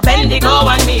 Shadrach, Abednego,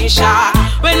 and Meshach.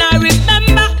 When I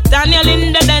remember Daniel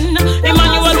in the den,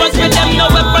 Emmanuel was with them, no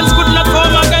weapons could not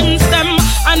form against them.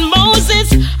 And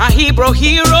Moses, a Hebrew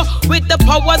hero, with the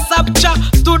powers of Jah,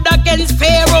 stood against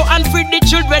Pharaoh and freed the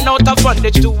children out of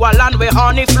bondage to a land where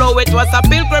honey flow. It was a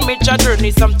pilgrimage, a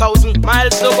journey some 1,000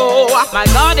 miles to go. My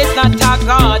God is not a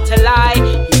God to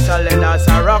lie. He's solid as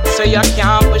a rock, so you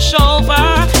can't push over.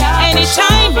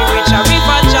 Anytime you reach a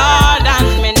river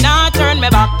Jordan, me not turn me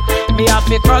back, me have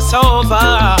to cross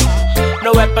over.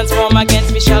 No weapons formed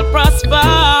against me shall prosper.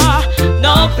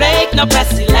 No plague, no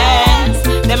pestilence,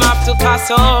 them have to pass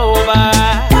over.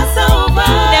 Pass over.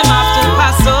 Them have to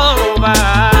pass over.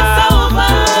 Pass over.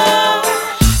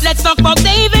 Let's talk about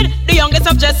David, the youngest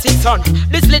of Jesse's son.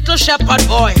 This little shepherd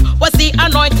boy was the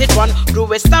anointed one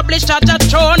who established a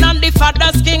throne and the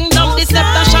father's kingdom. The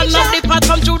scepter shall not depart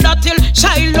from Judah till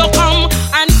Shiloh come.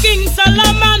 And King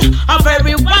Solomon, a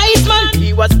very wise man,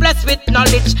 he was blessed with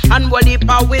knowledge and what heap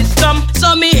of wisdom.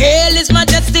 So me hail his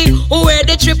majesty, who wear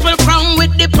the triple crown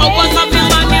with the powers of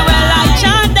Emmanuel. I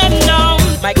chant them down.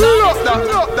 My God.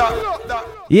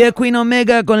 Y es Queen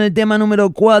Omega con el tema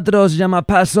número 4, se llama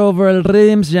Passover, el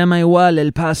rhythm se llama igual,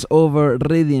 el Passover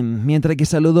Rhythm. Mientras que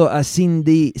saludo a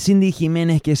Cindy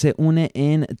Jiménez que se une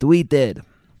en Twitter.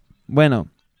 Bueno,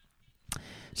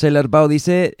 Sailor Pau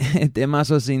dice,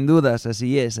 temazo sin dudas,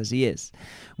 así es.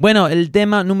 Bueno, el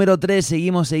tema número 3,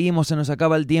 seguimos, se nos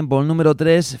acaba el tiempo. El número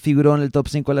 3 figuró en el top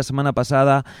 5 la semana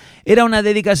pasada. Era una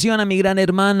dedicación a mi gran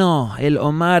hermano, el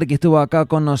Omar, que estuvo acá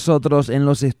con nosotros en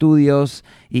los estudios.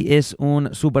 Y es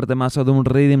un super temazo de un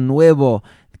rhythm nuevo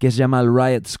que se llama el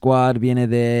Riot Squad. Viene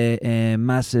de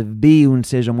Massive B, un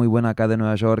sello muy bueno acá de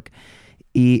Nueva York.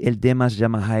 Y el tema se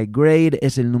llama High Grade,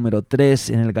 es el número 3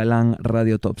 en el Galán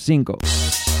Radio Top 5.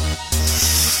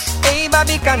 Hey,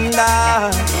 Baby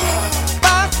Kanda,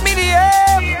 pass me the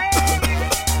air.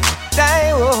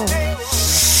 Daiwo,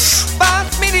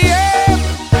 pass me the air.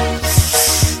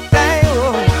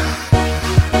 Daiwo.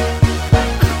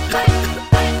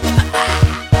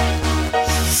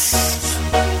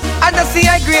 I just see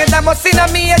a grade, I must in a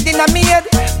me head,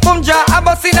 Boom jaw, I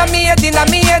bust in a me head,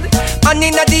 And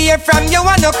in the air from you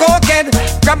and no cokehead.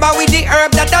 Grab her with the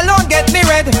herb that alone get me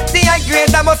red. The high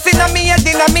grade, I bust in a me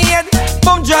head,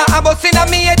 Boom jaw, I bust in a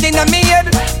me head,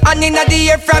 And in the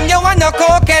air from you and no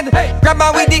cokehead. Grab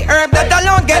her with the herb that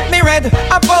alone get me red.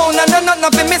 A pound and no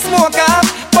for me smoke off.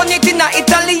 Put it in a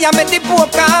Italy and make the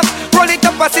poke off. Roll it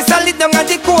up as it's a lid down at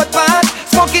the coat part.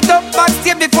 Smoke it up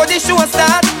backstage before the show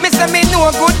start. Me say me know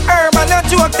a good herb and no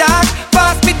joke talk.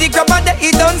 Pass me the grab and the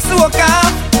it done soak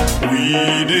off.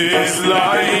 Weed is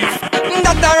life.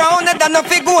 That around it and no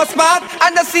fi go smart.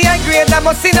 And the see a grade I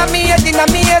bust in a me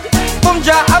head, Boom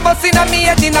jaw I bust in a me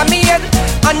head,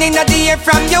 And in the air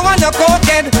from you and no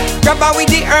cokehead. Grab her with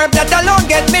the herb that alone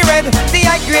get me red. The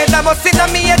high grade I bust in a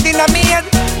me head,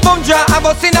 Boom jaw I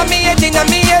bust in a me head,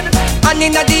 And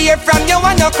in the air from you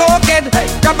and no cokehead.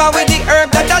 Grab her with the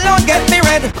herb that alone get me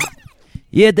red.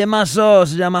 Y este mazo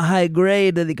se llama High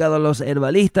Grade, dedicado a los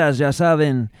herbalistas, ya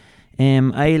saben.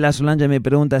 Ahí la Solange me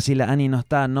pregunta si la Ani no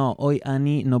está. No, hoy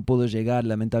Ani no pudo llegar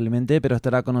lamentablemente, pero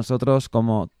estará con nosotros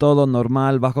como todo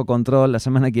normal, bajo control, la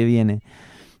semana que viene.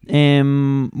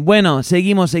 Bueno,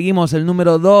 seguimos. El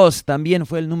número 2 también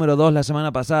fue el número 2 la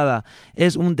semana pasada.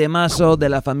 Es un temazo de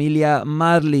la familia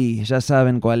Marley. Ya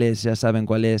saben cuál es.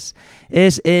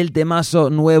 Es el temazo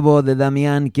nuevo de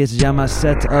Damián que se llama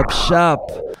Set Up Shop.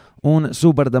 Un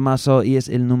super temazo y es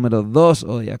el número 2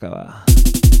 hoy acá va.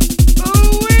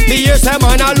 Me hear say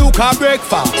man a look a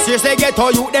breakfast. Since they get to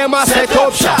you, them a set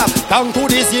up shop. Thank to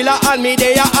the zilla and me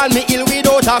there and me ill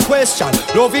without a question.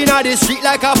 Loving a the street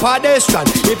like a pedestrian.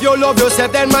 If you love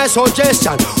yourself, then my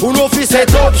suggestion, who know fi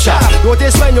set up shop.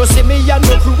 Notice when you see me and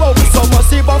no crew out with some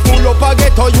massive and full up a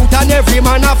get to youth and every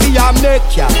man a fi a make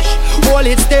cash. Hold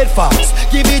it steadfast,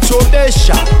 give it your best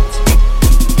shot.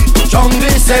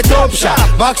 Jungle set up shop,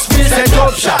 Maxfield set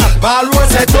up shop, Balroad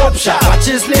set up shop,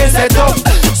 Chisley set up,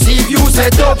 Seaview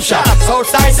set up shop,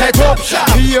 Southside set up shop.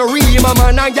 Here Rima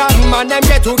man and Yam man them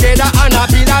get together and a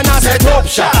bill and a set up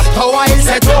shop. Tower Hill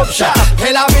set up shop,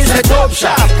 Kellaville set up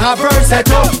shop, Cavern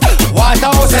set up,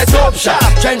 Waterhouse set up shop,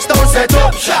 Trenchtown set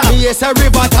up shop. Me yes a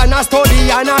Riverton a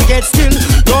study and a get still.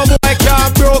 No boy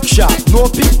can't broke shop, no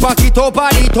pickpocket up a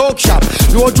the talk shop,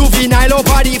 no juvenile up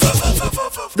a the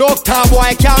doctor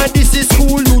boy can't. This is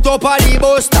school, loot up at the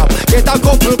bus stop. Get a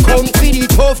couple come to the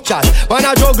tough chat. Man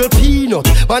a juggle peanut,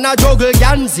 man a juggle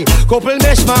Yanzi. Couple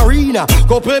mesh marina,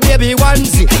 couple baby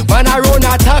onesie. Man a run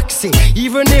a taxi,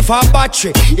 even if a battery.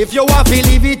 If you want to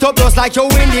leave it up just like you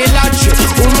win the lottery.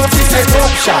 Unuti set up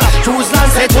shop,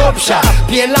 Cruiseland set up shop,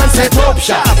 Plainland set up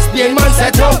shop, Spainman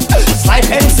set up,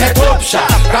 Slidepen set up shop,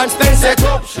 Grand Spence set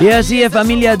up shop. Y así es,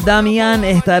 familia. Damián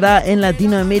estará en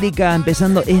Latinoamérica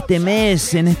empezando este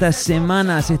mes, en estas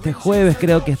semanas. Este jueves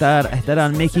creo que estará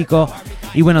en México.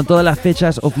 Y bueno, todas las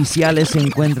fechas oficiales se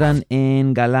encuentran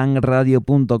en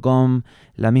galanradio.com,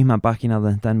 la misma página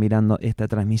donde están mirando esta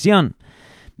transmisión.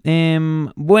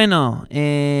 Bueno,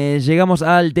 llegamos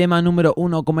al tema número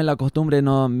 1, como es la costumbre.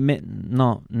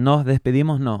 Nos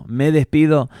despedimos, me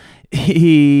despido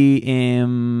y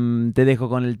te dejo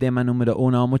con el tema número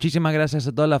 1. Muchísimas gracias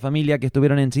a toda la familia que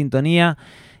estuvieron en sintonía.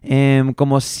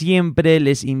 Como siempre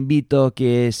les invito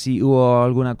que si hubo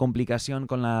alguna complicación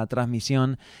con la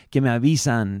transmisión, que me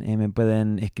avisan. Me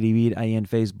pueden escribir ahí en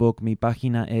Facebook. Mi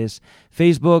página es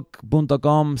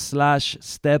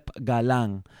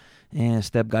facebook.com/stepgalan.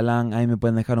 Step Galán, ahí me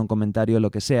pueden dejar un comentario,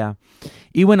 lo que sea.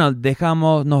 Y bueno,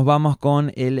 nos vamos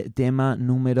con el tema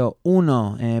número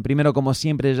 1. Primero, como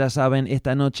siempre, ya saben,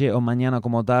 esta noche o mañana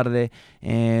como tarde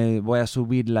voy a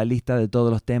subir la lista de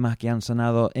todos los temas que han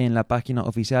sonado en la página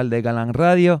oficial de Galán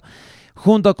Radio,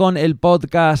 junto con el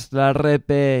podcast, la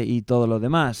repe y todo lo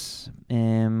demás.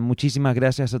 Muchísimas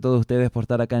gracias a todos ustedes por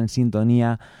estar acá en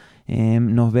sintonía.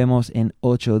 Nos vemos en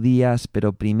 8 días,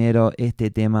 pero primero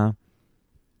este tema.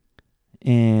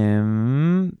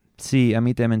 Sí, a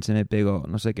mí también se me pegó,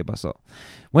 no sé qué pasó.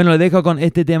 Bueno, le dejo con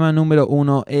este tema número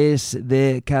 1, es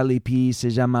de Cali P, se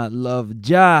llama Love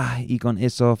Ya. Y con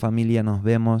eso, familia, nos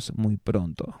vemos muy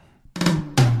pronto.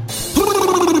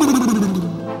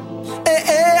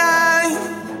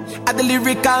 At the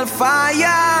lyrical fire.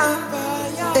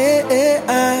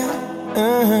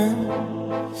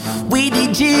 We the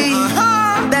G.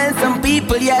 Then some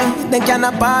people, yeah, they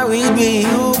cannot bar with me.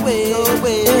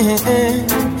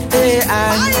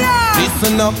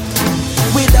 Listen up.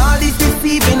 With all this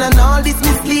deceiving and all this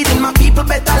misleading, my people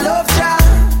better love Jah.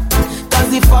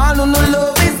 Cause if all who no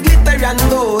love is glitter and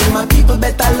gold, my people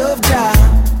better love Jah.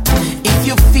 If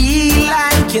you feel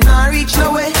like you not reach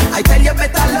nowhere, I tell you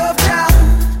better love Jah.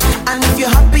 And if you're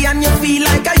happy and you feel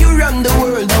like you run the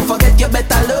world, don't forget you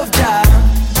better love Jah.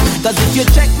 Cause if you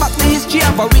check back the history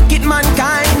of a wicked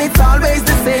mankind, it's always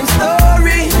the same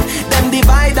story. Them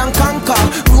divide and conquer,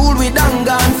 rule with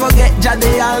anger and forget Jah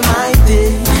the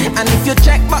Almighty. And if you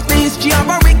check back the history of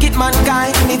a wicked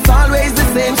mankind, it's always the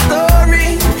same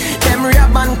story. Them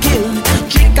rob and kill,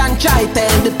 trick and try,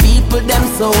 tell the people them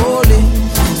so holy.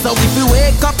 So if you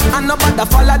wake up and nobody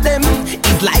follow them,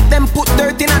 it's like them put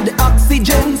dirt in the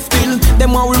oxygen. Still,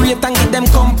 them want we rate and give them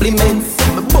compliments.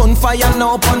 Bonfire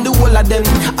now upon the whole of them.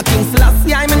 A King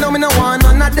Selassie, I know me no want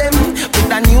none of them.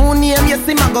 With a new name, yes,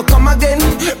 him I go come again.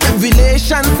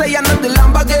 Revelation say I know the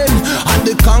lamb again. And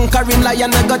the conquering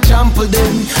lion I go trample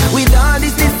them. With all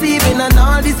this deceiving and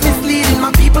all this misleading,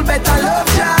 my people better love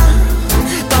Jah.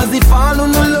 Cause if all who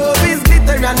no love is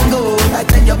glitter and gold, I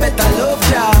tell you better love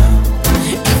Jah.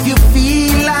 If you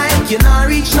feel like you're not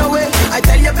reach nowhere, I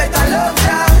tell you better love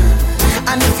Jah.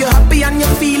 And if you're happy and you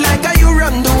feel like you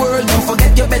run the world, don't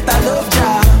forget you better love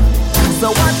Jah. So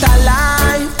what a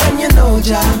life when you know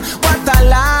Jah. What a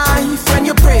life when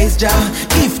you praise Jah.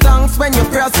 Give thanks when you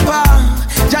prosper.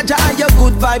 Jah Jah are your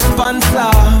good vibe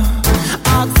sponsor.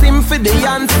 Ask him for the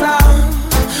answer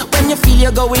when you feel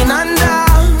you're going under.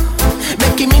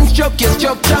 Make him instruct your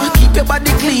structure. Keep your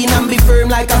body clean and be firm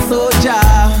like a soldier.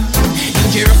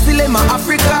 Jerusalem,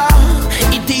 Africa,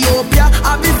 Ethiopia,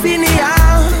 Abyssinia,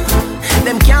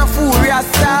 them can't fool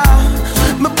Rasta.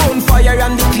 Me bonfire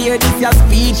and declare this your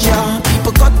speech, yeah.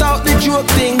 People cut out the joke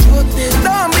thing.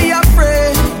 Don't be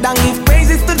afraid, don't give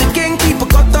praises to the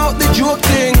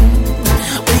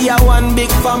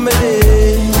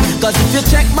family. Cause if you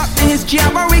check back the history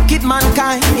of a wicked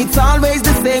mankind, it's always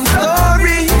the same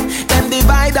story. Them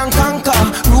divide and conquer,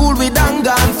 rule with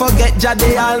anger and forget Jah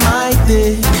the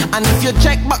Almighty. And if you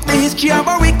check back the history of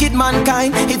a wicked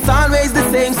mankind, it's always the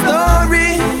same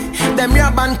story. Them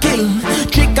rob and kill,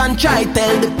 trick and try,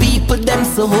 tell the people them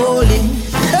so holy.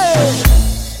 Hey.